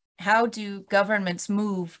how do governments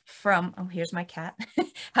move from, oh, here's my cat.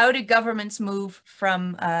 How do governments move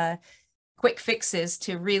from quick fixes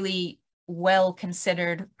to really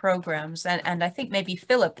well-considered programs? And I think maybe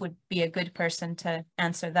Philip would be a good person to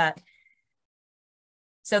answer that.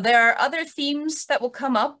 So there are other themes that will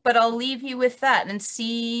come up, but I'll leave you with that and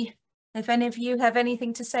see if any of you have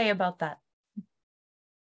anything to say about that.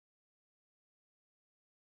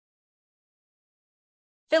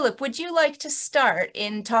 Philip, would you like to start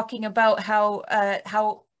in talking about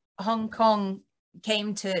how Hong Kong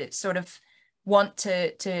came to sort of want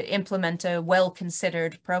to implement a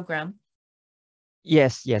well-considered program?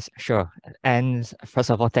 Yes, sure. And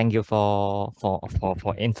first of all, thank you for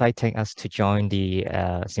inviting us to join the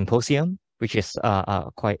symposium, which is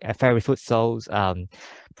quite a very fruitful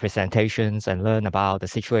presentations and learn about the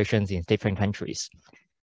situations in different countries.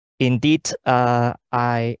 Indeed,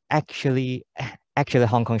 I actually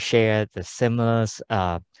Hong Kong shared the similar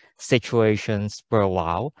situations for a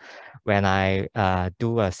while. When I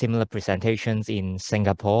do similar presentations in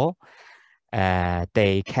Singapore,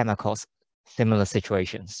 they came across similar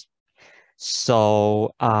situations.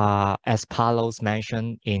 So as Paolo's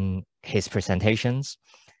mentioned in his presentations,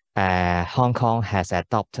 Hong Kong has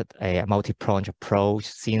adopted a multi-pronged approach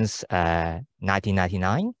since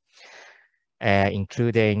 1999,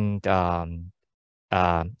 including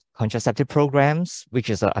contraceptive programs, which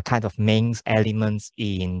is a kind of main element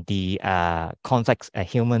in the conflicts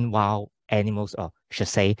human wild animals, or should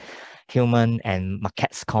say human and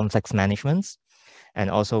macaques conflicts management. And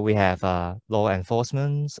also we have law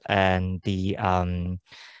enforcement and the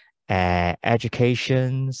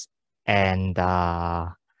educations and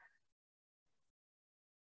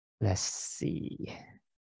let's see,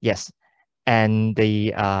 yes, and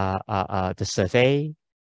the survey,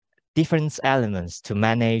 different elements to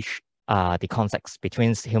manage the conflicts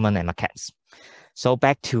between human and macaques. So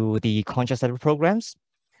back to the contraceptive programs,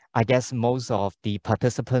 I guess most of the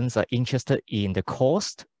participants are interested in the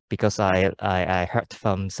cost, because I heard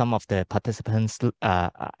from some of the participants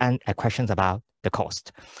and questions about the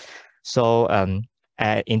cost. So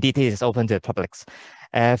indeed, it is open to the publics.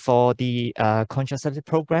 For the contraceptive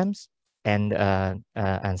programs and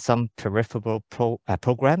some peripheral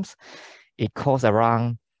programs, it costs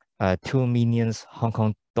around 2 million Hong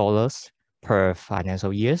Kong dollars per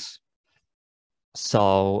financial years.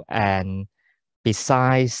 So, and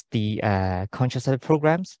besides the contraceptive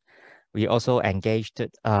programs, we also engaged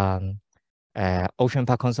Ocean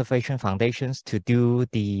Park Conservation Foundations to do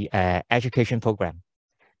the education program,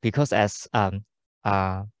 because as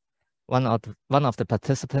one of the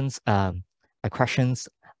participants questions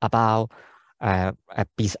about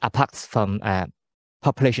apart from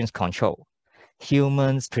populations control,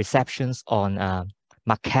 humans' perceptions on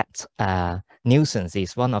macaque nuisance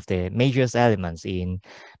is one of the major elements in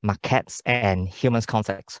macaques and humans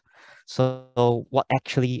conflicts. So what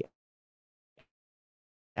actually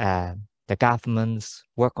the governments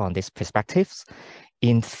work on these perspectives?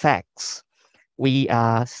 In fact, we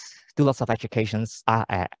do lots of educations,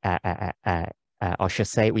 or should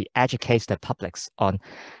say we educate the publics on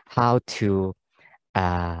how to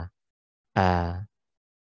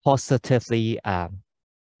positively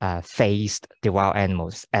face the wild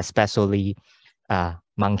animals, especially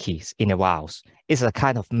monkeys in the wilds. It's a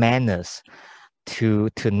kind of manners to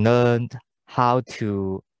learn how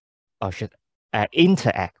to, or should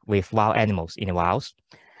interact with wild animals in the wilds.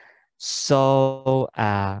 So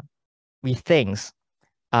we think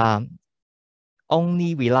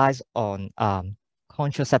only relies on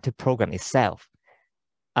contraceptive program itself.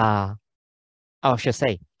 I should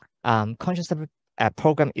say contraceptive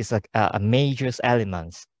program is a major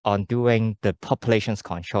element on doing the populations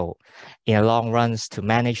control in the long runs to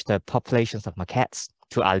manage the populations of macaques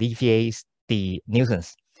to alleviate the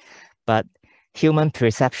nuisance. But human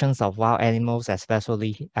perceptions of wild animals,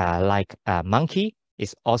 especially like monkey,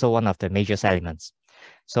 is also one of the major elements.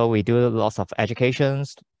 So we do lots of education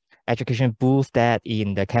booth that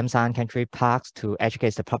in the Kemsan country parks to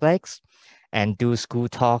educate the publics, and do school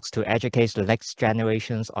talks to educate the next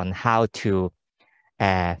generations on how to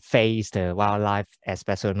face the wildlife,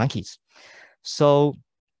 especially monkeys. So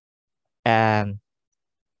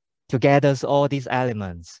together all these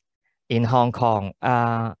elements in Hong Kong,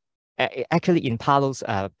 actually in Paolo's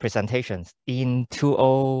presentations in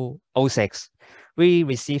 2006, we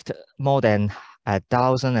received more than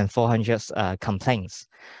 1,400 complaints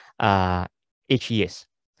each year.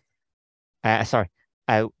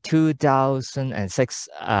 2006,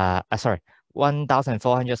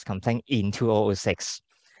 1,400 complaints in 2006.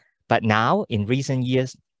 But now in recent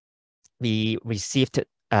years, we received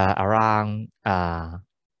around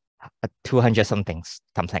 200 something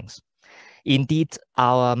complaints. Indeed,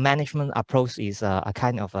 our management approach is a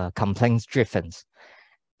kind of a complaints driven.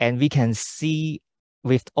 And we can see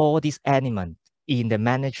with all these elements in the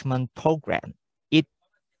management program, it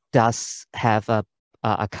does have a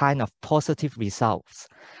kind of positive results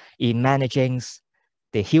in managing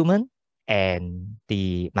the human and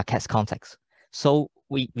the macaque context. So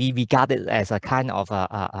we regard it as a kind of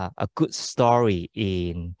a good story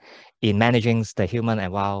in managing the human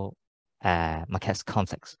and wild macaque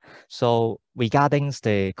context. So regarding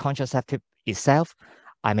the contraceptive itself,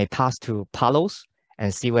 I may pass to Paolo's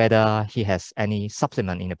and see whether he has any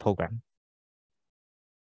supplement in the program.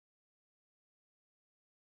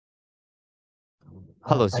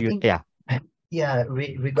 Paolo's, Yeah,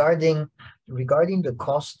 regarding the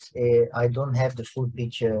cost, I don't have the full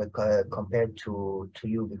picture compared to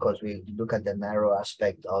you, because we look at the narrow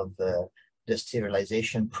aspect of the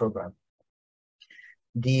sterilization program.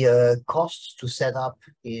 The cost to set up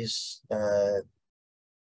is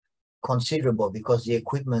considerable because the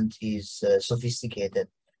equipment is sophisticated.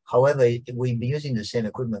 However, we've been using the same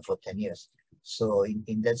equipment for 10 years. So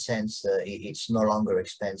in that sense, it's no longer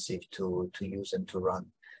expensive to use and to run.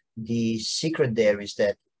 The secret there is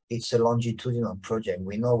that it's a longitudinal project.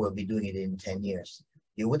 We know we'll be doing it in 10 years.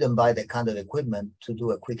 You wouldn't buy the kind of equipment to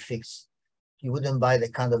do a quick fix. You wouldn't buy the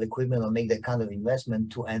kind of equipment or make the kind of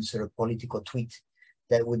investment to answer a political tweet.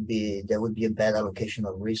 That would be a bad allocation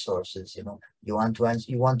of resources. You know, you want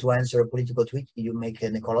to answer a political tweet, you make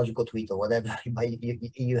an ecological tweet or whatever. But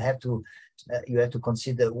you have to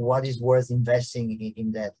consider what is worth investing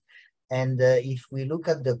in that. And if we look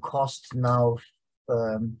at the cost now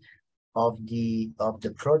of the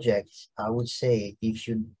project, I would say if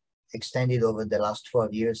you extend it over the last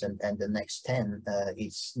 12 years and the next 10,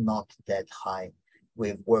 it's not that high.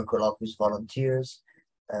 We've worked a lot with volunteers.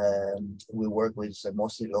 We work with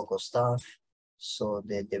mostly local staff, so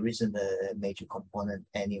there isn't a major component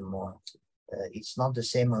anymore. It's not the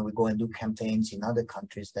same when we go and do campaigns in other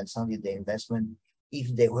countries. Then suddenly the investment,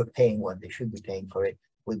 if they were paying what they should be paying for it,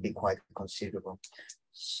 would be quite considerable.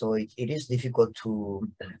 So it is difficult to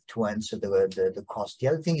answer the cost. The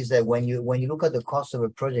other thing is that when you look at the cost of a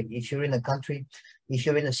project, if you're in a country, if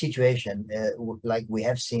you're in a situation like we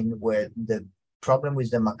have seen where the problem with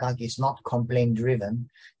the macaque is not complaint driven,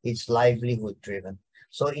 it's livelihood driven.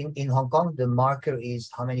 So in Hong Kong, the marker is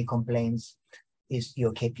how many complaints is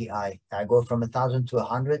your KPI. I go from 1,000 to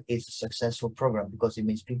 100, it's a successful program because it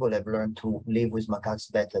means people have learned to live with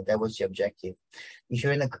macaques better. That was the objective. If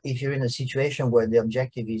you're in a situation where the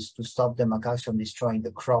objective is to stop the macaques from destroying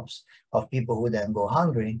the crops of people who then go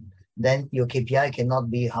hungry, then your KPI cannot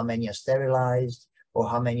be how many are sterilized or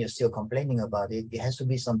how many are still complaining about it. It has to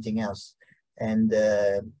be something else. And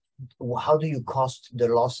how do you cost the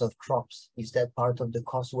loss of crops? Is that part of the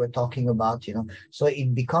cost we're talking about? You know, so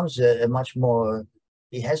it becomes a much more.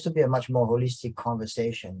 It has to be a much more holistic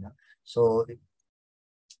conversation. So,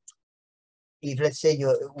 if let's say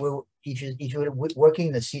if you're working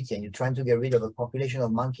in a city and you're trying to get rid of a population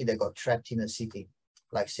of monkey that got trapped in a city,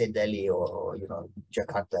 like say Delhi or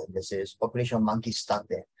Jakarta, there's a population of monkeys stuck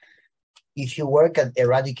there. If you work at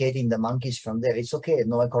eradicating the monkeys from there, it's okay,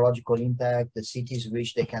 no ecological impact, the city is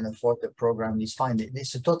rich, they can afford the program, it's fine.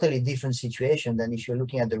 It's a totally different situation than if you're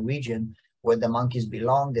looking at the region where the monkeys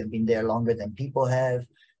belong, they've been there longer than people have.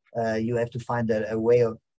 You have to find a way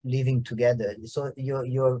of living together. So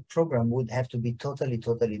your program would have to be totally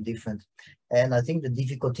different. And I think the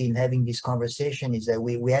difficulty in having this conversation is that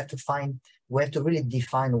we have to really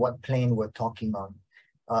define what plane we're talking on.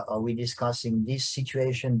 Are we discussing this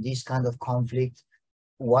situation, this kind of conflict?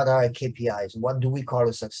 What are our KPIs? What do we call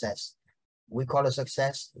a success? We call a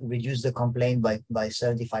success, reduce the complaint by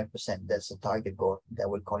 75%. That's the target goal. That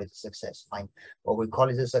will call it a success, fine. Or we call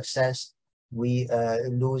it a success, we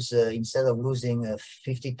lose, instead of losing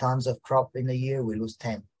 50 tons of crop in a year, we lose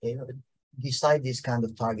 10. You know, decide these kind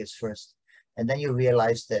of targets first. And then you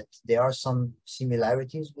realize that there are some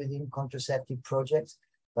similarities within contraceptive projects,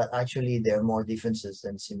 but actually there are more differences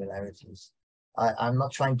than similarities. I'm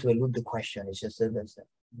not trying to elude the question, it's just that that's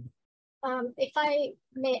if I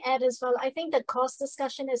may add as well, I think the cost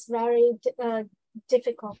discussion is very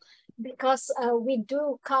difficult because we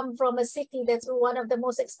do come from a city that's one of the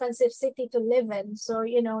most expensive city to live in. So,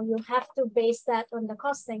 you know, you have to base that on the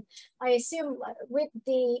costing. I assume with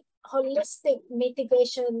the holistic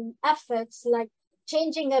mitigation efforts, like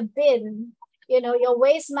changing a bin, you know, your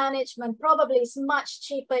waste management probably is much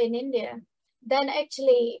cheaper in India than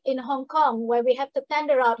actually in Hong Kong, where we have to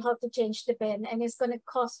tender out how to change the bin and it's going to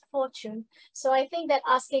cost fortune. So I think that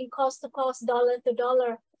asking cost to cost, dollar to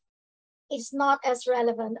dollar is not as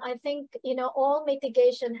relevant. I think, you know, all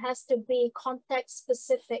mitigation has to be context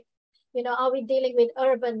specific. You know, are we dealing with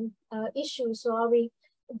urban issues or are we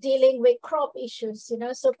dealing with crop issues? You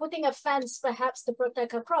know, so putting a fence perhaps to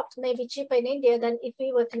protect a crop may be cheaper in India than if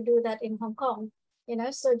we were to do that in Hong Kong. You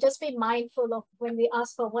know, so just be mindful of when we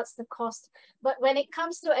ask for what's the cost. But when it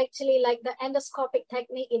comes to actually like the endoscopic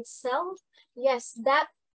technique itself, yes, that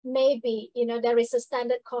may be, you know, there is a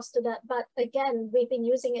standard cost to that. But again, we've been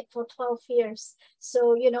using it for 12 years.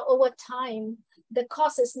 So, you know, over time, the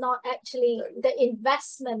cost is not actually the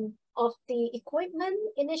investment of the equipment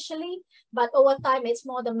initially, but over time, it's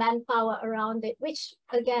more the manpower around it, which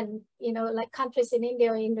again, you know, like countries in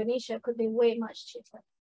India or Indonesia could be way much cheaper.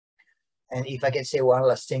 And if I can say one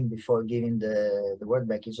last thing before giving the word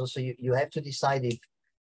back, is also you have to decide if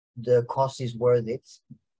the cost is worth it.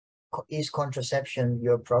 Is contraception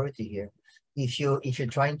your priority here? If you're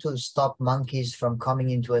trying to stop monkeys from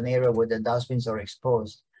coming into an area where the dustbins are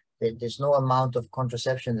exposed, there's no amount of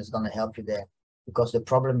contraception that's going to help you there, because the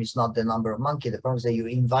problem is not the number of monkeys. The problem is that you're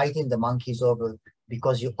inviting the monkeys over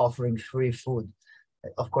because you're offering free food.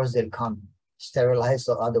 Of course, they'll come, sterilized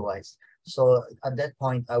or otherwise. So at that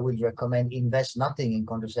point, I would recommend invest nothing in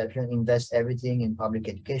contraception, invest everything in public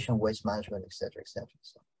education, waste management, etc., etc.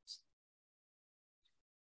 So.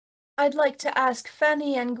 I'd like to ask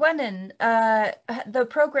Fanny and Gwenin, the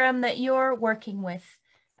program that you're working with,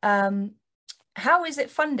 how is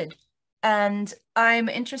it funded? And I'm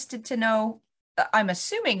interested to know, I'm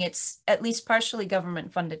assuming it's at least partially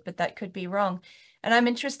government funded, but that could be wrong. And I'm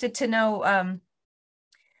interested to know,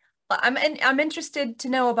 I'm interested to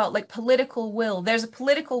know about like political will. There's a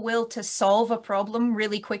political will to solve a problem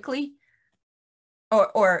really quickly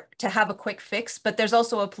or to have a quick fix, but there's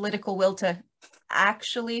also a political will to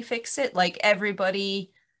actually fix it. Like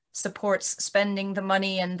everybody supports spending the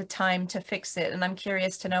money and the time to fix it. And I'm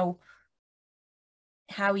curious to know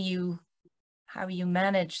how you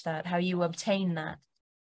manage that, how you obtain that,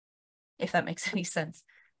 if that makes any sense.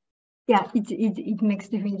 Yeah, it makes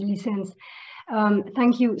definitely sense.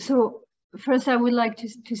 Thank you. So first, I would like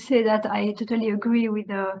to say that I totally agree with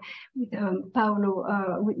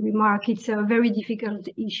Paolo, with Mark. It's a very difficult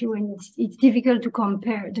issue, and it's difficult to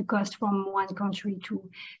compare the cost from one country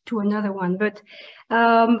to another one. But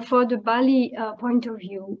for the Bali point of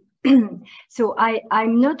view, so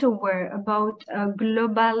I'm not aware about a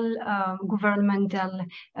global governmental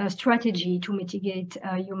strategy to mitigate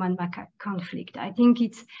human-macaque conflict. I think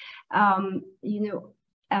it's,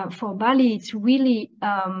 for Bali, it's really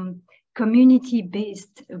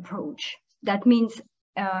community-based approach. That means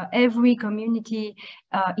every community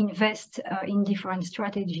invests in different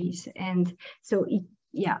strategies. And so,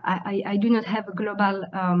 I do not have a global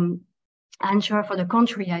answer for the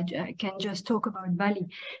country. I can just talk about Bali.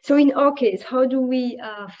 So in our case, how do we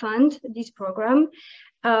fund this program?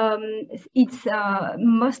 It's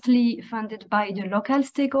mostly funded by the local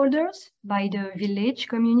stakeholders, by the village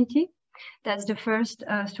community. That's the first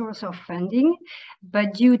source of funding.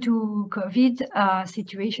 But due to COVID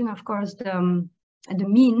situation, of course, the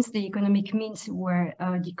economic means were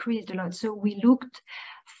decreased a lot. So we looked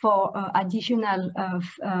for additional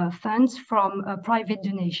funds from a private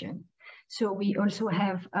donation. So we also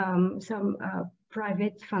have some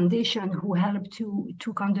private foundation who helped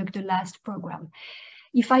to conduct the last program.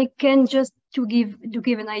 If I can just to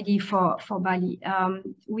give an idea for Bali,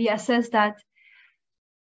 we assess that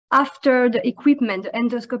after the equipment, the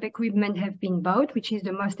endoscope equipment have been bought, which is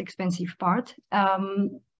the most expensive part,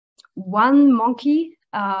 one monkey,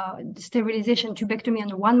 the sterilization tubectomy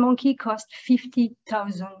on one monkey cost 50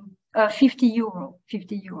 euro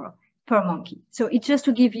per monkey. So it's just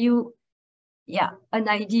to give you an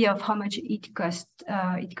idea of how much it costs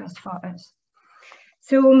for us.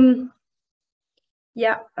 So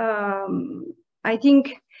I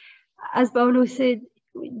think, as Paolo said,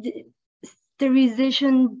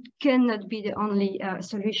 sterilization cannot be the only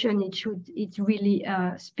solution. It's really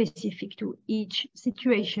specific to each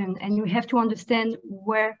situation, and we have to understand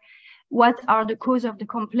what are the cause of the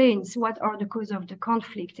complaints, what are the cause of the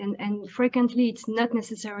conflict, and frequently it's not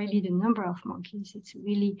necessarily the number of monkeys. It's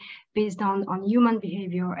really based on human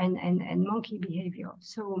behavior and monkey behavior.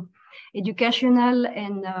 So educational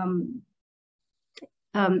and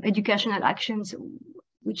educational actions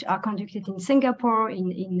which are conducted in Singapore,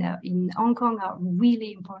 in Hong Kong, are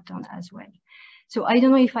really important as well. So I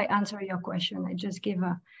don't know if I answer your question. I just gave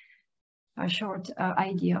a short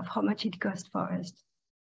idea of how much it costs for us.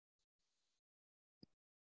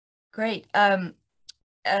 Great.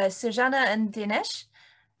 Sirjana and Dinesh,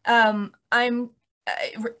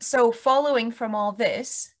 so following from all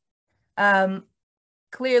this,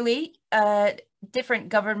 clearly different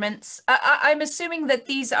governments, I'm assuming that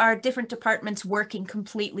these are different departments working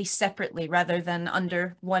completely separately rather than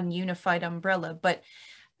under one unified umbrella, but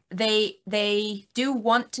they do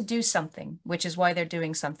want to do something, which is why they're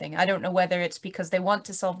doing something. I don't know whether it's because they want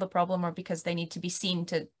to solve the problem or because they need to be seen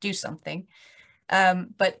to do something.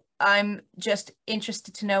 But I'm just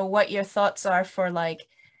interested to know what your thoughts are for like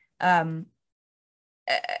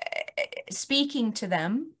speaking to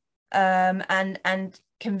them and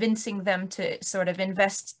convincing them to sort of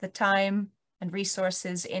invest the time and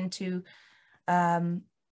resources into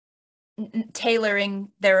tailoring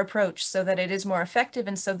their approach so that it is more effective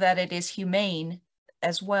and so that it is humane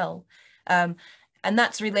as well. And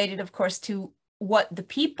that's related, of course, to what the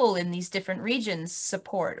people in these different regions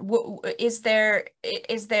support. What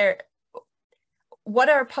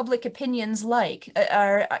are public opinions like?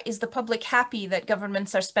 Is the public happy that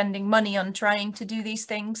governments are spending money on trying to do these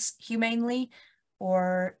things humanely,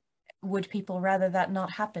 or would people rather that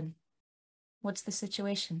not happen? What's the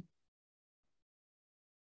situation?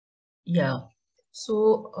 Yeah,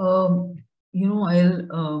 so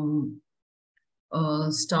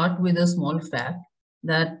I'll start with a small fact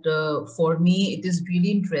that for me it is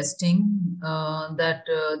really interesting that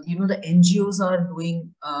the NGOs are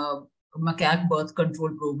doing macaque birth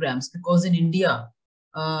control programs, because in India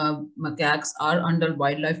macaques are under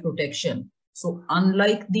wildlife protection. So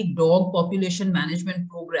unlike the dog population management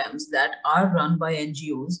programs that are run by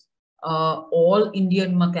NGOs, all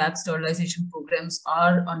Indian macaque sterilization programs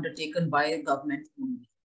are undertaken by government only.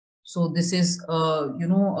 So this is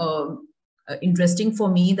interesting for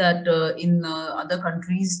me that in other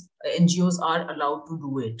countries NGOs are allowed to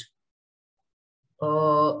do it.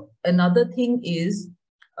 Another thing is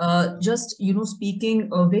just speaking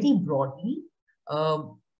very broadly.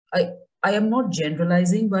 I am not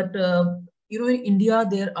generalizing, but in India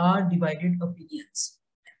there are divided opinions.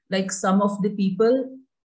 Like some of the people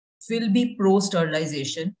will be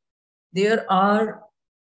pro-sterilization. There are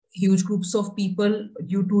huge groups of people,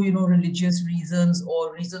 due to religious reasons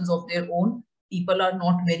or reasons of their own, people are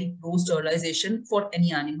not very pro-sterilization for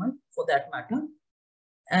any animal for that matter.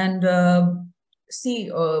 And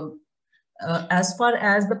as far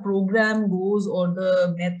as the program goes or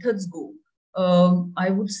the methods go, I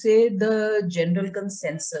would say the general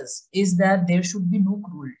consensus is that there should be no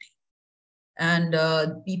cruelty, and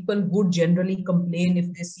people would generally complain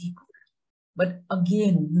if they see cruelty. But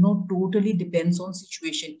again, totally depends on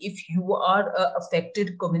situation. If you are an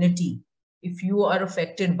affected community, if you are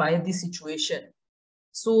affected by the situation,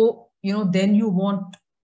 so then you want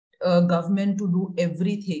government to do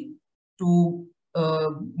everything to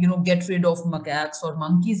get rid of macaques or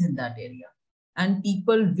monkeys in that area, and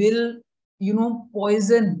people will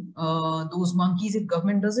poison those monkeys if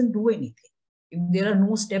government doesn't do anything. If there are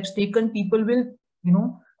no steps taken, people will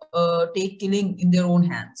take killing in their own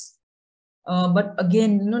hands. But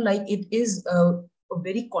again, like it is a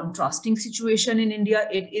very contrasting situation in India.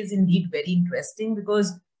 It is indeed very interesting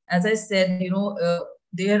because, as I said,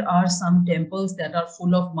 there are some temples that are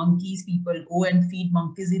full of monkeys. People go and feed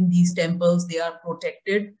monkeys in these temples. They are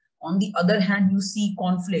protected. On the other hand, you see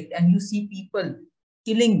conflict and you see people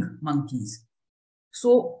killing monkeys.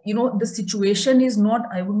 So, the situation is not,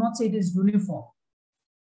 I would not say it is uniform.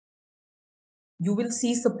 You will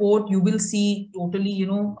see support, you will see totally,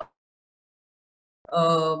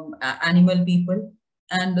 animal people,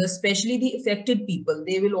 and especially the affected people,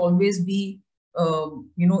 they will always be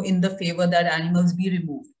in the favor that animals be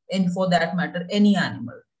removed, and for that matter any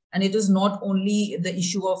animal. And it is not only the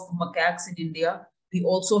issue of macaques in India, we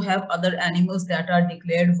also have other animals that are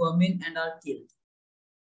declared vermin and are killed.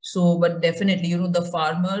 So but definitely the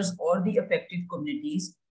farmers or the affected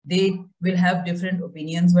communities, they will have different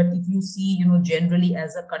opinions. But if you see generally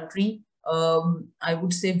as a country, I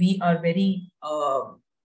would say we are very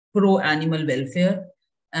pro animal welfare,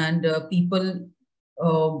 and people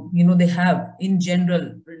they have, in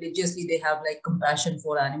general, religiously, they have like compassion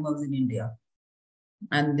for animals in India.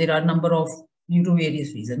 And there are a number of, due to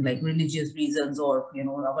various reasons, like religious reasons or,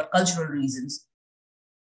 our cultural reasons.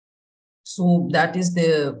 So that is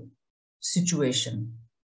the situation.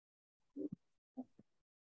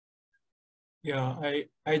 Yeah,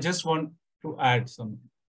 I just want to add something.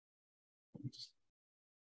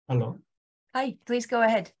 Hello. Hi, please go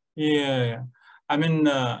ahead. Yeah. I mean,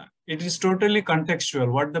 it is totally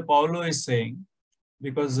contextual what the Paulo is saying,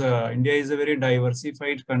 because India is a very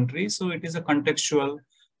diversified country. So it is a contextual,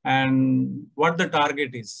 and what the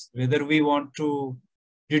target is, whether we want to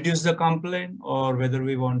reduce the complaint or whether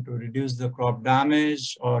we want to reduce the crop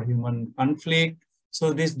damage or human conflict.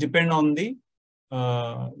 So this depend on the,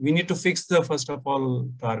 we need to fix the first of all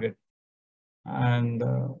target. And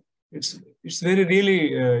it's very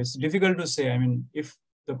really, it's difficult to say. I mean, if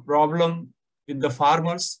the problem with the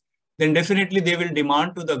farmers, then definitely they will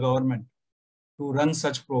demand to the government to run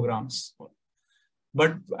such programs.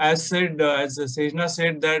 But as said, as Sejna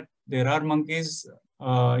said, that there are monkeys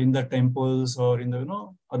in the temples or in the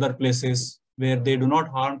other places where they do not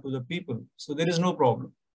harm to the people. So there is no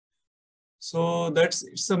problem. So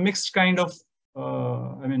it's a mixed kind of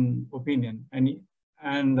opinion.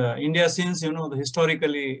 And India, since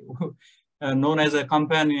historically known as a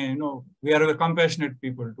companion, we are a compassionate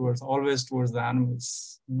people always towards the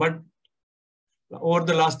animals. But over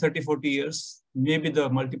the last 30-40 years, maybe the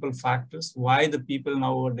multiple factors why the people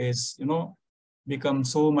nowadays become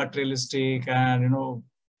so materialistic, and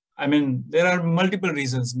there are multiple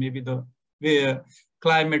reasons. Maybe the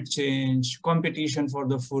climate change, competition for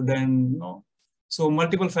the food, and so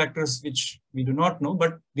multiple factors which we do not know,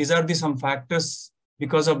 but these are some factors.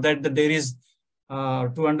 Because of that there is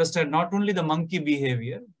to understand not only the monkey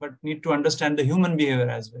behavior, but need to understand the human behavior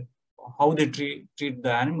as well, how they treat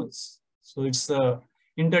the animals. So it's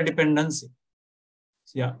interdependency.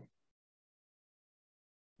 Yeah.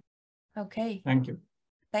 Okay. Thank you.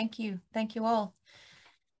 Thank you. Thank you all.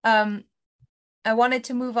 I wanted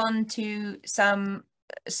to move on to some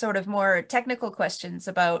sort of more technical questions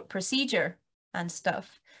about procedure and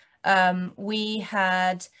stuff. We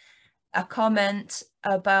had a comment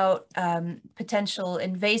about potential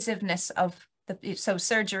invasiveness of so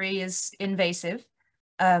surgery is invasive,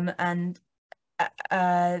 and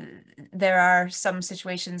there are some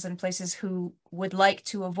situations and places who would like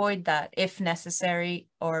to avoid that if necessary,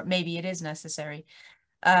 or maybe it is necessary.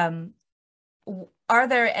 Are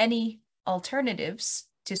there any alternatives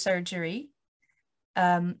to surgery?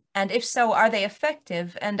 And if so, are they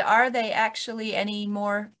effective? And are they actually any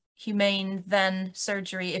more humane than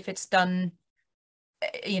surgery if it's done,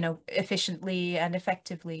 efficiently and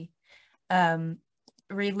effectively?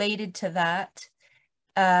 Related to that,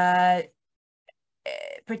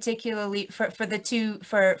 particularly for the two,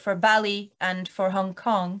 for Bali and for Hong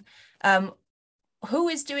Kong, who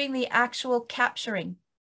is doing the actual capturing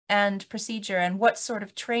and procedure, and what sort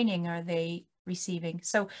of training are they receiving?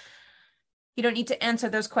 So you don't need to answer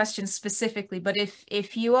those questions specifically, but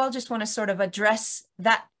if you all just want to sort of address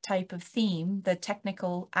that type of theme, the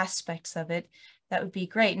technical aspects of it, that would be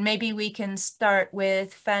great. And maybe we can start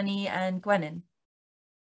with Fanny and Gwenin.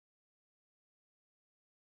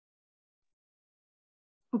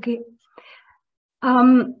 Okay.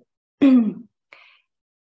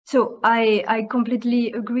 So I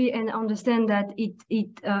completely agree and understand that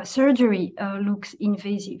surgery looks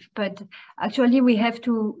invasive, but actually we have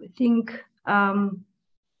to think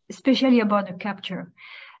especially about the capture.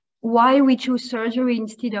 Why we choose surgery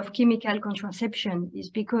instead of chemical contraception is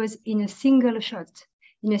because in a single shot,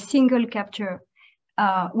 in a single capture,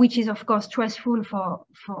 which is of course stressful for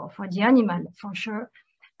the animal for sure,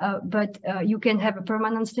 but you can have a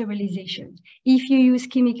permanent sterilization. If you use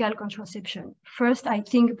chemical contraception, first I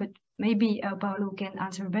think, but maybe Paolo can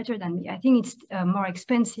answer better than me, I think it's more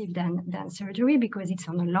expensive than surgery because it's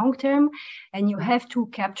on a long term and you have to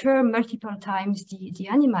capture multiple times the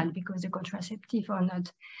animal because the contraceptive or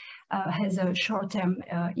not has a short-term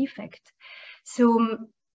effect. So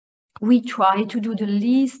we try to do the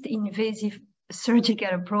least invasive surgical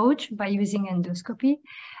approach by using endoscopy,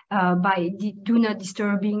 by do not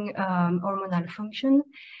disturbing hormonal function.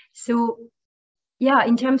 So yeah,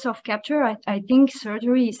 in terms of capture, I think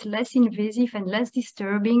surgery is less invasive and less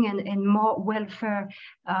disturbing and more welfare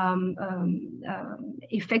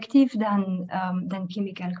effective than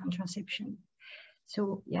chemical contraception.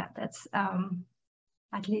 So yeah, that's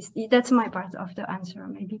at least that's my part of the answer.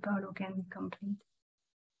 Maybe Paolo can complete.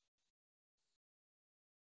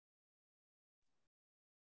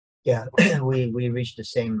 Yeah, we reached the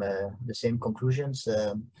same conclusions.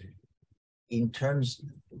 In terms,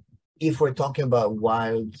 if we're talking about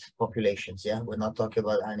wild populations, yeah, we're not talking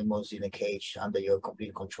about animals in a cage under your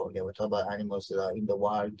complete control. Yeah, we're talking about animals that are in the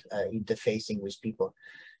wild, interfacing with people.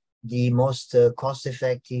 The most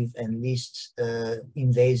cost-effective and least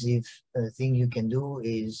invasive thing you can do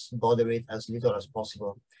is bother it as little as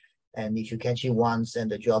possible. And if you catch it once and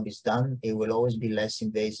the job is done, it will always be less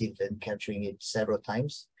invasive than capturing it several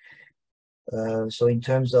times. So in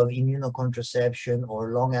terms of immunocontraception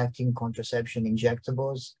or long-acting contraception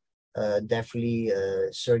injectables, definitely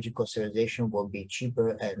surgical sterilization will be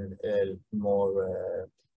cheaper and more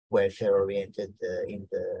welfare-oriented in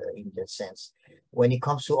that sense. When it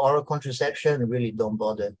comes to oral contraception, really don't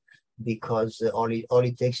bother, because all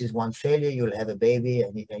it takes is one failure. You'll have a baby,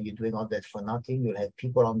 and you're doing all that for nothing. You'll have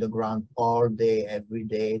people on the ground all day, every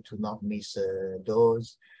day, to not miss a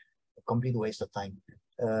dose. A complete waste of time.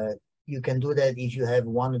 You can do that if you have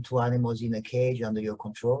 1 or 2 animals in a cage under your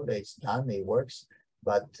control. It's done, it works,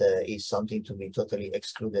 but it's something to be totally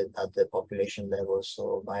excluded at the population level.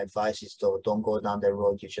 So my advice is don't go down that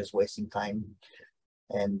road. You're just wasting time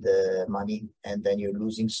and money, and then you're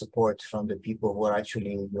losing support from the people who are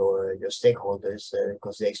actually your stakeholders,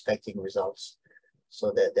 because they're expecting results.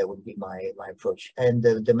 So that would be my approach. And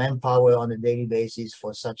the manpower on a daily basis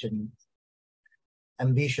for such an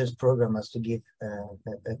ambitious program as to give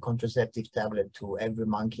a contraceptive tablet to every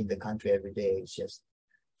monkey in the country every day is just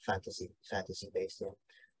fantasy based. Yeah.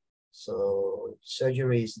 So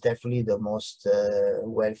surgery is definitely the most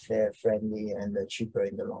welfare friendly and cheaper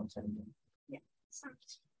in the long term. Yeah.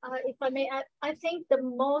 If I may add, I think the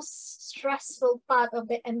most stressful part of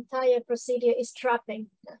the entire procedure is trapping.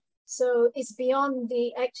 So it's beyond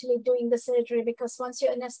the actually doing the surgery, because once you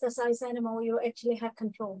anesthetize animal, you actually have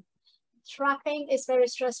control. Trapping is very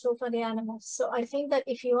stressful for the animals. So I think that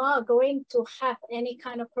if you are going to have any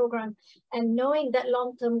kind of program, and knowing that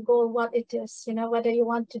long-term goal, what it is, you know, whether you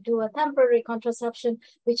want to do a temporary contraception,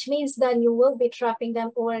 which means then you will be trapping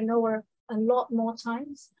them over and over a lot more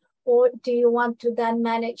times, or do you want to then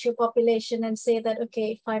manage your population and say that,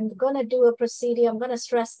 okay, if I'm going to do a procedure, I'm going to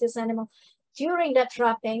stress this animal. During that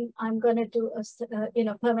trapping, I'm going to do a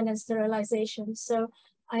permanent sterilization. So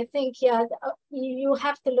I think, yeah, you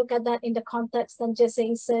have to look at that in the context than just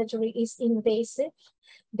saying surgery is invasive,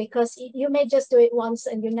 because you may just do it once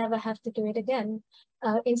and you never have to do it again.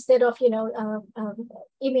 Instead of,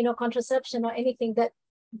 immunocontraception or anything, that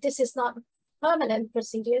this is not permanent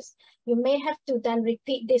procedures, you may have to then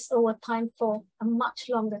repeat this over time for a much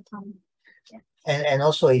longer time. Yeah. And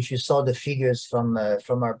also, if you saw the figures from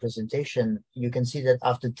our presentation, you can see that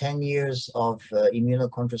after 10 years of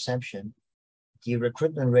immunocontraception, the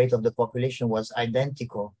recruitment rate of the population was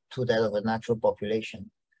identical to that of a natural population.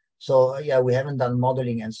 So yeah, we haven't done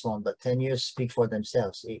modeling and so on, but 10 years speak for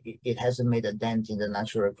themselves. It hasn't made a dent in the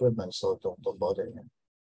natural recruitment, so don't bother.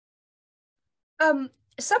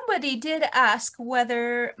 Somebody did ask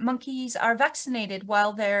whether monkeys are vaccinated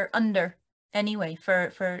while they're under anyway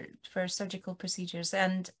for surgical procedures,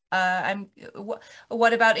 and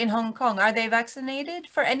what about in Hong Kong? Are they vaccinated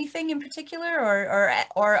for anything in particular, or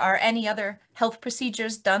are any other health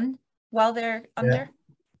procedures done while they're under?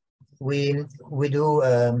 We do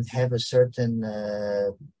have a certain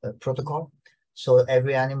protocol. So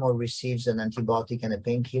every animal receives an antibiotic and a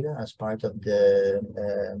painkiller as part of the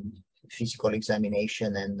physical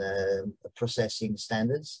examination and processing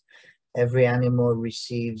standards. Every animal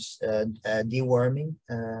receives deworming,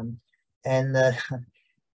 and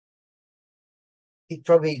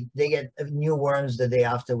they get new worms the day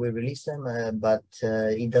after we release them, but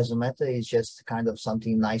it doesn't matter. It's just kind of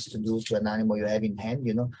something nice to do to an animal you have in hand.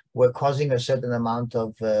 You know, we're causing a certain amount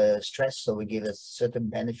of stress, so we give a certain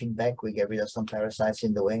benefit back. We get rid of some parasites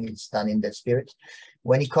in the way. It's done in that spirit.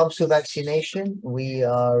 When it comes to vaccination, we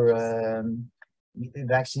are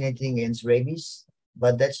vaccinating against rabies,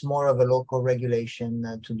 but that's more of a local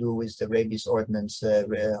regulation to do with the rabies ordinance.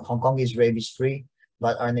 Hong Kong is rabies free,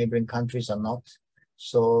 but our neighboring countries are not.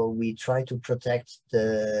 So we try to protect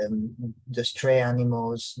the stray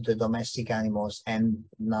animals, the domestic animals, and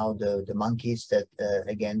now the monkeys that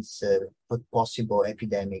against possible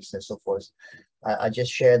epidemics and so forth. I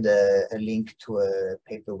just shared a link to a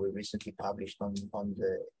paper we recently published on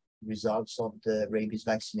the results of the rabies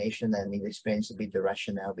vaccination, and it explains a bit the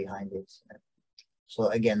rationale behind it. So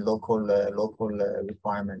again, local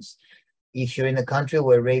requirements. If you're in a country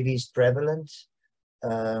where rabies is prevalent,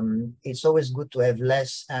 it's always good to have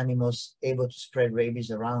less animals able to spread rabies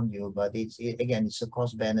around you, but again, it's a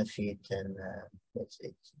cost benefit, and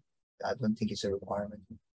I don't think it's a requirement.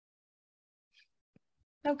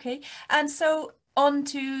 Okay, and so on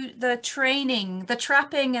to the training, the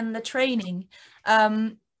trapping and the training.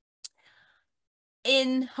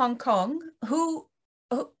 in Hong Kong,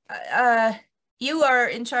 you are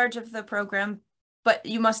in charge of the program, but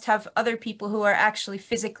you must have other people who are actually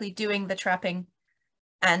physically doing the trapping.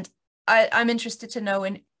 And I'm interested to know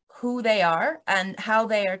in who they are and how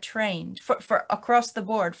they are trained for across the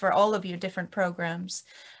board for all of your different programs,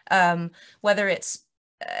 whether it's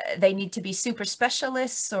they need to be super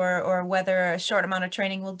specialists or whether a short amount of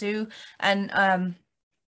training will do. And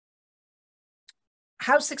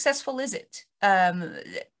how successful is it?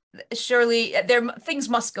 Surely things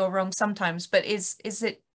must go wrong sometimes, but is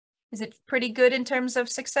it pretty good in terms of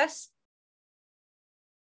success?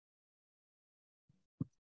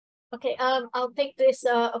 Okay, I'll take this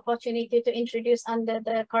opportunity to introduce under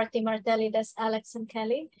the CAR-T Martelli, that's Alex and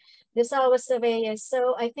Kelly. These are our surveyors.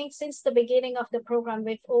 So I think since the beginning of the program,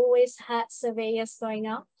 we've always had surveyors going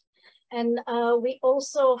out. And we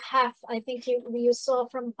also have, I think you saw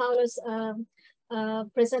from Paolo's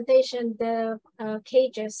presentation, the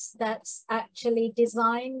cages that's actually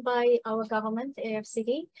designed by our government,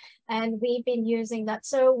 AFCD, and we've been using that.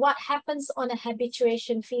 So what happens on a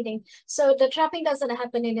habituation feeding? So the trapping doesn't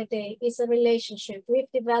happen in a day, it's a relationship.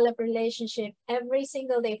 We've developed relationship every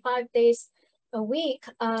single day, 5 days a week.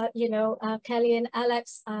 Kelly and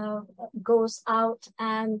Alex goes out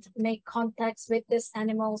and make contacts with these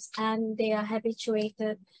animals, and they are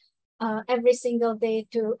habituated every single day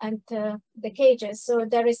to enter the cages. So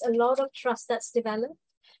there is a lot of trust that's developed.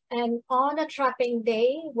 And on a trapping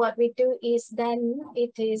day, what we do is then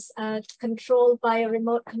it is controlled by a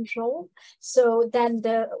remote control. So then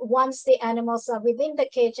once the animals are within the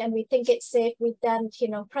cage and we think it's safe, we then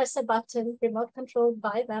press a button, remote controlled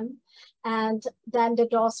by them, and then the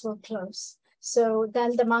doors will close. So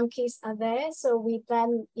then the monkeys are there. So we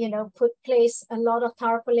then, place a lot of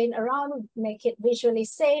tarpaulin around, make it visually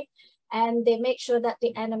safe, and they make sure that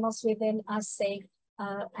the animals within are safe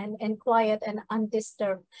and quiet and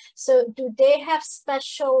undisturbed. So do they have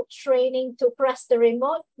special training to press the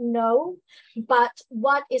remote? No, but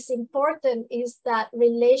what is important is that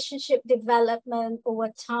relationship development over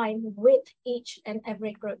time with each and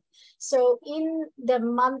every group. So in the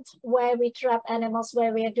month where we trap animals,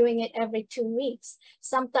 where we are doing it every 2 weeks,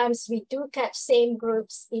 sometimes we do catch same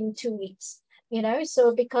groups in 2 weeks,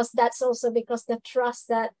 so because that's also because the trust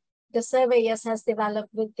that the surveyors has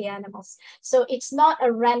developed with the animals. So it's not a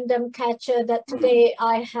random catcher that today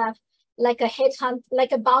I have like a head hunt,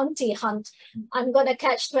 like a bounty hunt. I'm going to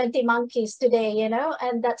catch 20 monkeys today,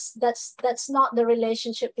 and that's not the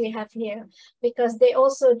relationship we have here, because they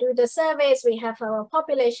also do the surveys. We have our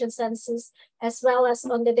population census as well as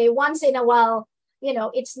on the day once in a while.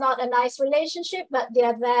 It's not a nice relationship, but they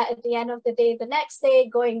are there at the end of the day, the next day,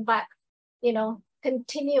 going back,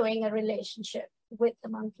 continuing a relationship with the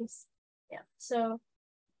monkeys. Yeah. So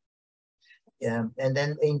yeah, and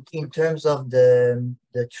then in terms of the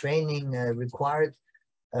training required,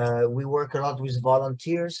 we work a lot with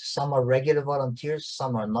volunteers. Some are regular volunteers,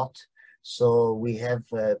 some are not. So we have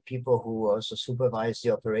people who also supervise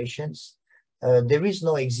the operations. There is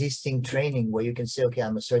no existing training where you can say, okay,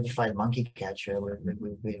 I'm a certified monkey catcher.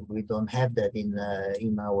 We don't have that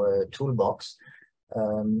in our toolbox.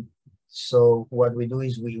 So what we do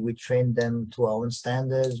is we train them to our own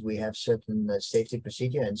standards. We have certain safety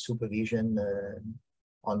procedure and supervision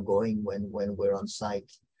ongoing when we're on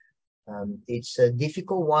site. It's a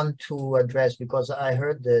difficult one to address because I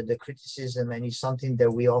heard the criticism, and it's something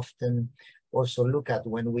that we often also look at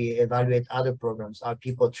when we evaluate other programs. Are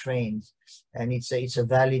people trained? And it's a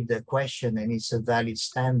valid question, and it's a valid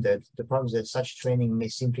standard. The problem is that such training may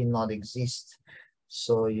simply not exist.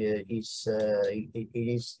 So yeah,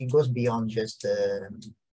 it goes beyond just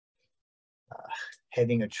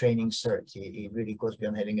having a training cert. It really goes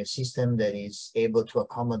beyond having a system that is able to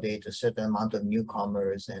accommodate a certain amount of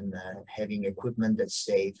newcomers and having equipment that's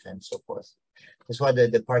safe and so forth. That's why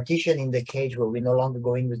the partition in the cage where we're no longer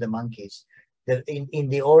going with the monkeys. In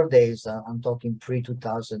the old days, I'm talking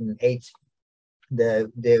pre-2008,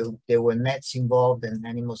 there were nets involved and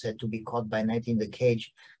animals had to be caught by net in the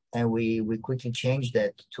cage. And we quickly changed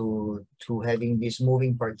that to having this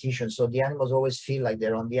moving partition. So the animals always feel like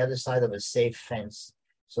they're on the other side of a safe fence.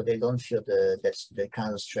 So they don't feel the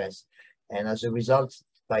kind of stress. And as a result,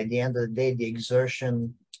 by the end of the day, the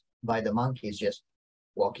exertion by the monkey is just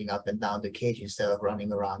walking up and down the cage instead of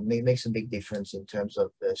running around. It makes a big difference in terms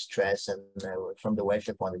of stress, and from the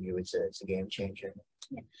welfare point of view, it's a game changer.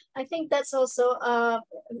 Yeah. I think that's also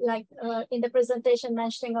in the presentation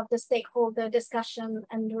mentioning of the stakeholder discussion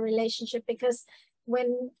and the relationship, because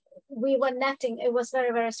when we were netting, it was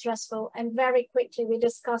very, very stressful, and very quickly we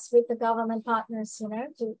discussed with the government partners,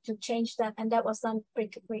 to change that, and that was done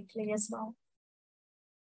pretty quickly as well.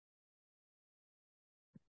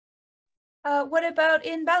 What about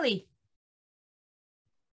in Bali?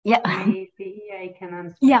 Yeah. Maybe I can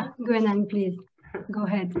answer. Yeah, go ahead, please. Go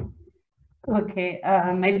ahead. Okay,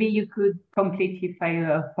 maybe you could complete if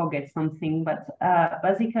I forget something, but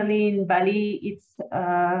basically in Bali, it's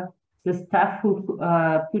the staff who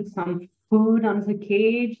put some food on the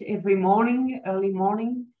cage every morning, early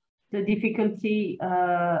morning. The difficulty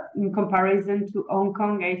in comparison to Hong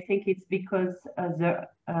Kong, I think it's because the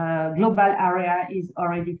global area is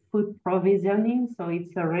already food provisioning, so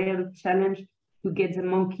it's a real challenge to get the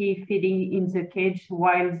monkey feeding in the cage,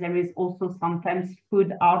 while there is also sometimes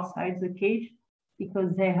food outside the cage,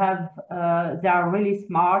 because they are really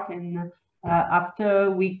smart, and after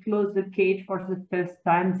we close the cage for the first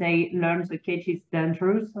time, they learn the cage is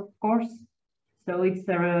dangerous, of course. So it's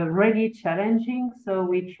really challenging. So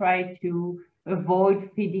we try to avoid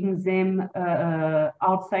feeding them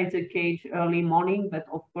outside the cage early morning, but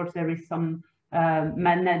of course there is some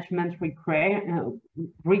management requirements,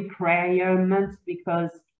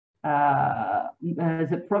 because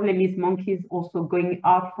the problem is monkeys also going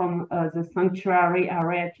out from the sanctuary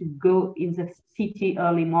area to go in the city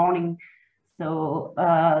early morning. So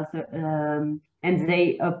and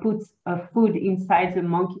they put food inside the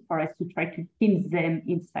monkey forest to try to keep them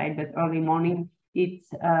inside, but early morning it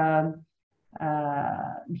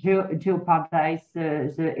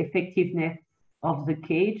jeopardizes the effectiveness of the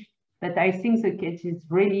cage. But I think the cage is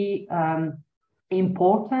really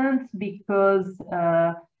important, because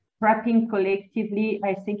trapping collectively,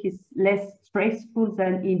 I think, is less stressful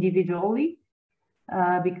than individually,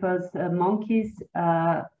 because monkeys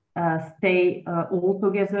stay all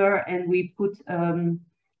together, and we put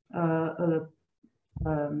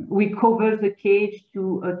we cover the cage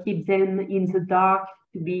to keep them in the dark,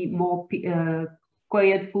 to be more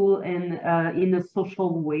quietful and in a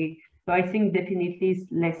social way. So I think definitely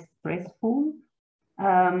it's less stressful.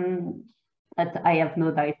 But I have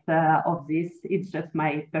no doubt of this. It's just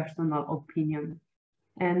my personal opinion.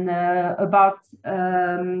 And about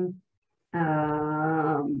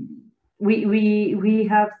we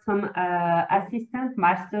have some assistant,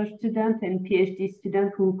 master students, and PhD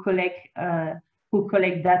students who collect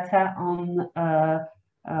data on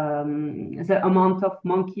the amount of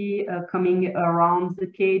monkey coming around the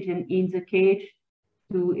cage and in the cage,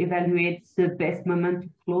 to evaluate the best moment to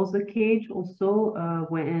close the cage also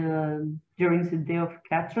when during the day of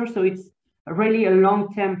capture. So it's really a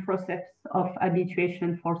long-term process of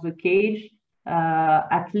habituation for the cage,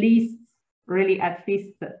 at least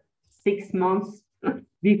 6 months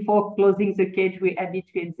before closing the cage. We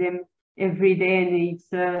habituate them every day, and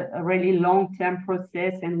it's a really long-term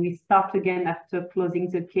process, and we start again after closing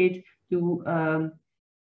the cage to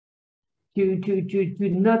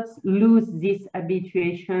not lose this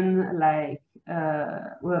habituation. Like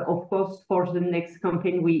well, of course, for the next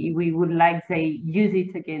campaign we would like they use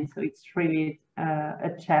it again, so it's really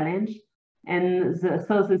a challenge. And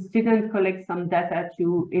so the student collects some data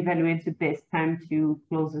to evaluate the best time to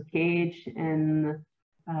close the cage. And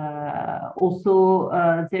also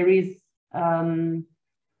there is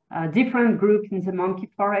different groups in the monkey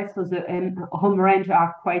forest, so the home range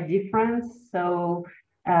are quite different. So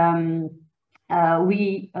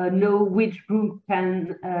we know which group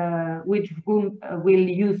will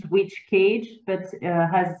use which cage, but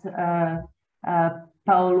as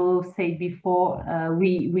Paolo said before,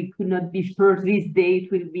 we could not be sure this day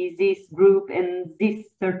it will be this group and this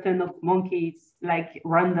certain of monkeys, like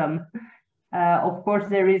random. Of course,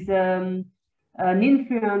 there is an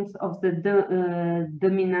influence of the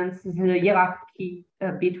dominance, the hierarchy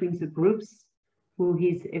between the groups, who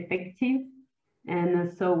is effective.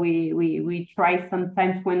 And so we try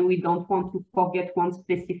sometimes, when we don't want to forget one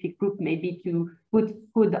specific group, maybe to put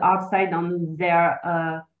food outside on their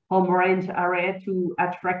home range area to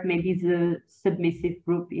attract maybe the submissive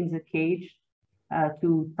group in the cage,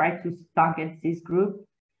 to try to target this group.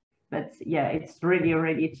 But yeah, it's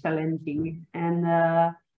really challenging. And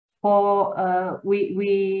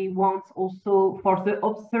we want also for the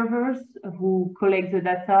observers who collect the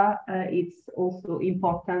data, it's also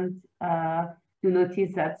important to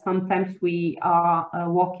notice that sometimes we are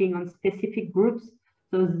working on specific groups.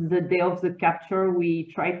 So the day of the capture,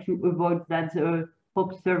 we try to avoid that the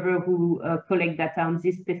observer who collect data on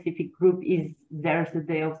this specific group is there the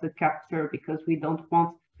day of the capture, because we don't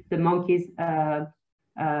want the monkeys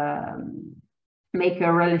make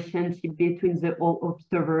a relationship between the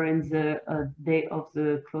observer and the day of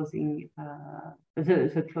the closing,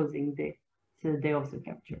 the closing day, the day of the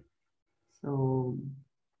capture. So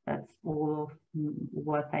that's all of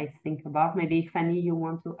what I think about. Maybe Fanny, you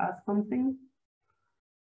want to ask something?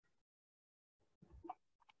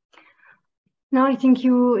 No, I think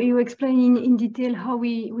you explain in detail how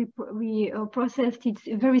we processed. It's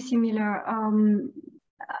very similar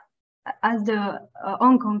as the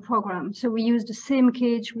Hong Kong program. So we use the same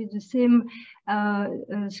cage with the same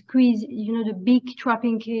squeeze, you know, the big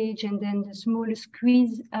trapping cage and then the small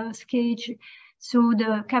squeeze cage. So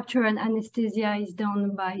the capture and anesthesia is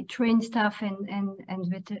done by trained staff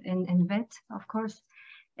and vet, of course.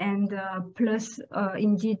 And plus,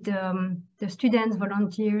 indeed, the students,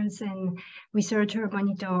 volunteers, and researchers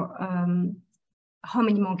monitor how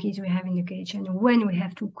many monkeys we have in the cage and when we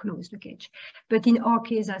have to close the cage. But in our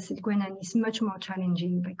case, as said Gwenan, it's much more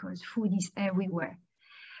challenging because food is everywhere.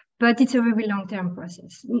 But it's a very long-term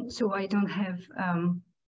process. So I don't have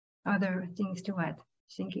other things to add.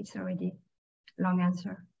 I think it's already a long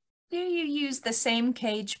answer. Do you use the same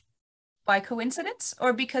cage by coincidence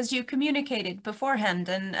or because you communicated beforehand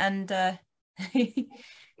and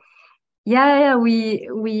Yeah,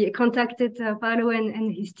 we contacted Paolo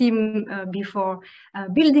and his team before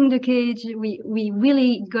building the cage. We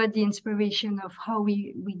really got the inspiration of how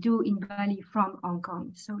we do in Bali from Hong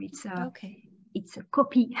Kong. So it's okay. It's a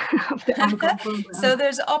copy of the Hong Kong program. So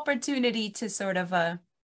there's opportunity to sort of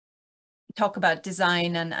talk about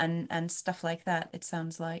design and stuff like that, it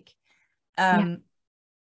sounds like. Yeah.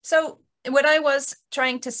 So when I was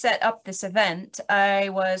trying to set up this event, I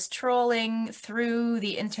was trawling through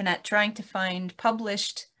the internet trying to find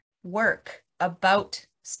published work about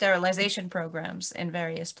sterilization programs in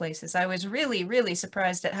various places. I was really, really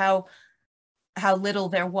surprised at how little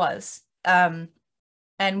there was. And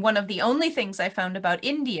one of the only things I found about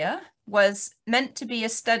India was meant to be a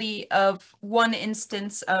study of one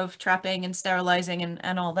instance of trapping and sterilizing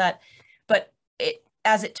and all that. But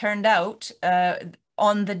as it turned out,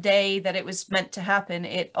 on the day that it was meant to happen,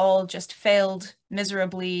 it all just failed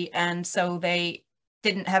miserably. And so they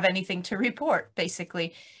didn't have anything to report,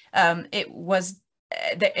 basically. It was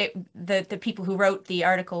the people who wrote the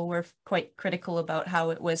article were quite critical about how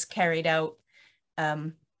it was carried out,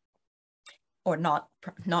 or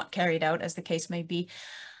not carried out, as the case may be.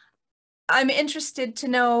 I'm interested to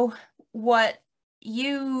know what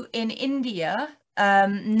you in India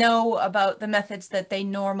know about the methods that they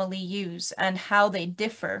normally use and how they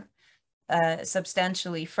differ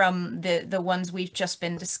substantially from the ones we've just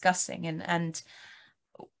been discussing, and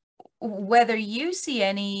whether you see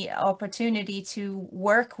any opportunity to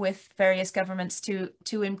work with various governments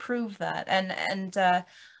to improve that. And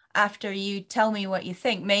after you tell me what you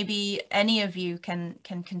think, maybe any of you can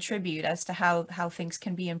contribute as to how things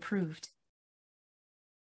can be improved.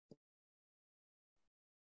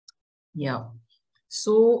 Yeah.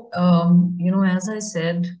 So, as I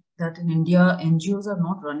said, that in India, NGOs are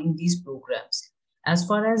not running these programs. As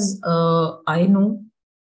far as I know,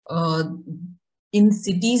 in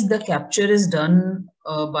cities, the capture is done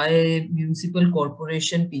by municipal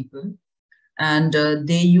corporation people, and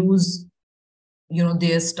they use,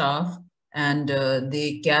 their staff, and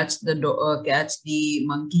they catch the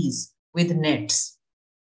monkeys with nets.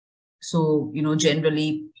 So,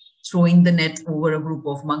 generally throwing the net over a group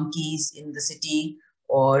of monkeys in the city,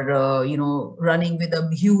 or, running with a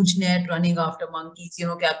huge net, running after monkeys,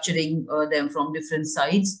 capturing them from different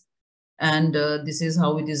sides. And this is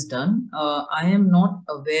how it is done. I am not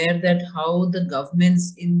aware that how the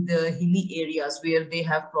governments in the hilly areas where they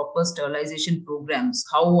have proper sterilization programs,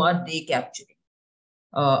 how are they capturing?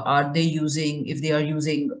 Are they using, if they are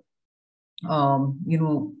using,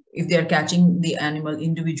 if they are catching the animal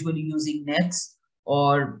individually using nets,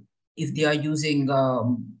 or if they are using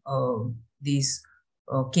these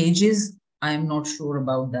cages, I am not sure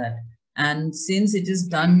about that. And since it is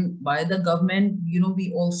done by the government,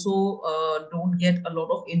 we also don't get a lot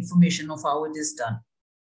of information of how it is done.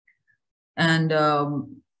 And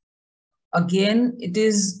again, it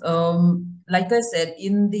is, like I said,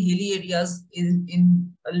 in the hilly areas,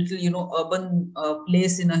 in a little, urban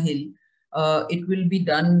place in a hill, it will be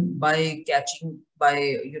done by catching,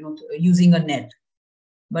 by, using a net.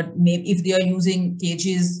 But maybe if they are using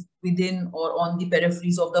cages within or on the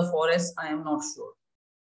peripheries of the forest, I am not sure.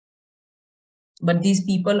 But these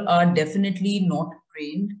people are definitely not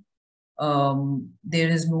trained. There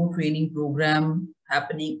is no training program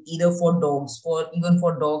happening either for dogs or even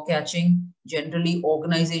for dog catching. Generally,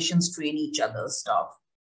 organizations train each other's staff.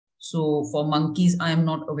 So for monkeys, I am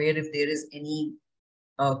not aware if there is any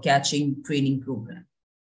catching training program.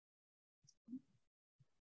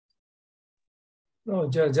 No,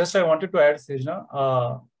 just I wanted to add,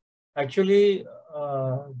 Sejna. Actually,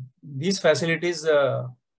 these facilities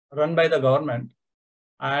run by the government,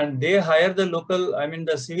 and they hire the local,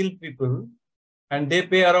 the civil people, and they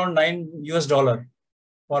pay around $9 US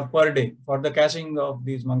per day for the catching of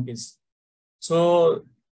these monkeys. So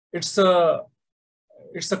it's a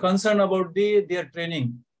concern about their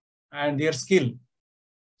training and their skill.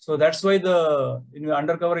 So that's why the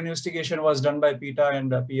undercover investigation was done by PETA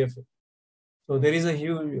and PFA. So there is a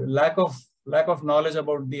huge lack of knowledge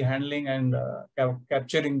about the handling and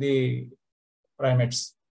capturing the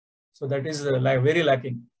primates. So that is very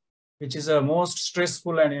lacking, which is a most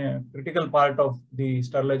stressful and critical part of the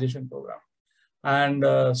sterilization program. And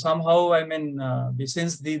somehow, I mean,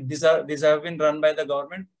 since these have been run by the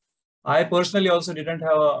government, I personally also didn't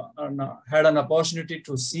have had an opportunity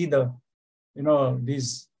to see the,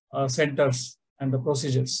 these centers and the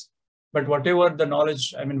procedures. But whatever the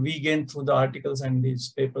knowledge, I mean, we gain through the articles and these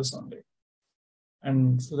papers only,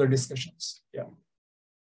 and through the discussions. Yeah.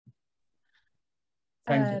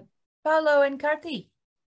 Thank you. Paolo and Karthi.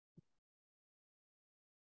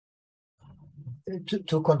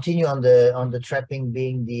 To continue on the trapping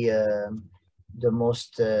being the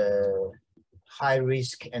most high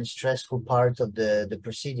risk and stressful part of the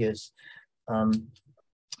procedures.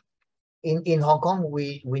 In Hong Kong,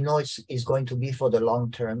 we know it's going to be for the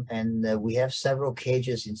long term, and we have several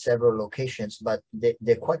cages in several locations, but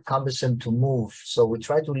they're quite cumbersome to move. So we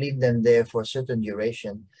try to leave them there for a certain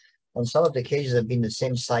duration. And some of the cages have been the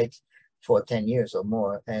same site for 10 years or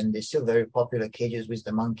more, and they're still very popular cages with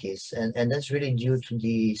the monkeys. And that's really due to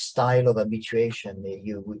the style of habituation.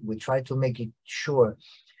 We try to make it sure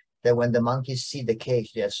that when the monkeys see the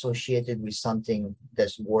cage, they're associated with something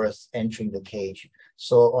that's worth entering the cage.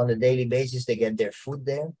 So on a daily basis, they get their food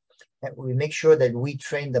there. And we make sure that we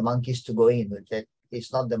train the monkeys to go in, that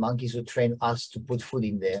it's not the monkeys who train us to put food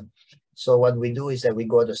in there. So what we do is that we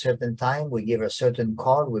go at a certain time, we give a certain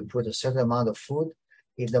call, we put a certain amount of food.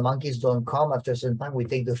 If the monkeys don't come after a certain time, we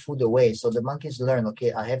take the food away. So the monkeys learn,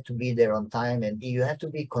 okay, I have to be there on time, and you have to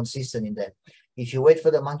be consistent in that. If you wait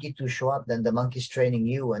for the monkey to show up, then the monkey's training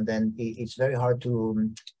you, and then it's very hard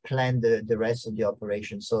to plan the rest of the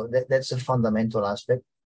operation. So that's a fundamental aspect.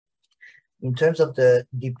 In terms of the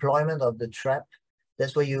deployment of the trap,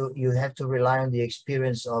 that's where you have to rely on the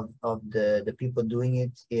experience of the people doing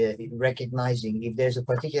it, recognizing if there's a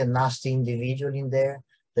particular nasty individual in there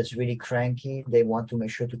that's really cranky, they want to make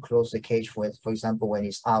sure to close the cage for example, when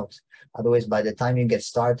it's out. Otherwise, by the time you get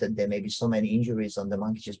started, there may be so many injuries on the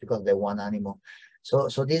monkey just because they're one animal. So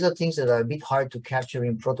these are things that are a bit hard to capture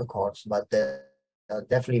in protocols, but they're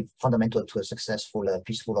definitely fundamental to a successful,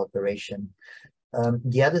 peaceful operation.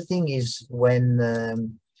 The other thing is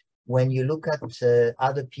when you look at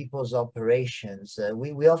other people's operations,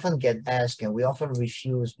 we often get asked and we often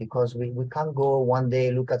refuse because we can't go one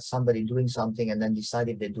day, look at somebody doing something and then decide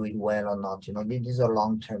if they do it well or not. You know, this is a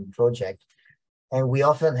long-term project. And we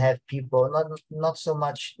often have people, not so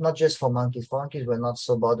much, not just for monkeys we're not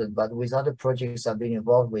so bothered, but with other projects I've been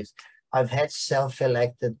involved with, I've had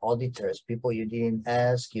self-elected auditors, people you didn't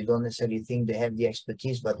ask, you don't necessarily think they have the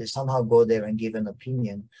expertise, but they somehow go there and give an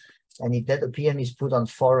opinion. And if that opinion is put on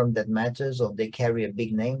forum that matters or they carry a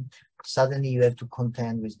big name, suddenly you have to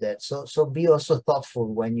contend with that. So be also thoughtful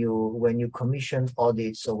when you commission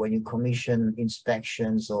audits or when you commission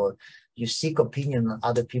inspections or you seek opinion on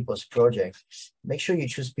other people's projects. Make sure you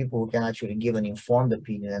choose people who can actually give an informed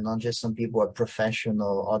opinion and not just some people who are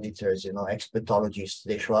professional auditors, you know, expertologists.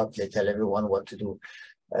 They show up, they tell everyone what to do.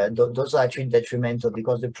 Those are actually detrimental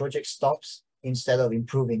because the project stops instead of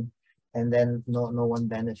improving. And then no one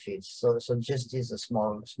benefits. So just these are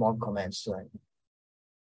small comments to it.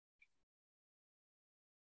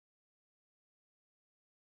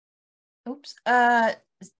 Oops. It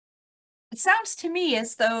sounds to me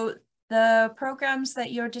as though the programs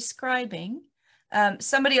that you're describing,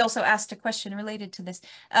 somebody also asked a question related to this.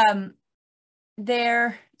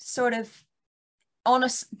 They're sort of on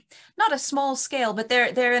not a small scale, but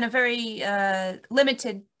they're in a very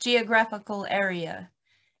limited geographical area,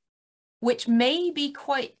 which may be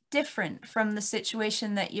quite different from the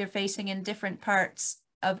situation that you're facing in different parts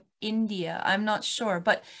of India. I'm not sure,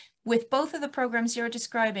 but with both of the programs you're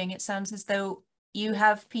describing, it sounds as though you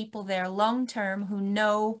have people there long-term who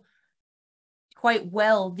know quite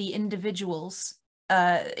well the individuals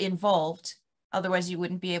involved. Otherwise, you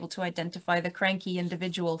wouldn't be able to identify the cranky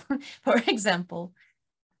individual, for example.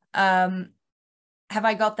 Have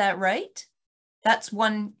I got that right? That's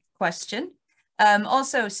one question.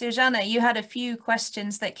 Also, Sirjana, you had a few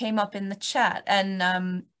questions that came up in the chat,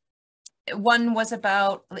 and one was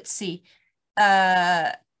about, let's see,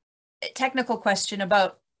 a technical question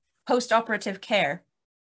about post-operative care.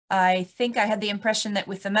 I think I had the impression that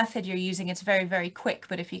with the method you're using, it's very, very quick,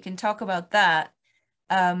 but if you can talk about that,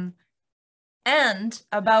 and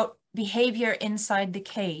about behavior inside the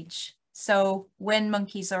cage. So when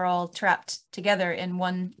monkeys are all trapped together in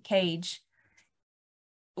one cage,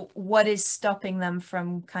 what is stopping them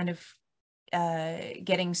from kind of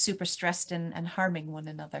getting super stressed and harming one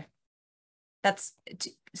another? That's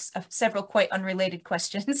several quite unrelated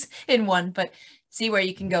questions in one, but see where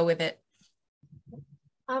you can go with it.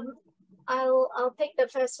 I'll take the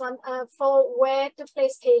first one. For where to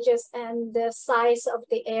place cages and the size of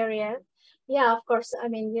the area. Yeah, of course. I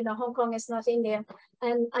mean, you know, Hong Kong is not India.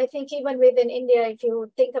 And I think even within India, if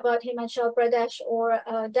you think about Himachal Pradesh or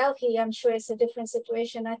Delhi, I'm sure it's a different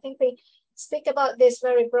situation. I think we speak about this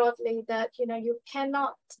very broadly, that, you know, you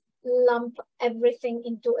cannot lump everything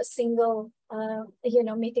into a single, you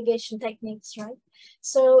know, mitigation techniques, right?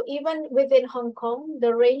 So even within Hong Kong,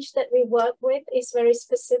 the range that we work with is very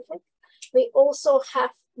specific. We also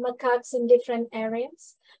have macaques in different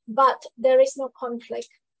areas, but there is no conflict.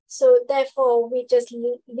 So therefore, we just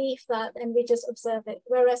leave that and we just observe it.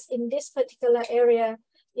 Whereas in this particular area,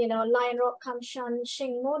 you know, Lion Rock, Kam Shan,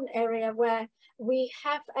 Shing Mun area, where we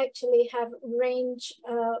have actually have range,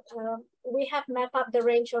 we have mapped up the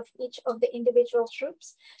range of each of the individual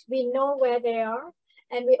troops. We know where they are,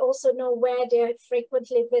 and we also know where they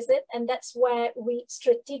frequently visit, and that's where we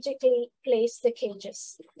strategically place the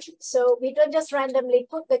cages. So we don't just randomly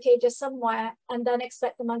put the cages somewhere and then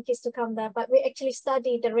expect the monkeys to come there, but we actually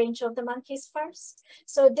study the range of the monkeys first.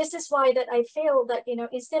 So this is why that I feel that, you know,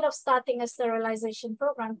 instead of starting a sterilization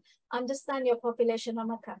program, understand your population of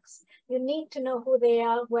macaques. You need to know who they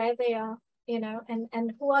are, where they are, you know,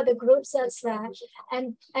 and who are the groups that's there.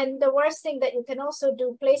 And the worst thing that you can also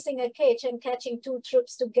do, placing a cage and catching two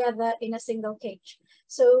troops together in a single cage.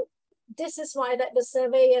 So this is why that the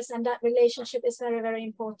surveyors and that relationship is very, very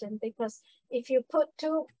important, because if you put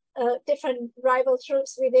two different rival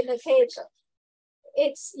troops within a cage,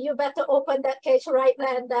 you better open that cage right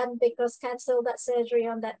there and then, because cancel that surgery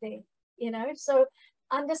on that day, you know. So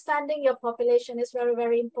understanding your population is very,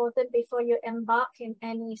 very important before you embark in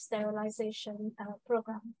any sterilization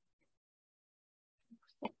program.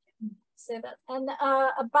 So that, and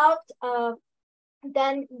about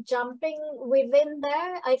then jumping within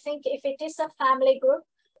there, I think if it is a family group,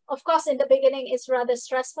 of course, in the beginning, it's rather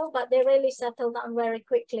stressful, but they really settle down very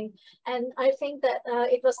quickly. And I think that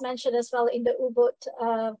it was mentioned as well in the U-boat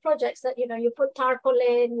projects that, you know, you put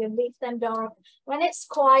tarpaulin, you leave them dark. When it's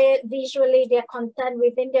quiet, visually, they're content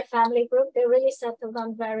within their family group, they really settle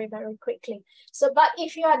down very, very quickly. So, but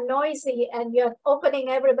if you are noisy and you're opening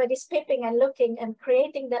everybody's peeping and looking and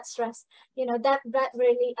creating that stress, you know, that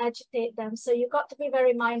really agitates them. So you got to be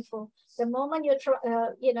very mindful. The moment you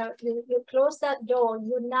you know, you close that door,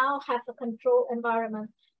 you now have a controlled environment,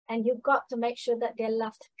 and you've got to make sure that they're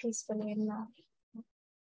left peacefully in there.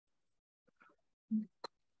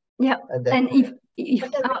 Yeah, and if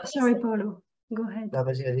sorry, Paulo, go ahead.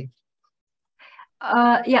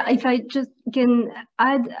 Yeah, if I just can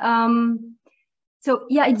add, so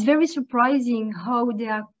yeah, it's very surprising how they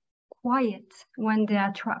are quiet when they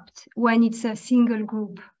are trapped, when it's a single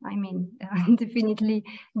group. I mean, definitely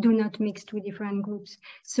do not mix two different groups.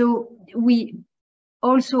 So we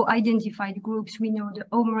also identified groups. We know the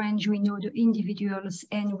home range, we know the individuals,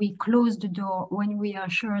 and we close the door when we are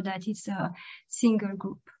sure that it's a single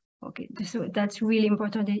group. Okay, so that's really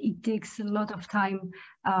important. It takes a lot of time.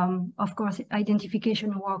 Of course,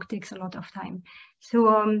 identification work takes a lot of time.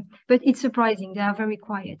 So, but it's surprising, they are very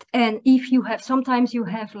quiet. And if you have, sometimes you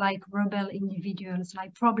have like rebel individuals,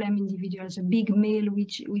 like problem individuals, a big male,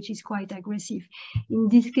 which is quite aggressive. In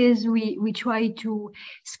this case, we try to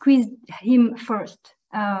squeeze him first.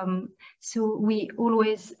 So we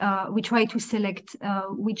always, we try to select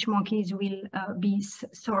which monkeys will be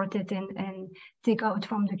sorted and take out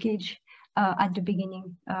from the cage at the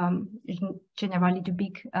beginning, generally the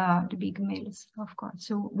big males, of course.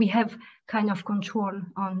 So we have kind of control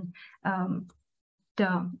on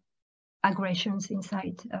the aggressions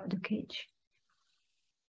inside the cage.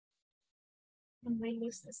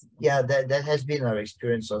 Yeah, that has been our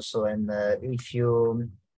experience also. And if you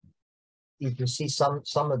see some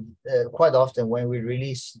quite often when we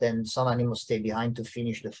release, then some animals stay behind to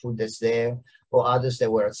finish the food that's there, or others that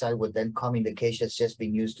were outside would then come in the cage that's just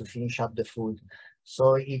been used to finish up the food.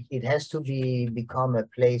 So it has to become a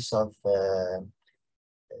place of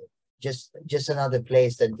just another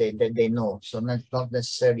place that they know. So not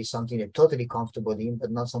necessarily something they're totally comfortable in, but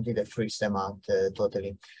not something that freaks them out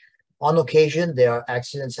totally. On occasion, there are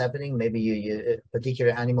accidents happening. Maybe a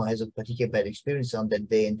particular animal has a particular bad experience on that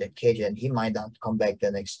day in that cage, and he might not come back the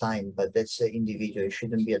next time, but that's individual. It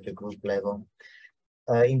shouldn't be at the group level.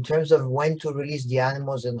 In terms of when to release the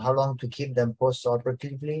animals and how long to keep them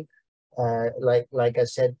post-operatively, like I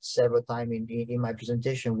said several times in my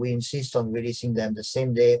presentation, we insist on releasing them the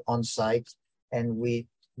same day on site, and we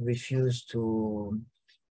refuse to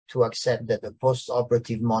to accept that the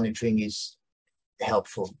post-operative monitoring is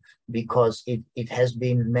helpful, because it has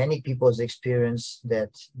been many people's experience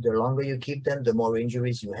that the longer you keep them, the more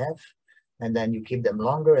injuries you have. And then you keep them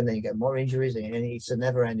longer, and then you get more injuries, and it's a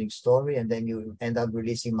never-ending story. And then you end up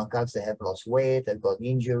releasing macaques that have lost weight, that got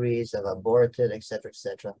injuries, have aborted, etc.,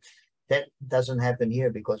 etc. That doesn't happen here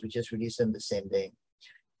because we just release them the same day.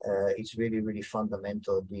 It's really, really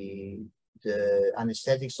fundamental. The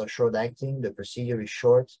anesthetics are short-acting. The procedure is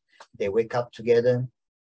short. They wake up together.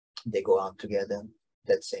 They go out together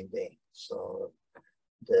that same day. So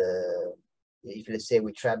if let's say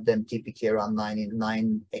we trap them typically around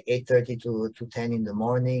 8:30 to 10 in the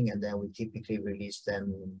morning, and then we typically release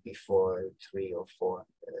them before 3 or 4,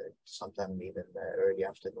 sometime even early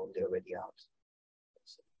afternoon, they're already out.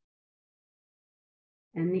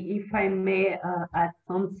 And if I may add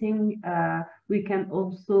something, we can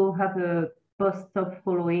also have a post-op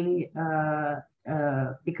following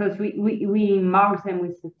because we mark them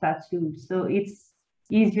with the tattoo. So it's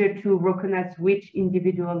easier to recognize which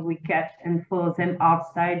individual we catch and follow them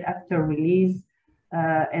outside after release,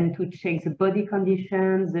 and to check the body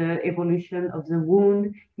condition, the evolution of the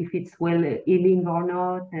wound, if it's well healing or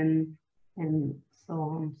not, and so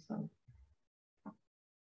on. So.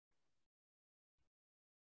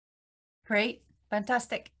 Great,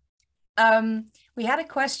 fantastic. We had a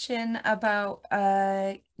question about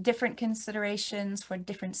different considerations for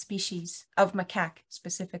different species of macaque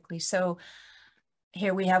specifically. So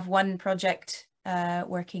here we have one project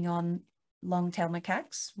working on long-tail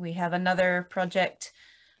macaques. We have another project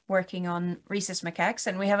working on rhesus macaques,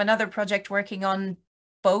 and we have another project working on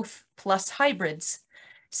both plus hybrids.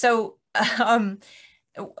 So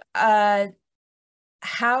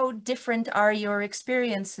how different are your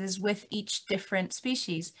experiences with each different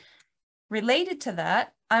species? Related to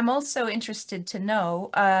that, I'm also interested to know,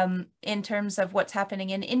 in terms of what's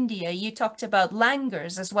happening in India, you talked about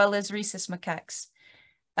langurs as well as rhesus macaques.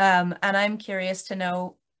 And I'm curious to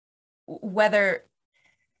know whether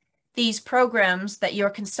these programs that you're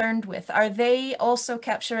concerned with, are they also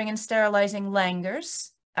capturing and sterilizing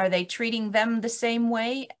langurs? Are they treating them the same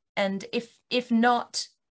way? And if not,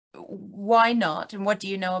 why not? And what do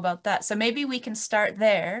you know about that? So maybe we can start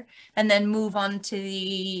there and then move on to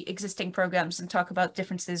the existing programs and talk about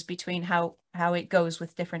differences between how it goes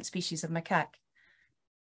with different species of macaque.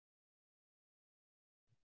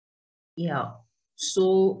 Yeah,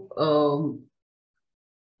 so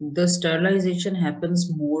the sterilization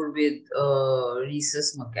happens more with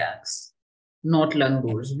rhesus macaques, not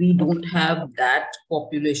langurs. We don't have that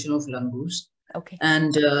population of langurs. Okay.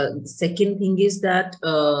 And the second thing is that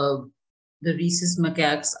the rhesus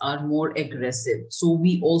macaques are more aggressive. So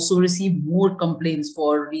we also receive more complaints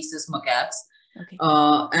for rhesus macaques. Okay.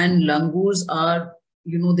 And langurs are,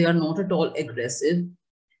 they are not at all aggressive.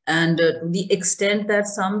 And to the extent that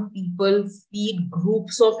some people feed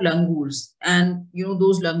groups of langurs, and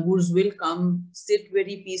those langurs will come sit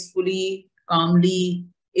very peacefully, calmly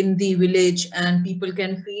in the village, and people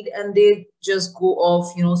can feed, and they just go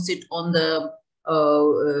off, sit on the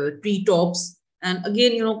treetops, and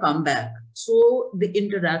again, come back. So the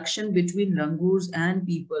interaction between langurs and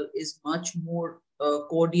people is much more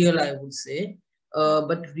cordial, I would say.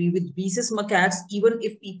 But with rhesus macaques, even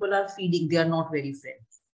if people are feeding, they are not very friendly.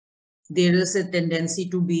 There is a tendency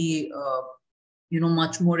to be,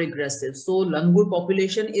 much more aggressive. So langur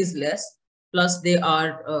population is less, plus they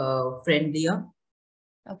are friendlier.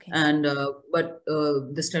 Okay. And but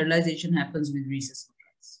the sterilization happens with rhesus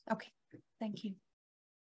macaques. Okay, thank you.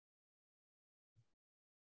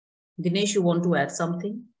 Dinesh, you want to add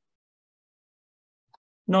something?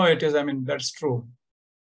 No, it is. I mean, that's true.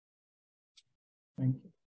 Thank you.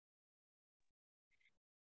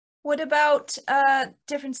 What about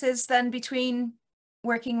differences then between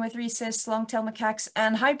working with rhesus, long-tail macaques,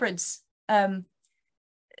 and hybrids? Are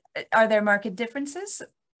there marked differences?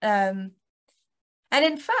 And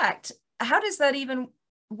in fact, how does that even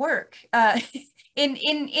work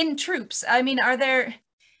in troops? I mean, are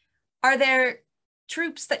there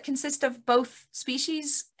troops that consist of both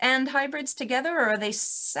species and hybrids together, or are they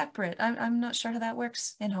separate? I'm not sure how that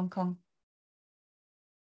works in Hong Kong.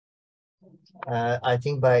 I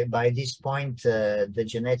think by this point, the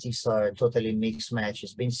genetics are totally mixed match.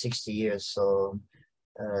 It's been 60 years, so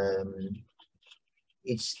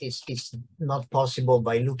it's not possible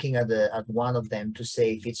by looking at one of them to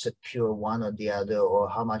say if it's a pure one or the other, or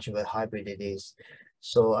how much of a hybrid it is.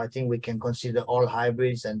 So I think we can consider all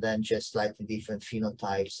hybrids, and then just slightly different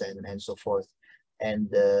phenotypes and so forth.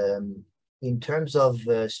 And in terms of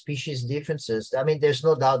species differences, I mean, there's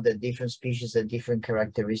no doubt that different species have different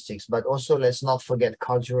characteristics, but also let's not forget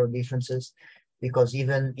cultural differences. because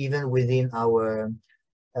even within our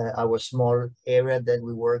small area that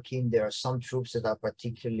we work in, there are some troops that are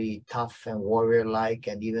particularly tough and warrior-like,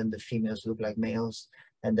 and even the females look like males.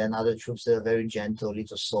 And then other troops that are very gentle,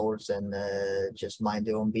 little souls, and just mind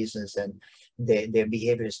their own business, and their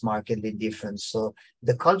behavior is markedly different. So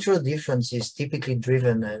the cultural difference is typically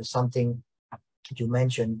driven, something you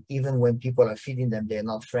mentioned, even when people are feeding them, they're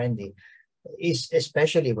not friendly.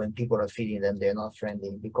 Especially when people are feeding them, they're not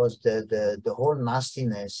friendly, because the whole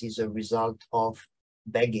nastiness is a result of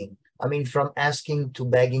begging. I mean, from asking to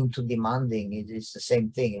begging to demanding, it is the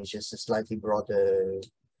same thing. It's just a slightly broader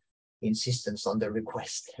insistence on the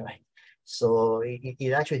request, right? So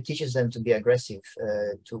it actually teaches them to be aggressive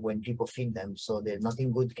to when people feed them. So there's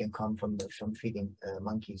nothing good can come from feeding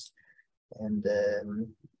monkeys. And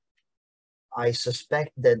I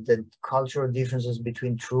suspect that the cultural differences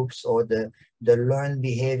between troops, or the learned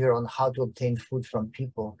behavior on how to obtain food from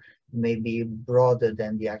people, may be broader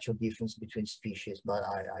than the actual difference between species, but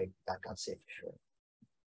I can't say for sure.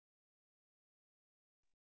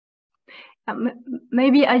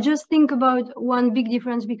 Maybe I just think about one big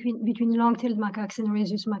difference between long-tailed macaques and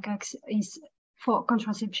rhesus macaques is, for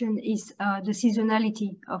contraception, is the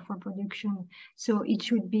seasonality of reproduction. So it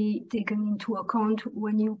should be taken into account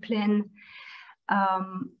when you plan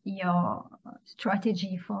your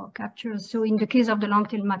strategy for captures. So in the case of the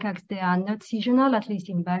long-tailed macaques, they are not seasonal, at least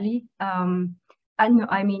in Bali.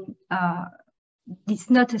 It's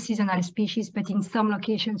not a seasonal species, but in some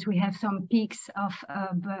locations we have some peaks of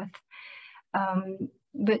birth.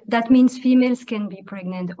 But that means females can be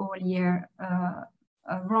pregnant all year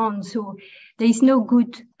round. So there is no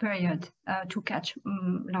good period to catch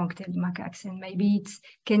long-tailed macaques, and maybe it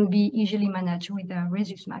can be easily managed with the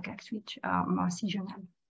rhesus macaques, which are more seasonal.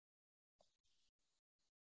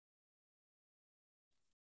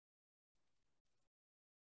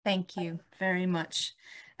 Thank you very much.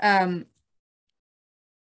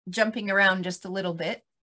 Jumping around just a little bit,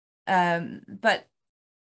 but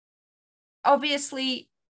obviously,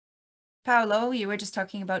 Paolo, you were just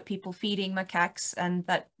talking about people feeding macaques, and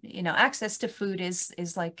that, you know, access to food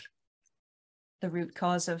is like the root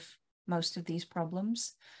cause of most of these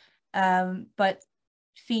problems. But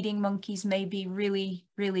feeding monkeys may be really,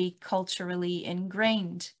 really culturally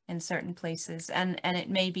ingrained in certain places, and it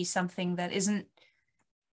may be something that isn't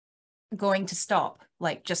going to stop,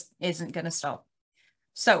 like just isn't going to stop.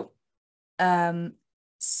 So, I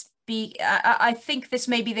think this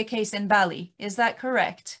may be the case in Bali. Is that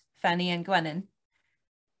correct, Fanny and Gwenin?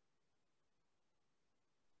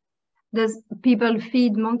 Does people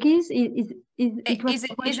feed monkeys? Is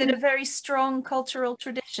it a very strong cultural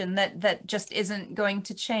tradition that just isn't going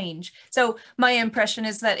to change? So my impression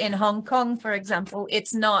is that in Hong Kong, for example,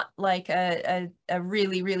 it's not like a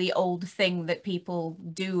really, really old thing that people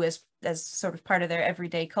do as sort of part of their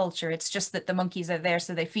everyday culture. It's just that the monkeys are there,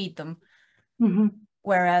 so they feed them. Mm-hmm.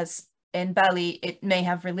 Whereas in Bali, it may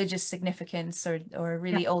have religious significance or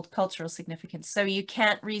really old cultural significance. So you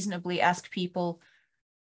can't reasonably ask people,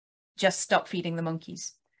 just stop feeding the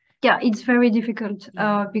monkeys. Yeah, it's very difficult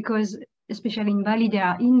because especially in Bali, they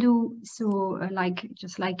are Hindu, so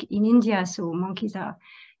just like in India, so monkeys are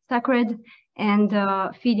sacred, and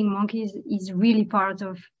feeding monkeys is really part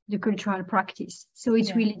of the cultural practice. So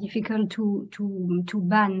it's really difficult to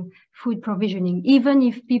ban food provisioning. Even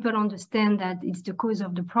if people understand that it's the cause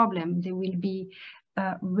of the problem, they will be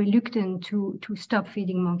reluctant to stop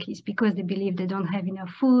feeding monkeys because they believe they don't have enough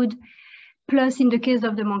food. Plus, in the case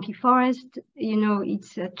of the monkey forest, you know,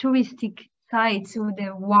 it's a touristic site, so they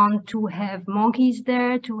want to have monkeys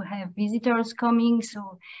there, to have visitors coming.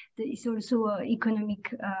 So there is also an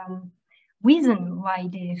economic reason why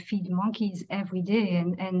they feed monkeys every day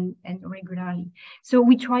and regularly. So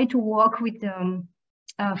we try to work with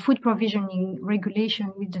food provisioning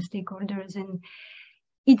regulation with the stakeholders, and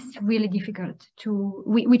it's really difficult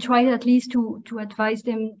we try at least to advise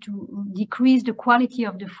them to decrease the quality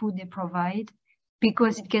of the food they provide,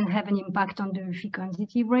 because it can have an impact on the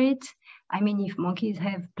fecundity rate. I mean, if monkeys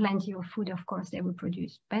have plenty of food, of course, they will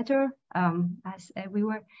produce better, as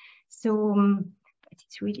everywhere. So but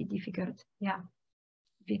it's really difficult. Yeah,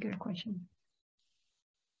 bigger question.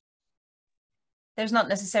 There's not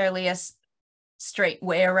necessarily a straight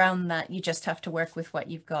way around that. You just have to work with what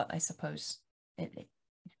you've got, I suppose.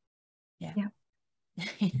 Yeah.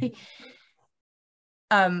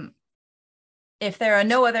 If there are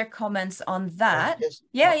no other comments on that,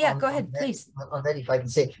 go ahead, please. On that, if I can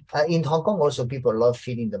say, in Hong Kong also people love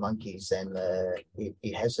feeding the monkeys, and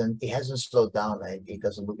it hasn't slowed down, and it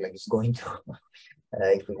doesn't look like it's going to.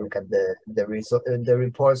 If we look at the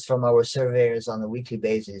reports from our surveyors on a weekly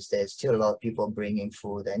basis, there's still a lot of people bringing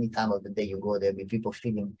food. Any time of the day you go, there'll be people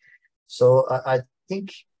feeding. So I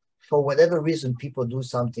think for whatever reason people do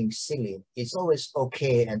something silly, it's always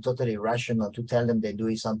okay and totally rational to tell them they're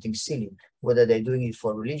doing something silly, whether they're doing it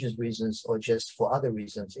for religious reasons or just for other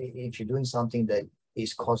reasons. If you're doing something that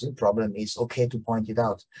is causing problem, it's okay to point it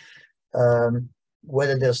out.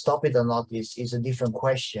 Whether they'll stop it or not is a different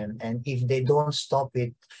question. And if they don't stop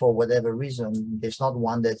it for whatever reason, there's not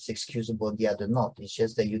one that's excusable, the other not. It's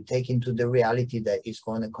just that you take into the reality that it's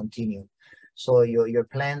going to continue. So your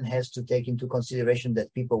plan has to take into consideration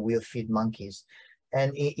that people will feed monkeys.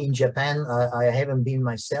 And in Japan, I haven't been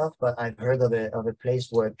myself, but I've heard of a place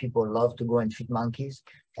where people love to go and feed monkeys,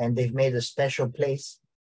 and they've made a special place,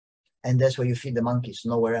 and that's where you feed the monkeys,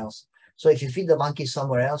 nowhere else. So if you feed the monkeys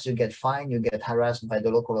somewhere else, you get fined, you get harassed by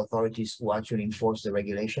the local authorities who actually enforce the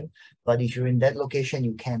regulation. But if you're in that location,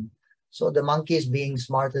 you can. So the monkeys, being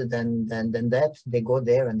smarter than that, they go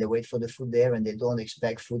there and they wait for the food there, and they don't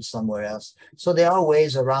expect food somewhere else. So there are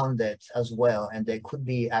ways around that as well, and they could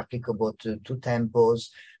be applicable to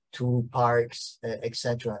temples, to parks,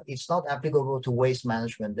 etc. It's not applicable to waste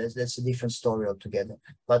management. That's a different story altogether.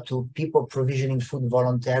 But to people provisioning food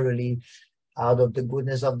voluntarily, out of the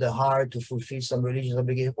goodness of the heart, to fulfill some religious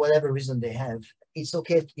obligation, whatever reason they have, it's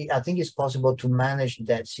okay. I think it's possible to manage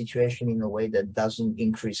that situation in a way that doesn't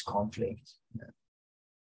increase conflict.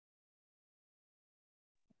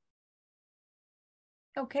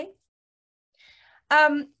 Okay.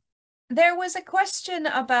 There was a question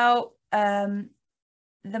about the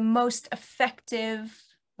most effective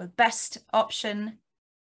or best option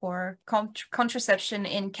for contraception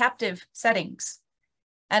in captive settings.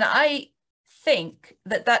 And I think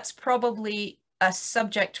that that's probably a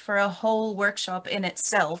subject for a whole workshop in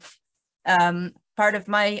itself. Part of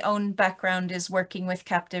my own background is working with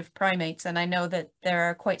captive primates, and I know that there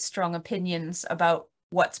are quite strong opinions about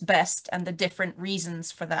what's best and the different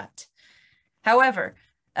reasons for that. However,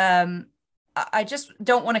 I just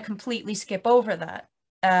don't want to completely skip over that.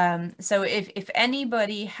 So if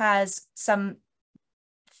anybody has some,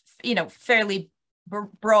 fairly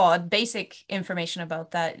broad, basic information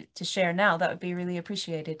about that to share now, that would be really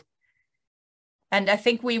appreciated. And I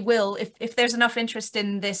think we will, if there's enough interest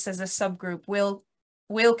in this as a subgroup,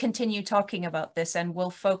 we'll continue talking about this, and we'll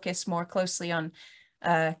focus more closely on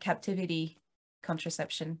captivity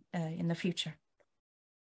contraception in the future.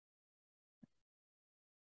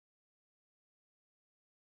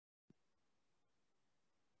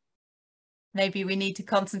 Maybe we need to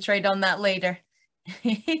concentrate on that later.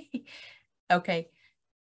 Okay.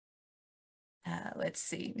 Let's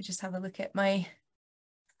see, we just have a look at my,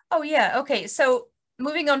 oh yeah, okay. So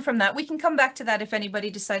moving on from that, we can come back to that if anybody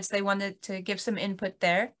decides they wanted to give some input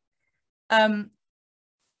there.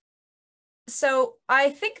 So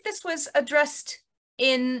I think this was addressed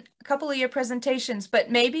in a couple of your presentations,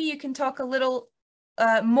 but maybe you can talk a little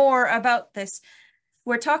more about this.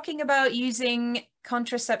 We're talking about using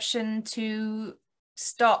contraception to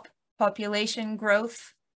stop population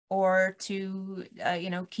growth, or to,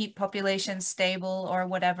 keep populations stable or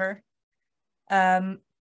whatever.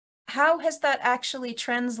 How has that actually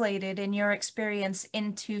translated in your experience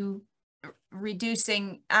into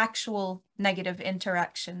reducing actual negative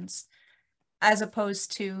interactions, as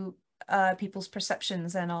opposed to people's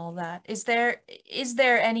perceptions and all that? Is there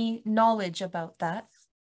any knowledge about that?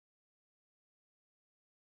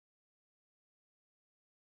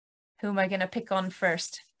 Who am I going to pick on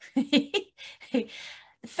first?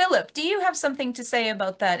 Philip, do you have something to say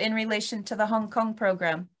about that in relation to the Hong Kong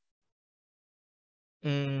program?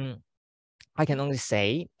 I can only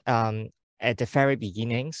say at the very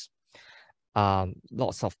beginnings,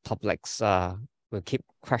 lots of publics will keep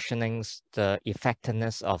questioning the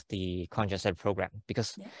effectiveness of the contraception program,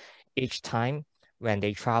 because each time when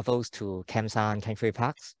they travel to Kamsan country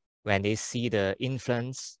parks, when they see the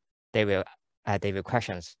influence, they will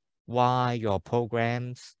question why your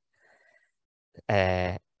programs,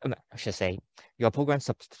 I should say, your program's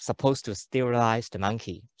supposed to sterilize the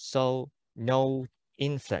monkey, so no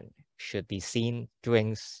infant should be seen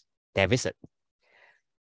during their visit.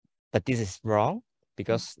 But this is wrong,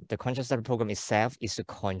 because the contraception program itself is to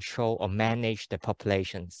control or manage the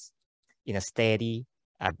populations in a steady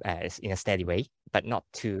way, but not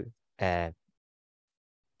to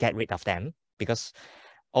get rid of them, because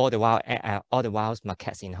all the while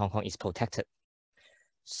macaques in Hong Kong is protected.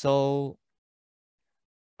 So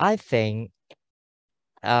I think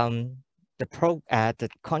the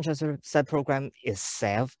contraception program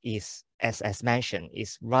itself is, as mentioned,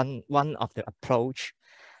 is one of the approach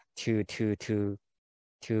to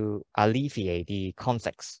to alleviate the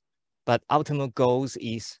conflicts. But ultimate goals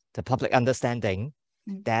is the public understanding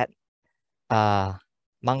that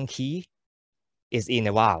monkey is in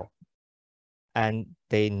the wild and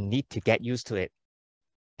they need to get used to it.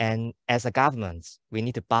 And as a government, we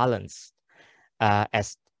need to balance.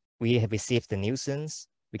 As we have received the nuisance,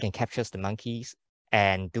 we can capture the monkeys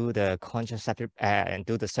and do the contraceptive and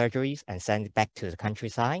do the surgeries and send it back to the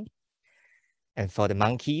countryside. And for the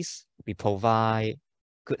monkeys, we provide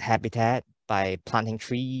good habitat by planting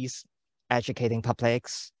trees, educating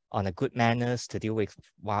publics on the good manners to deal with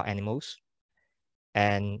wild animals.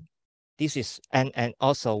 And this is, and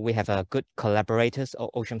also we have a good collaborators or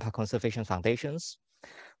Ocean Park Conservation Foundations,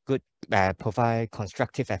 good provide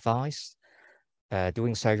constructive advice,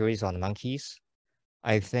 doing surgeries on the monkeys.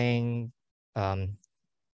 I think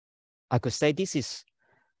I could say this is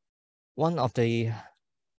one of the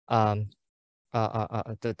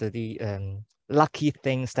lucky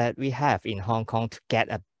things that we have in Hong Kong to get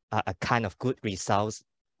a kind of good results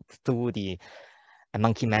through the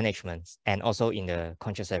monkey management and also in the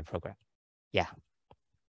contraceptive program. Yeah.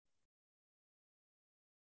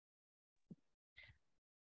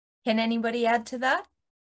 Can anybody add to that?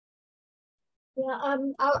 Yeah,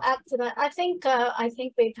 I'll add to that. I think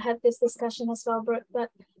we've had this discussion as well, Brooke, but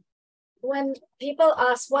when people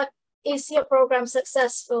ask, what is your program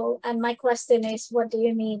successful? And my question is, what do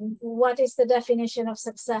you mean? What is the definition of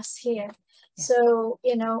success here? Yeah. So,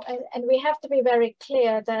 you know, and we have to be very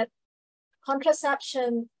clear that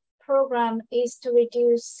contraception program is to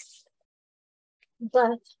reduce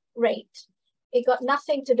birth rate. It got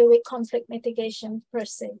nothing to do with conflict mitigation per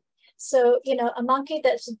se. So, you know, a monkey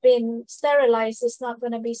that's been sterilized is not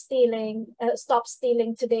going to be stealing, stop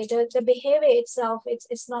stealing today. The behavior itself,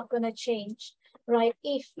 it's not going to change, right?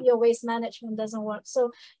 If your waste management doesn't work.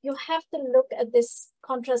 So you have to look at this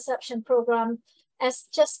contraception program as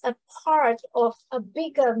just a part of a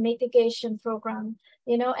bigger mitigation program,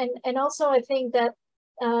 you know, and also I think that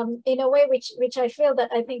in a way which I feel that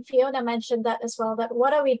I think Fiona mentioned that as well, that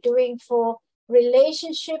what are we doing for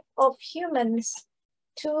relationship of humans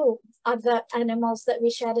to other animals that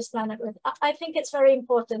we share this planet with. I think it's very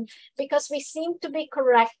important because we seem to be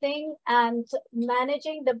correcting and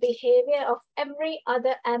managing the behavior of every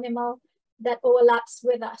other animal that overlaps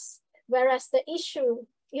with us. Whereas the issue,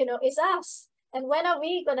 you know, is us. And when are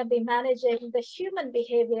we going to be managing the human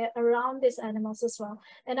behavior around these animals as well?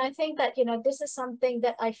 And I think that, you know, this is something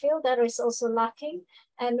that I feel that is also lacking.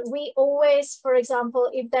 And we always, for example,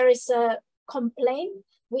 if there is a complaint,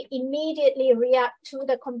 we immediately react to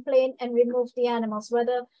the complaint and remove the animals.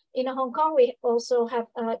 Whether in Hong Kong, we also have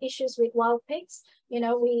issues with wild pigs. You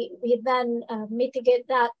know, we then mitigate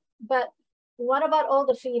that. But what about all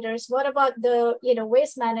the feeders? What about the, you know,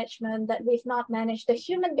 waste management that we've not managed? The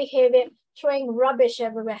human behavior, throwing rubbish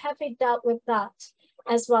everywhere. Have we dealt with that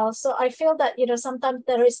as well? So I feel that, you know, sometimes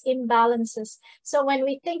there is imbalances. So when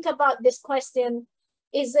we think about this question,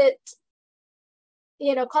 is it,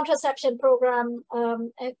 you know, contraception program,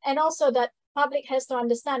 and also that public has to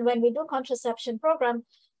understand when we do contraception program,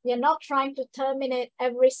 we are not trying to terminate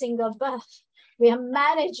every single birth. We are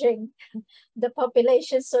managing the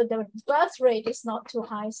population so the birth rate is not too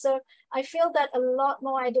high. So I feel that a lot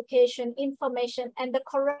more education, information, and the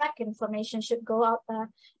correct information should go out there.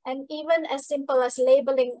 And even as simple as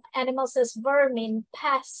labeling animals as vermin,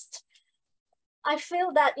 pest, I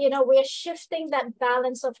feel that, you know, we're shifting that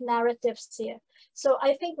balance of narratives here. So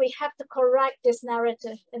I think we have to correct this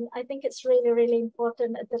narrative. And I think it's really, really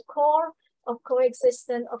important at the core of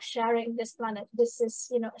coexistence, of sharing this planet. This is,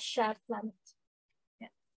 you know, a shared planet. Yeah.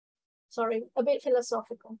 Sorry, a bit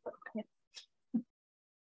philosophical, but yeah.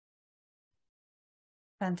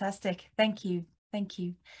 Fantastic. Thank you. Thank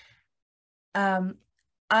you. I'm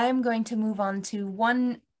going to move on to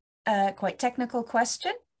one quite technical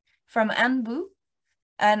question from Anbu.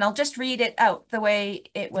 And I'll just read it out the way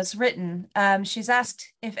it was written. She's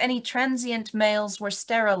asked if any transient males were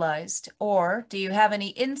sterilized, or do you have any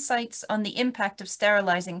insights on the impact of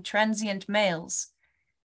sterilizing transient males?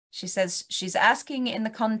 She says she's asking in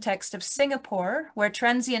the context of Singapore, where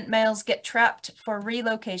transient males get trapped for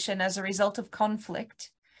relocation as a result of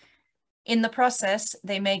conflict. In the process,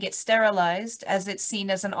 they may get sterilized as it's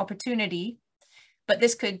seen as an opportunity, but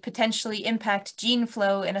this could potentially impact gene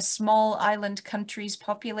flow in a small island country's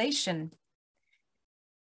population.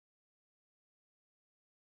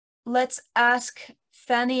 Let's ask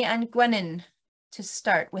Fanny and Gwenin to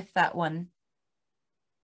start with that one.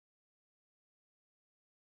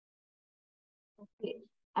 Okay.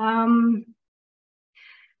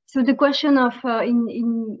 So the question of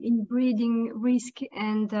inbreeding risk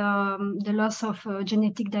and the loss of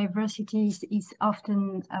genetic diversity is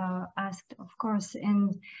often asked, of course.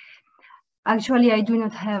 And actually, I do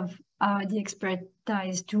not have the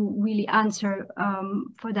expertise to really answer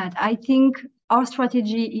for that. I think our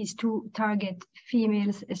strategy is to target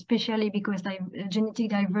females, especially because genetic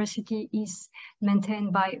diversity is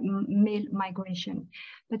maintained by male migration.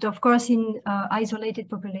 But of course, in isolated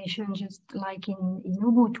populations, just like in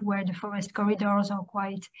Ubud, where the forest corridors are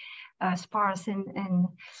quite sparse and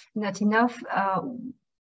not enough,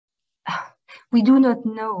 we do not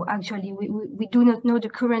know, actually, we do not know the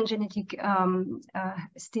current genetic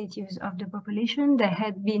status of the population. There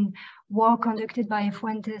had been work conducted by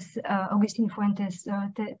Agustin Fuentes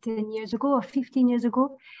 10 years ago or 15 years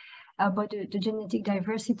ago about the genetic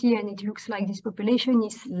diversity, and it looks like this population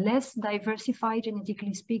is less diversified,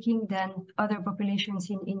 genetically speaking, than other populations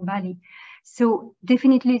in Bali. So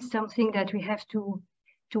definitely it's something that we have to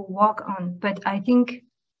work on. But I think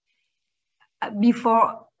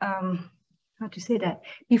before how to say that,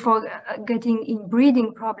 before getting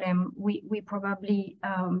inbreeding problem, we probably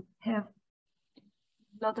have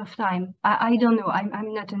a lot of time. I don't know,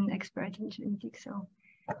 I'm not an expert in genetics, so.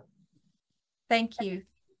 Thank you.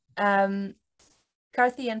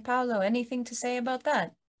 Karthi and Paolo, anything to say about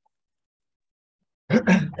that?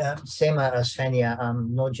 Same as Fania,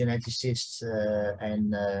 I'm no geneticist,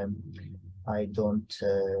 and I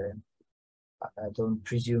don't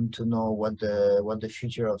presume to know what the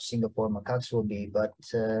future of Singapore macaques will be, but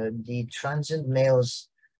the transient males,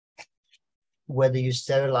 whether you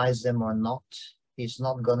sterilize them or not, is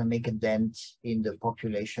not going to make a dent in the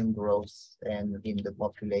population growth and in the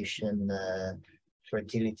population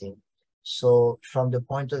fertility. So from the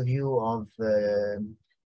point of view of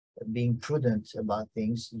being prudent about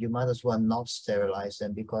things, you might as well not sterilize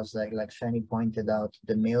them, because like Fanny pointed out,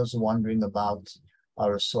 the males wandering about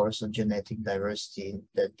are a source of genetic diversity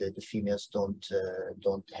that the females don't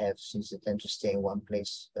have, since they tend to stay in one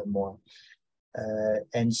place more.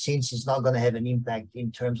 And since it's not going to have an impact in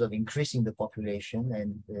terms of increasing the population,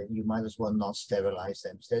 and you might as well not sterilize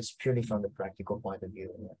them. So that's purely from the practical point of view.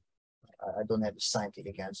 I don't have a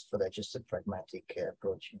scientific answer for that, just a pragmatic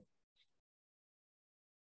approach.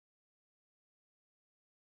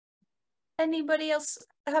 Anybody else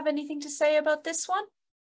have anything to say about this one?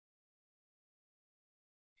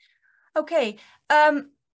 Okay,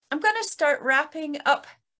 I'm going to start wrapping up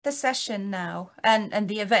the session now, and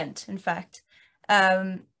the event, in fact.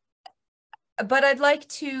 But I'd like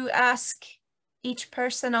to ask each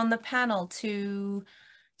person on the panel to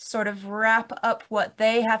sort of wrap up what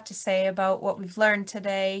they have to say about what we've learned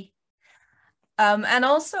today. And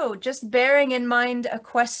also just bearing in mind a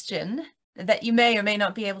question that you may or may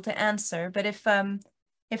not be able to answer, but if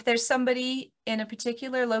there's somebody in a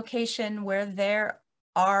particular location where there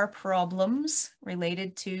are problems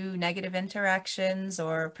related to negative interactions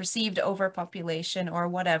or perceived overpopulation or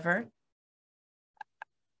whatever,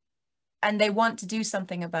 and they want to do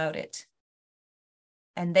something about it,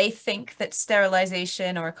 and they think that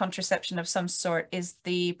sterilization or contraception of some sort is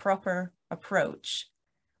the proper approach,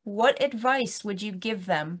 what advice would you give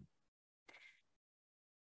them?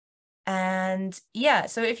 And yeah,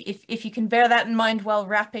 so if you can bear that in mind while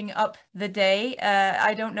wrapping up the day,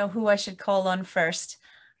 I don't know who I should call on first.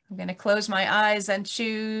 I'm going to close my eyes and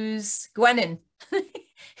choose Gwenin.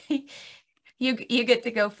 You get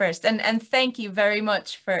to go first. And thank you very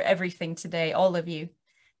much for everything today, all of you.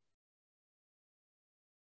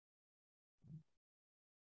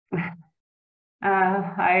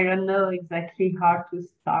 I don't know exactly how to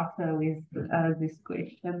start with this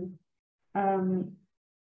question.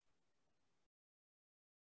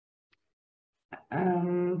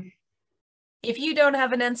 If you don't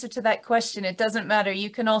have an answer to that question, it doesn't matter.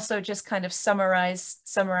 You can also just kind of summarize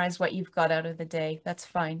what you've got out of the day. That's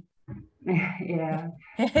fine. Yeah.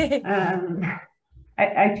 I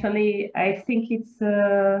think it's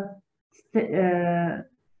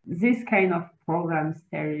this kind of program,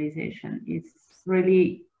 sterilization. It's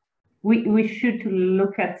really, we should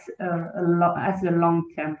look at as a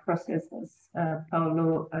long-term process, as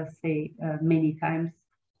Paolo say many times,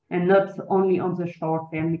 and not only on the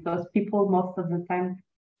short term, because people most of the time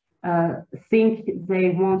think they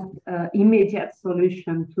want immediate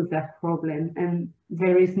solution to their problem, and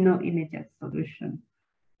there is no immediate solution.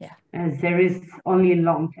 Yeah. There is only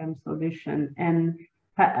long-term solution, and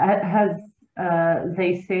as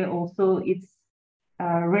they say also, it's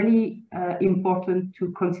really important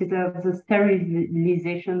to consider the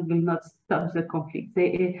sterilization will not stop the conflict.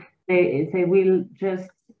 They will just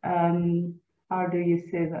how do you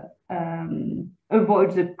say that,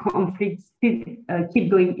 avoid the conflict keep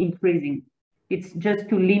going increasing. It's just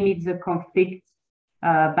to limit the conflict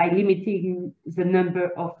by limiting the number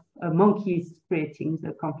of monkeys creating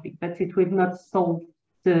the conflict, but it will not solve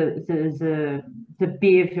the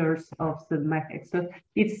behaviors of the macaque. So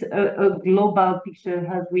it's a global picture,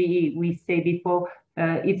 as we say before.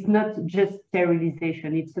 It's not just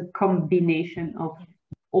sterilization, it's a combination of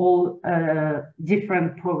all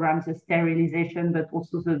different programs of sterilization, but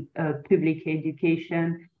also the public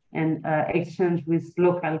education and exchange with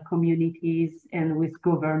local communities and with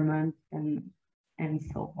government and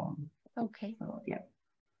so on. Okay. So, yeah.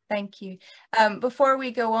 Thank you. Before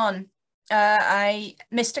we go on, I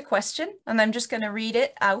missed a question and I'm just going to read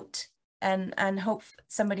it out and hope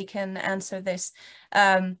somebody can answer this.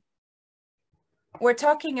 We're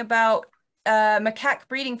talking about macaque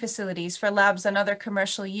breeding facilities for labs and other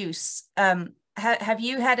commercial use. Have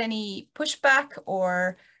you had any pushback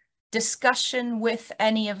or discussion with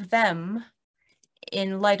any of them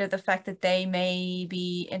in light of the fact that they may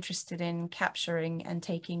be interested in capturing and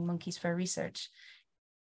taking monkeys for research?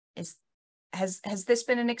 Has this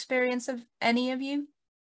been an experience of any of you?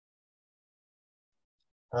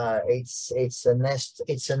 It's a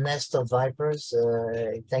nest of vipers.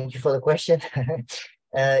 Thank you for the question.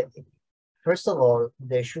 First of all,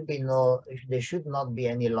 there should not be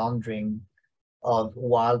any laundering of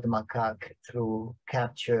wild macaque through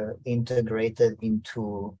capture integrated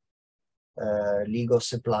into legal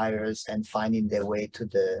suppliers and finding their way to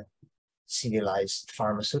the civilized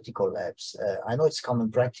pharmaceutical labs. I know it's common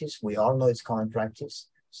practice. We all know it's common practice.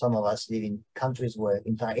 Some of us live in countries where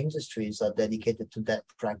entire industries are dedicated to that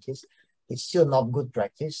practice. It's still not good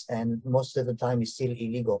practice, and most of the time it's still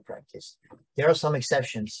illegal practice. There are some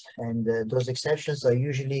exceptions, and those exceptions are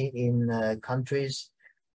usually in countries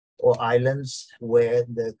or islands where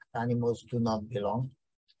the animals do not belong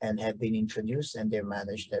and have been introduced and they're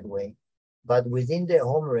managed that way. But within their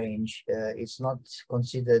home range, it's not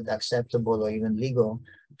considered acceptable or even legal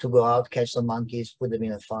to go out, catch some monkeys, put them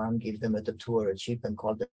in a farm, give them a tattoo or a chip and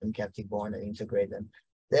call them captive born and integrate them.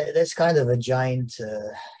 That's kind of a giant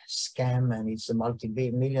scam, and it's a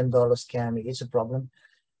multi-million-dollar scam. It's a problem.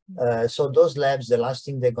 So those labs, the last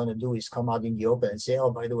thing they're going to do is come out in the open and say, "Oh,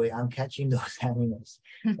 by the way, I'm catching those animals.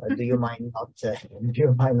 Do you mind not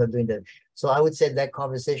doing that?" So I would say that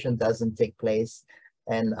conversation doesn't take place.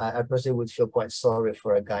 And I personally would feel quite sorry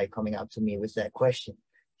for a guy coming up to me with that question.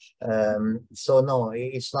 So no,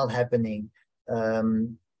 it's not happening.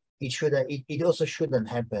 It also shouldn't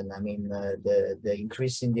happen. I mean, the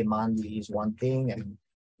increase in demand is one thing, and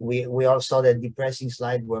we all saw that depressing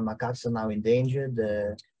slide where macaques are now endangered.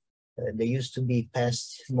 They used to be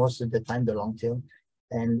pests most of the time, the long tail,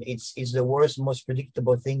 and it's the worst, most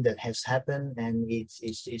predictable thing that has happened, and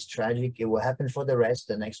it's tragic. It will happen for the rest.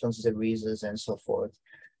 The next one's the rhesus and so forth.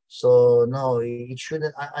 So no, it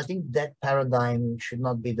shouldn't. I think that paradigm should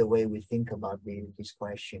not be the way we think about these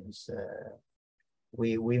questions.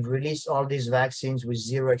 We've released all these vaccines with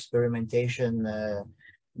zero experimentation,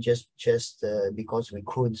 just because we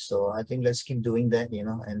could. So I think let's keep doing that,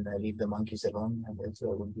 and leave the monkeys alone. And that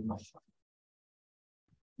would be my thought.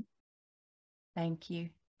 Thank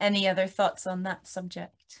you. Any other thoughts on that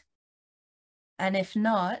subject? And if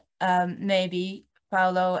not, maybe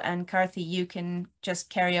Paolo and Karthi, you can just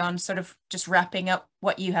carry on, sort of just wrapping up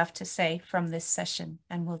what you have to say from this session,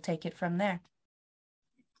 and we'll take it from there.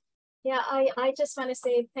 Yeah, I just want to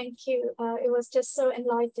say thank you. It was just so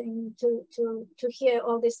enlightening to hear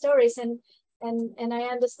all these stories, and I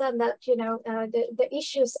understand that the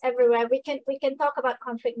issues everywhere. We can talk about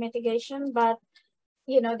conflict mitigation, but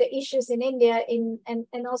the issues in India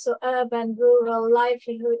and also urban, rural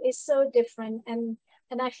livelihood is so different, and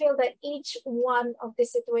I feel that each one of the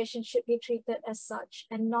situations should be treated as such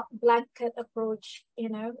and not blanket approach,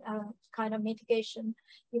 kind of mitigation.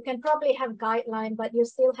 You can probably have guideline, but you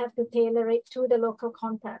still have to tailor it to the local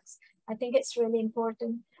context. I think it's really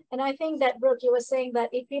important. And I think that, Brooke, you were saying that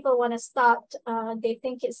if people want to start, they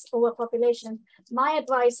think it's overpopulation. My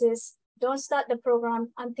advice is don't start the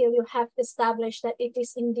program until you have established that it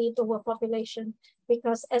is indeed overpopulation.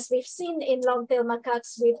 Because as we've seen in long-tail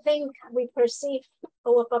macaques, we perceive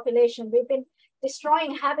overpopulation. We've been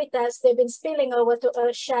destroying habitats, they've been spilling over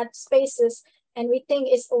to shared spaces, and we think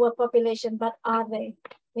it's overpopulation, but are they?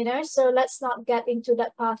 So let's not get into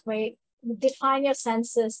that pathway. Define your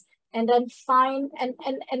senses, and then find,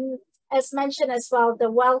 and as mentioned as well,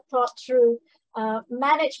 the well thought through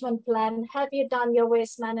management plan. Have you done your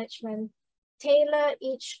waste management? Tailor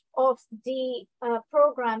each of the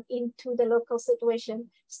program into the local situation.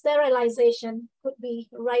 Sterilization could be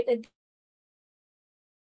right at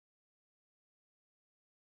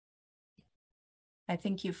I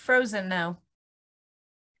think you've frozen now.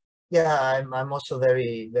 Yeah, I'm also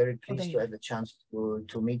very pleased to have the chance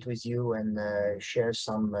to meet with you and share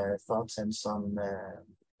some thoughts and some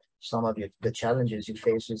of the challenges you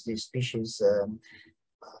face with these species.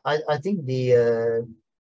 I think the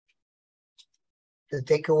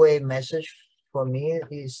takeaway message for me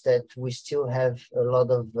is that we still have a lot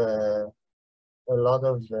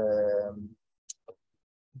of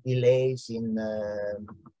delays in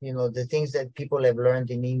you know, the things that people have learned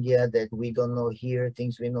in India that we don't know here,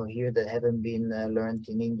 things we know here that haven't been learned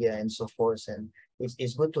in India, and so forth. And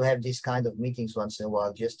it's good to have these kind of meetings once in a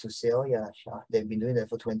while, just to say, oh yeah, they've been doing that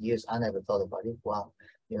for 20 years. I never thought about it. Wow.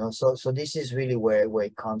 You know, so this is really where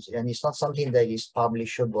it comes, and it's not something that is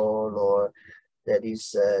publishable or that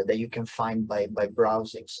is that you can find by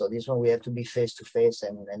browsing. So this one we have to be face to face,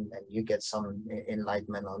 and you get some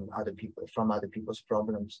enlightenment on other people from other people's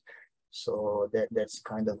problems. So that's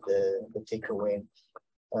kind of the takeaway.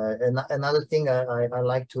 Another thing I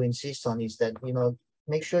like to insist on is that, you know,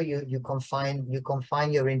 make sure you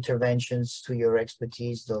confine your interventions to your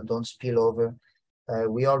expertise. Don't spill over.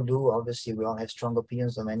 We all do, obviously, we all have strong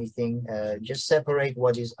opinions on anything. Just separate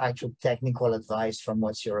what is actual technical advice from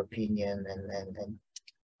what's your opinion, and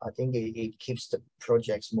I think it keeps the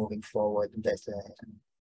projects moving forward better.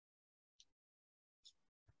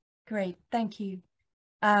 Great, thank you.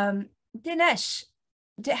 Dinesh,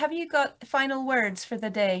 have you got final words for the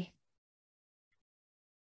day?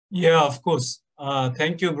 Yeah, of course.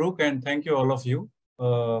 Thank you, Brooke, and thank you all of you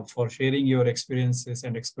for sharing your experiences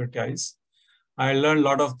and expertise. I learned a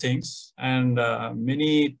lot of things, and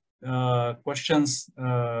many questions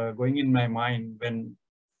going in my mind when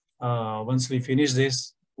once we finish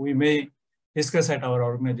this, we may discuss at our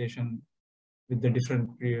organization with the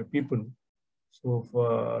different people. So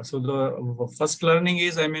the first learning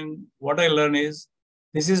is, I mean, what I learned is,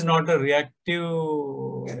 this is not a reactive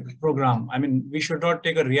program. I mean, we should not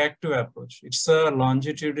take a reactive approach. It's a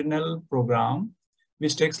longitudinal program,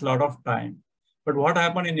 which takes a lot of time. But what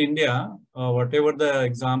happened in India, whatever the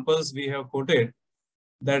examples we have quoted,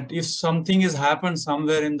 that if something has happened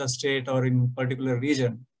somewhere in the state or in particular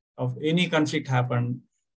region of any conflict happened,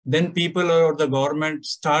 then people or the government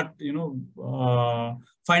start, you know,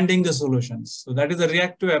 finding the solutions. So that is a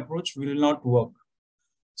reactive approach, will not work.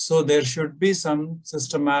 So there should be some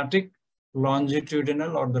systematic,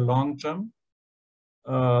 longitudinal or the long-term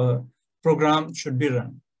program should be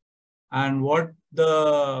run. And what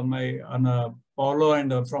Paulo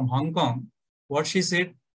and from Hong Kong, what she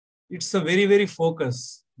said, it's a very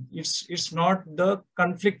focused. It's not the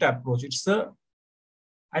conflict approach. It's the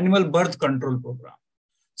animal birth control program.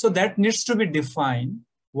 So that needs to be defined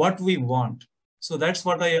what we want. So that's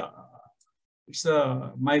what it's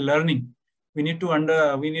my learning. We need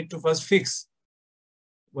to first fix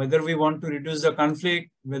whether we want to reduce the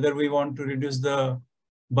conflict, whether we want to reduce the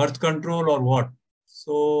birth control or what.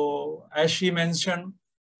 So as she mentioned,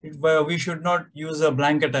 we should not use a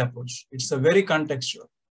blanket approach. It's a very contextual.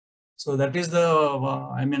 So that is the,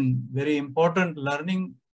 very important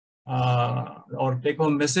learning or take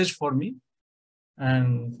home message for me.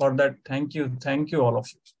 And for that, thank you all of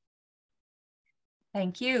you.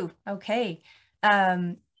 Thank you. Okay.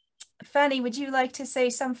 Fanny, would you like to say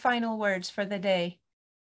some final words for the day?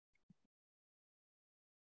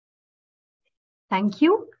 Thank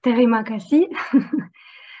you. Terima kasih.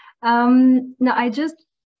 No, I just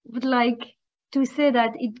would like to say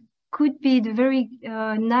that it could be the very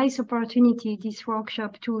nice opportunity, this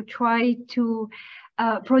workshop, to try to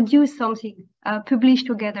produce something, publish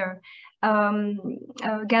together,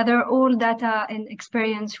 gather all data and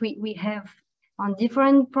experience we have on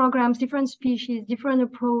different programs, different species, different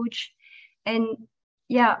approach. And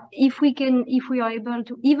yeah, if we are able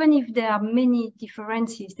to, even if there are many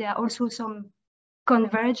differences, there are also some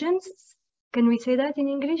convergence. Can we say that in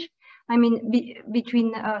English? I mean,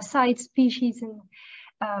 between site species and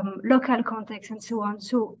local context and so on.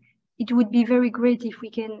 So it would be very great if we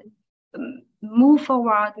can move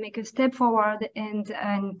forward, make a step forward,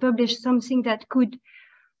 and publish something that could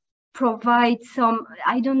provide some,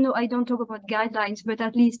 I don't know, I don't talk about guidelines, but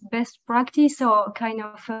at least best practice or kind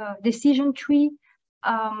of decision tree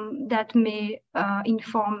that may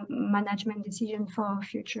inform management decision for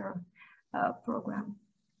future program.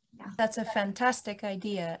 Yeah. That's a fantastic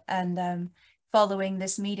idea. And following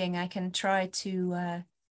this meeting, I can try to,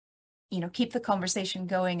 keep the conversation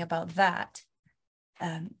going about that,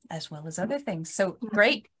 as well as other things. So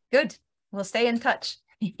great, good. We'll stay in touch.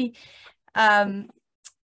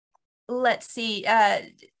 Let's see.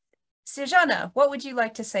 Sirjana, what would you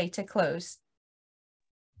like to say to close?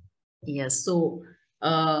 Yes, so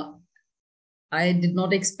I did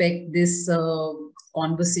not expect this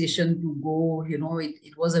conversation to go. You know,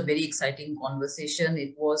 it was a very exciting conversation.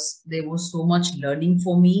 There was so much learning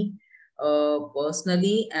for me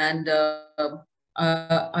personally, and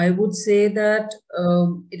I would say that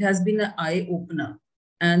it has been an eye opener,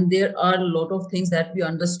 and there are a lot of things that we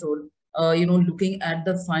understood. You know, looking at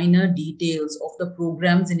the finer details of the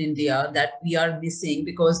programs in India that we are missing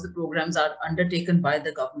because the programs are undertaken by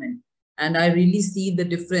the government. And I really see the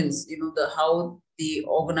difference, you know, how the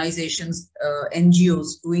organizations,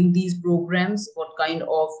 NGOs doing these programs, what kind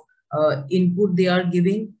of input they are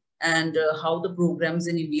giving, and how the programs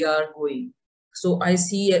in India are going. So I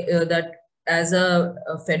see that as a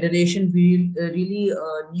federation, we really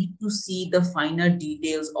need to see the finer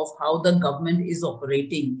details of how the government is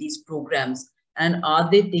operating these programs, and are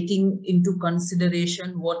they taking into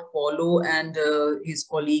consideration what Paulo and his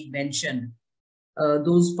colleague mentioned,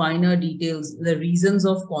 those finer details, the reasons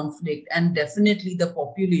of conflict, and definitely the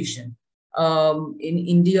population. In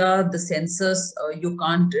India, the census, you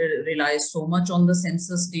can't rely so much on the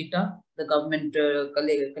census data. The government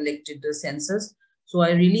collected the census. So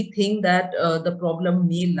I really think that the problem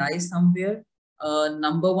may lie somewhere.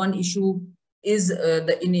 Number one issue is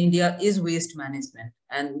in India is waste management,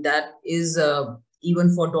 and that is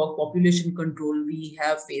even for dog population control, we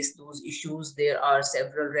have faced those issues. There are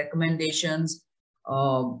several recommendations,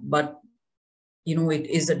 but you know, it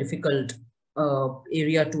is a difficult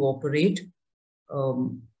area to operate. But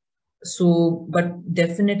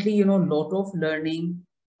definitely, you know, a lot of learning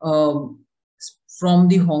from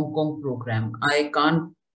the Hong Kong program. I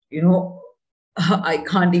can't, you know, I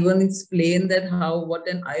can't even explain that what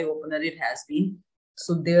an eye opener it has been.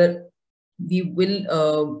 So there, we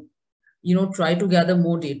will, you know, try to gather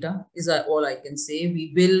more data is all I can say.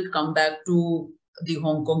 We will come back to the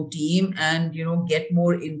Hong Kong team and, you know, get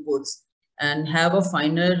more inputs and have a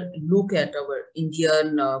finer look at our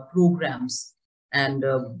Indian programs, and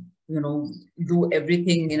you know, do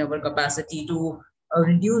everything in our capacity to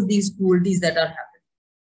reduce these cruelties that are happening.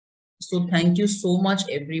 So thank you so much,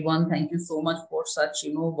 everyone. Thank you so much for such,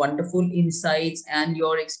 you know, wonderful insights and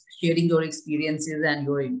your sharing your experiences and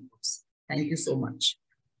your inputs. Thank you so much.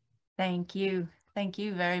 Thank you. Thank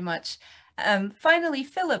you very much. Finally,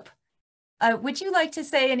 Philip, would you like to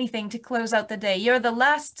say anything to close out the day? You're the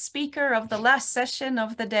last speaker of the last session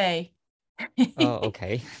of the day. Oh,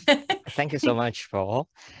 okay. Thank you so much for all.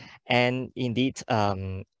 And indeed,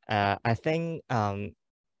 I think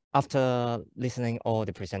after listening all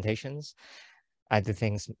the presentations, I do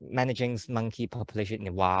think managing monkey population in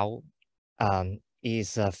the wild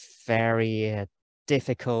is a very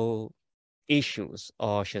difficult issues,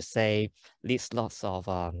 or should say, needs lots of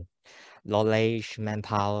knowledge,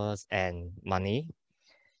 manpower, and money.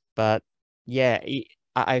 But yeah,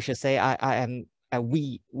 I should say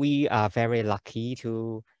we are very lucky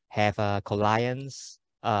to have a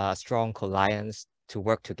strong alliance to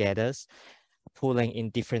work together, pulling in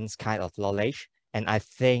different kind of knowledge. And I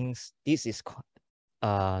think this is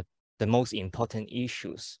the most important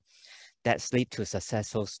issues that lead to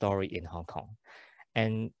successful story in Hong Kong.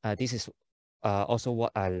 And this is also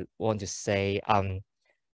what I want to say,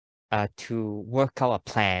 to work out a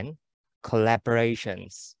plan,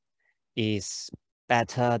 collaborations is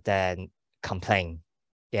better than complain.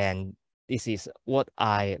 And this is what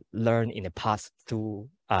I learned in the past through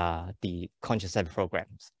the contraception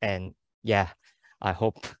programs. And yeah, I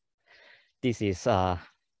hope this is kind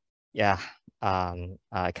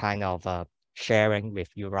of sharing with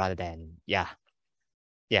you rather than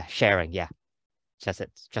sharing.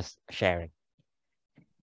 Just sharing.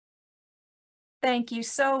 Thank you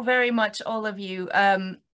so very much, all of you.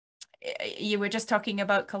 You were just talking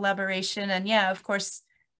about collaboration, and yeah, of course,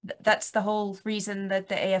 that's the whole reason that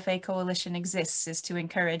the AFA Coalition exists, is to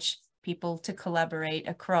encourage people to collaborate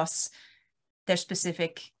across their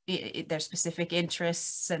specific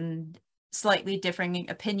interests and slightly differing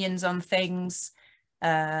opinions on things,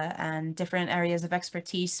 and different areas of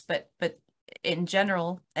expertise. But in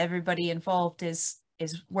general, everybody involved is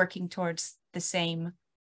working towards the same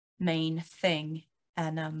main thing,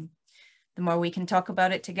 and the more we can talk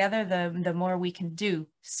about it together, the more we can do.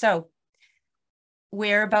 So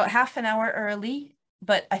we're about half an hour early,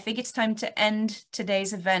 but I think it's time to end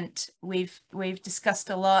today's event. We've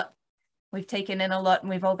discussed a lot, we've taken in a lot,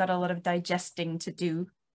 and we've all got a lot of digesting to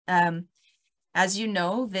do. As you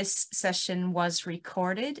know, this session was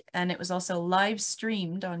recorded and it was also live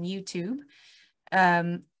streamed on YouTube,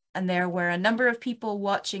 and there were a number of people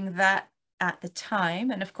watching that at the time,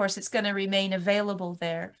 and of course it's going to remain available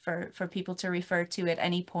there for people to refer to at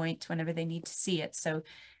any point whenever they need to see it. So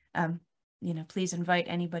you know, please invite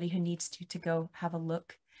anybody who needs to go have a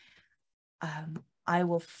look. I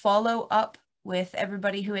will follow up with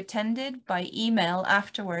everybody who attended by email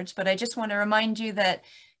afterwards, but I just want to remind you that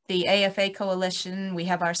the AFA Coalition, we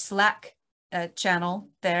have our Slack channel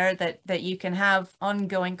there that you can have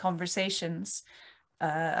ongoing conversations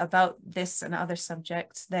about this and other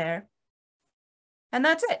subjects there. And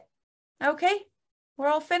that's it. Okay, we're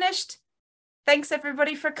all finished. Thanks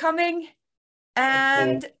everybody for coming,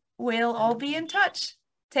 and we'll all be in touch.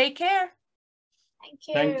 Take care. Thank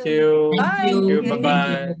you. Thank you. Bye. Thank you.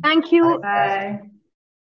 Bye-bye. Thank you. Bye.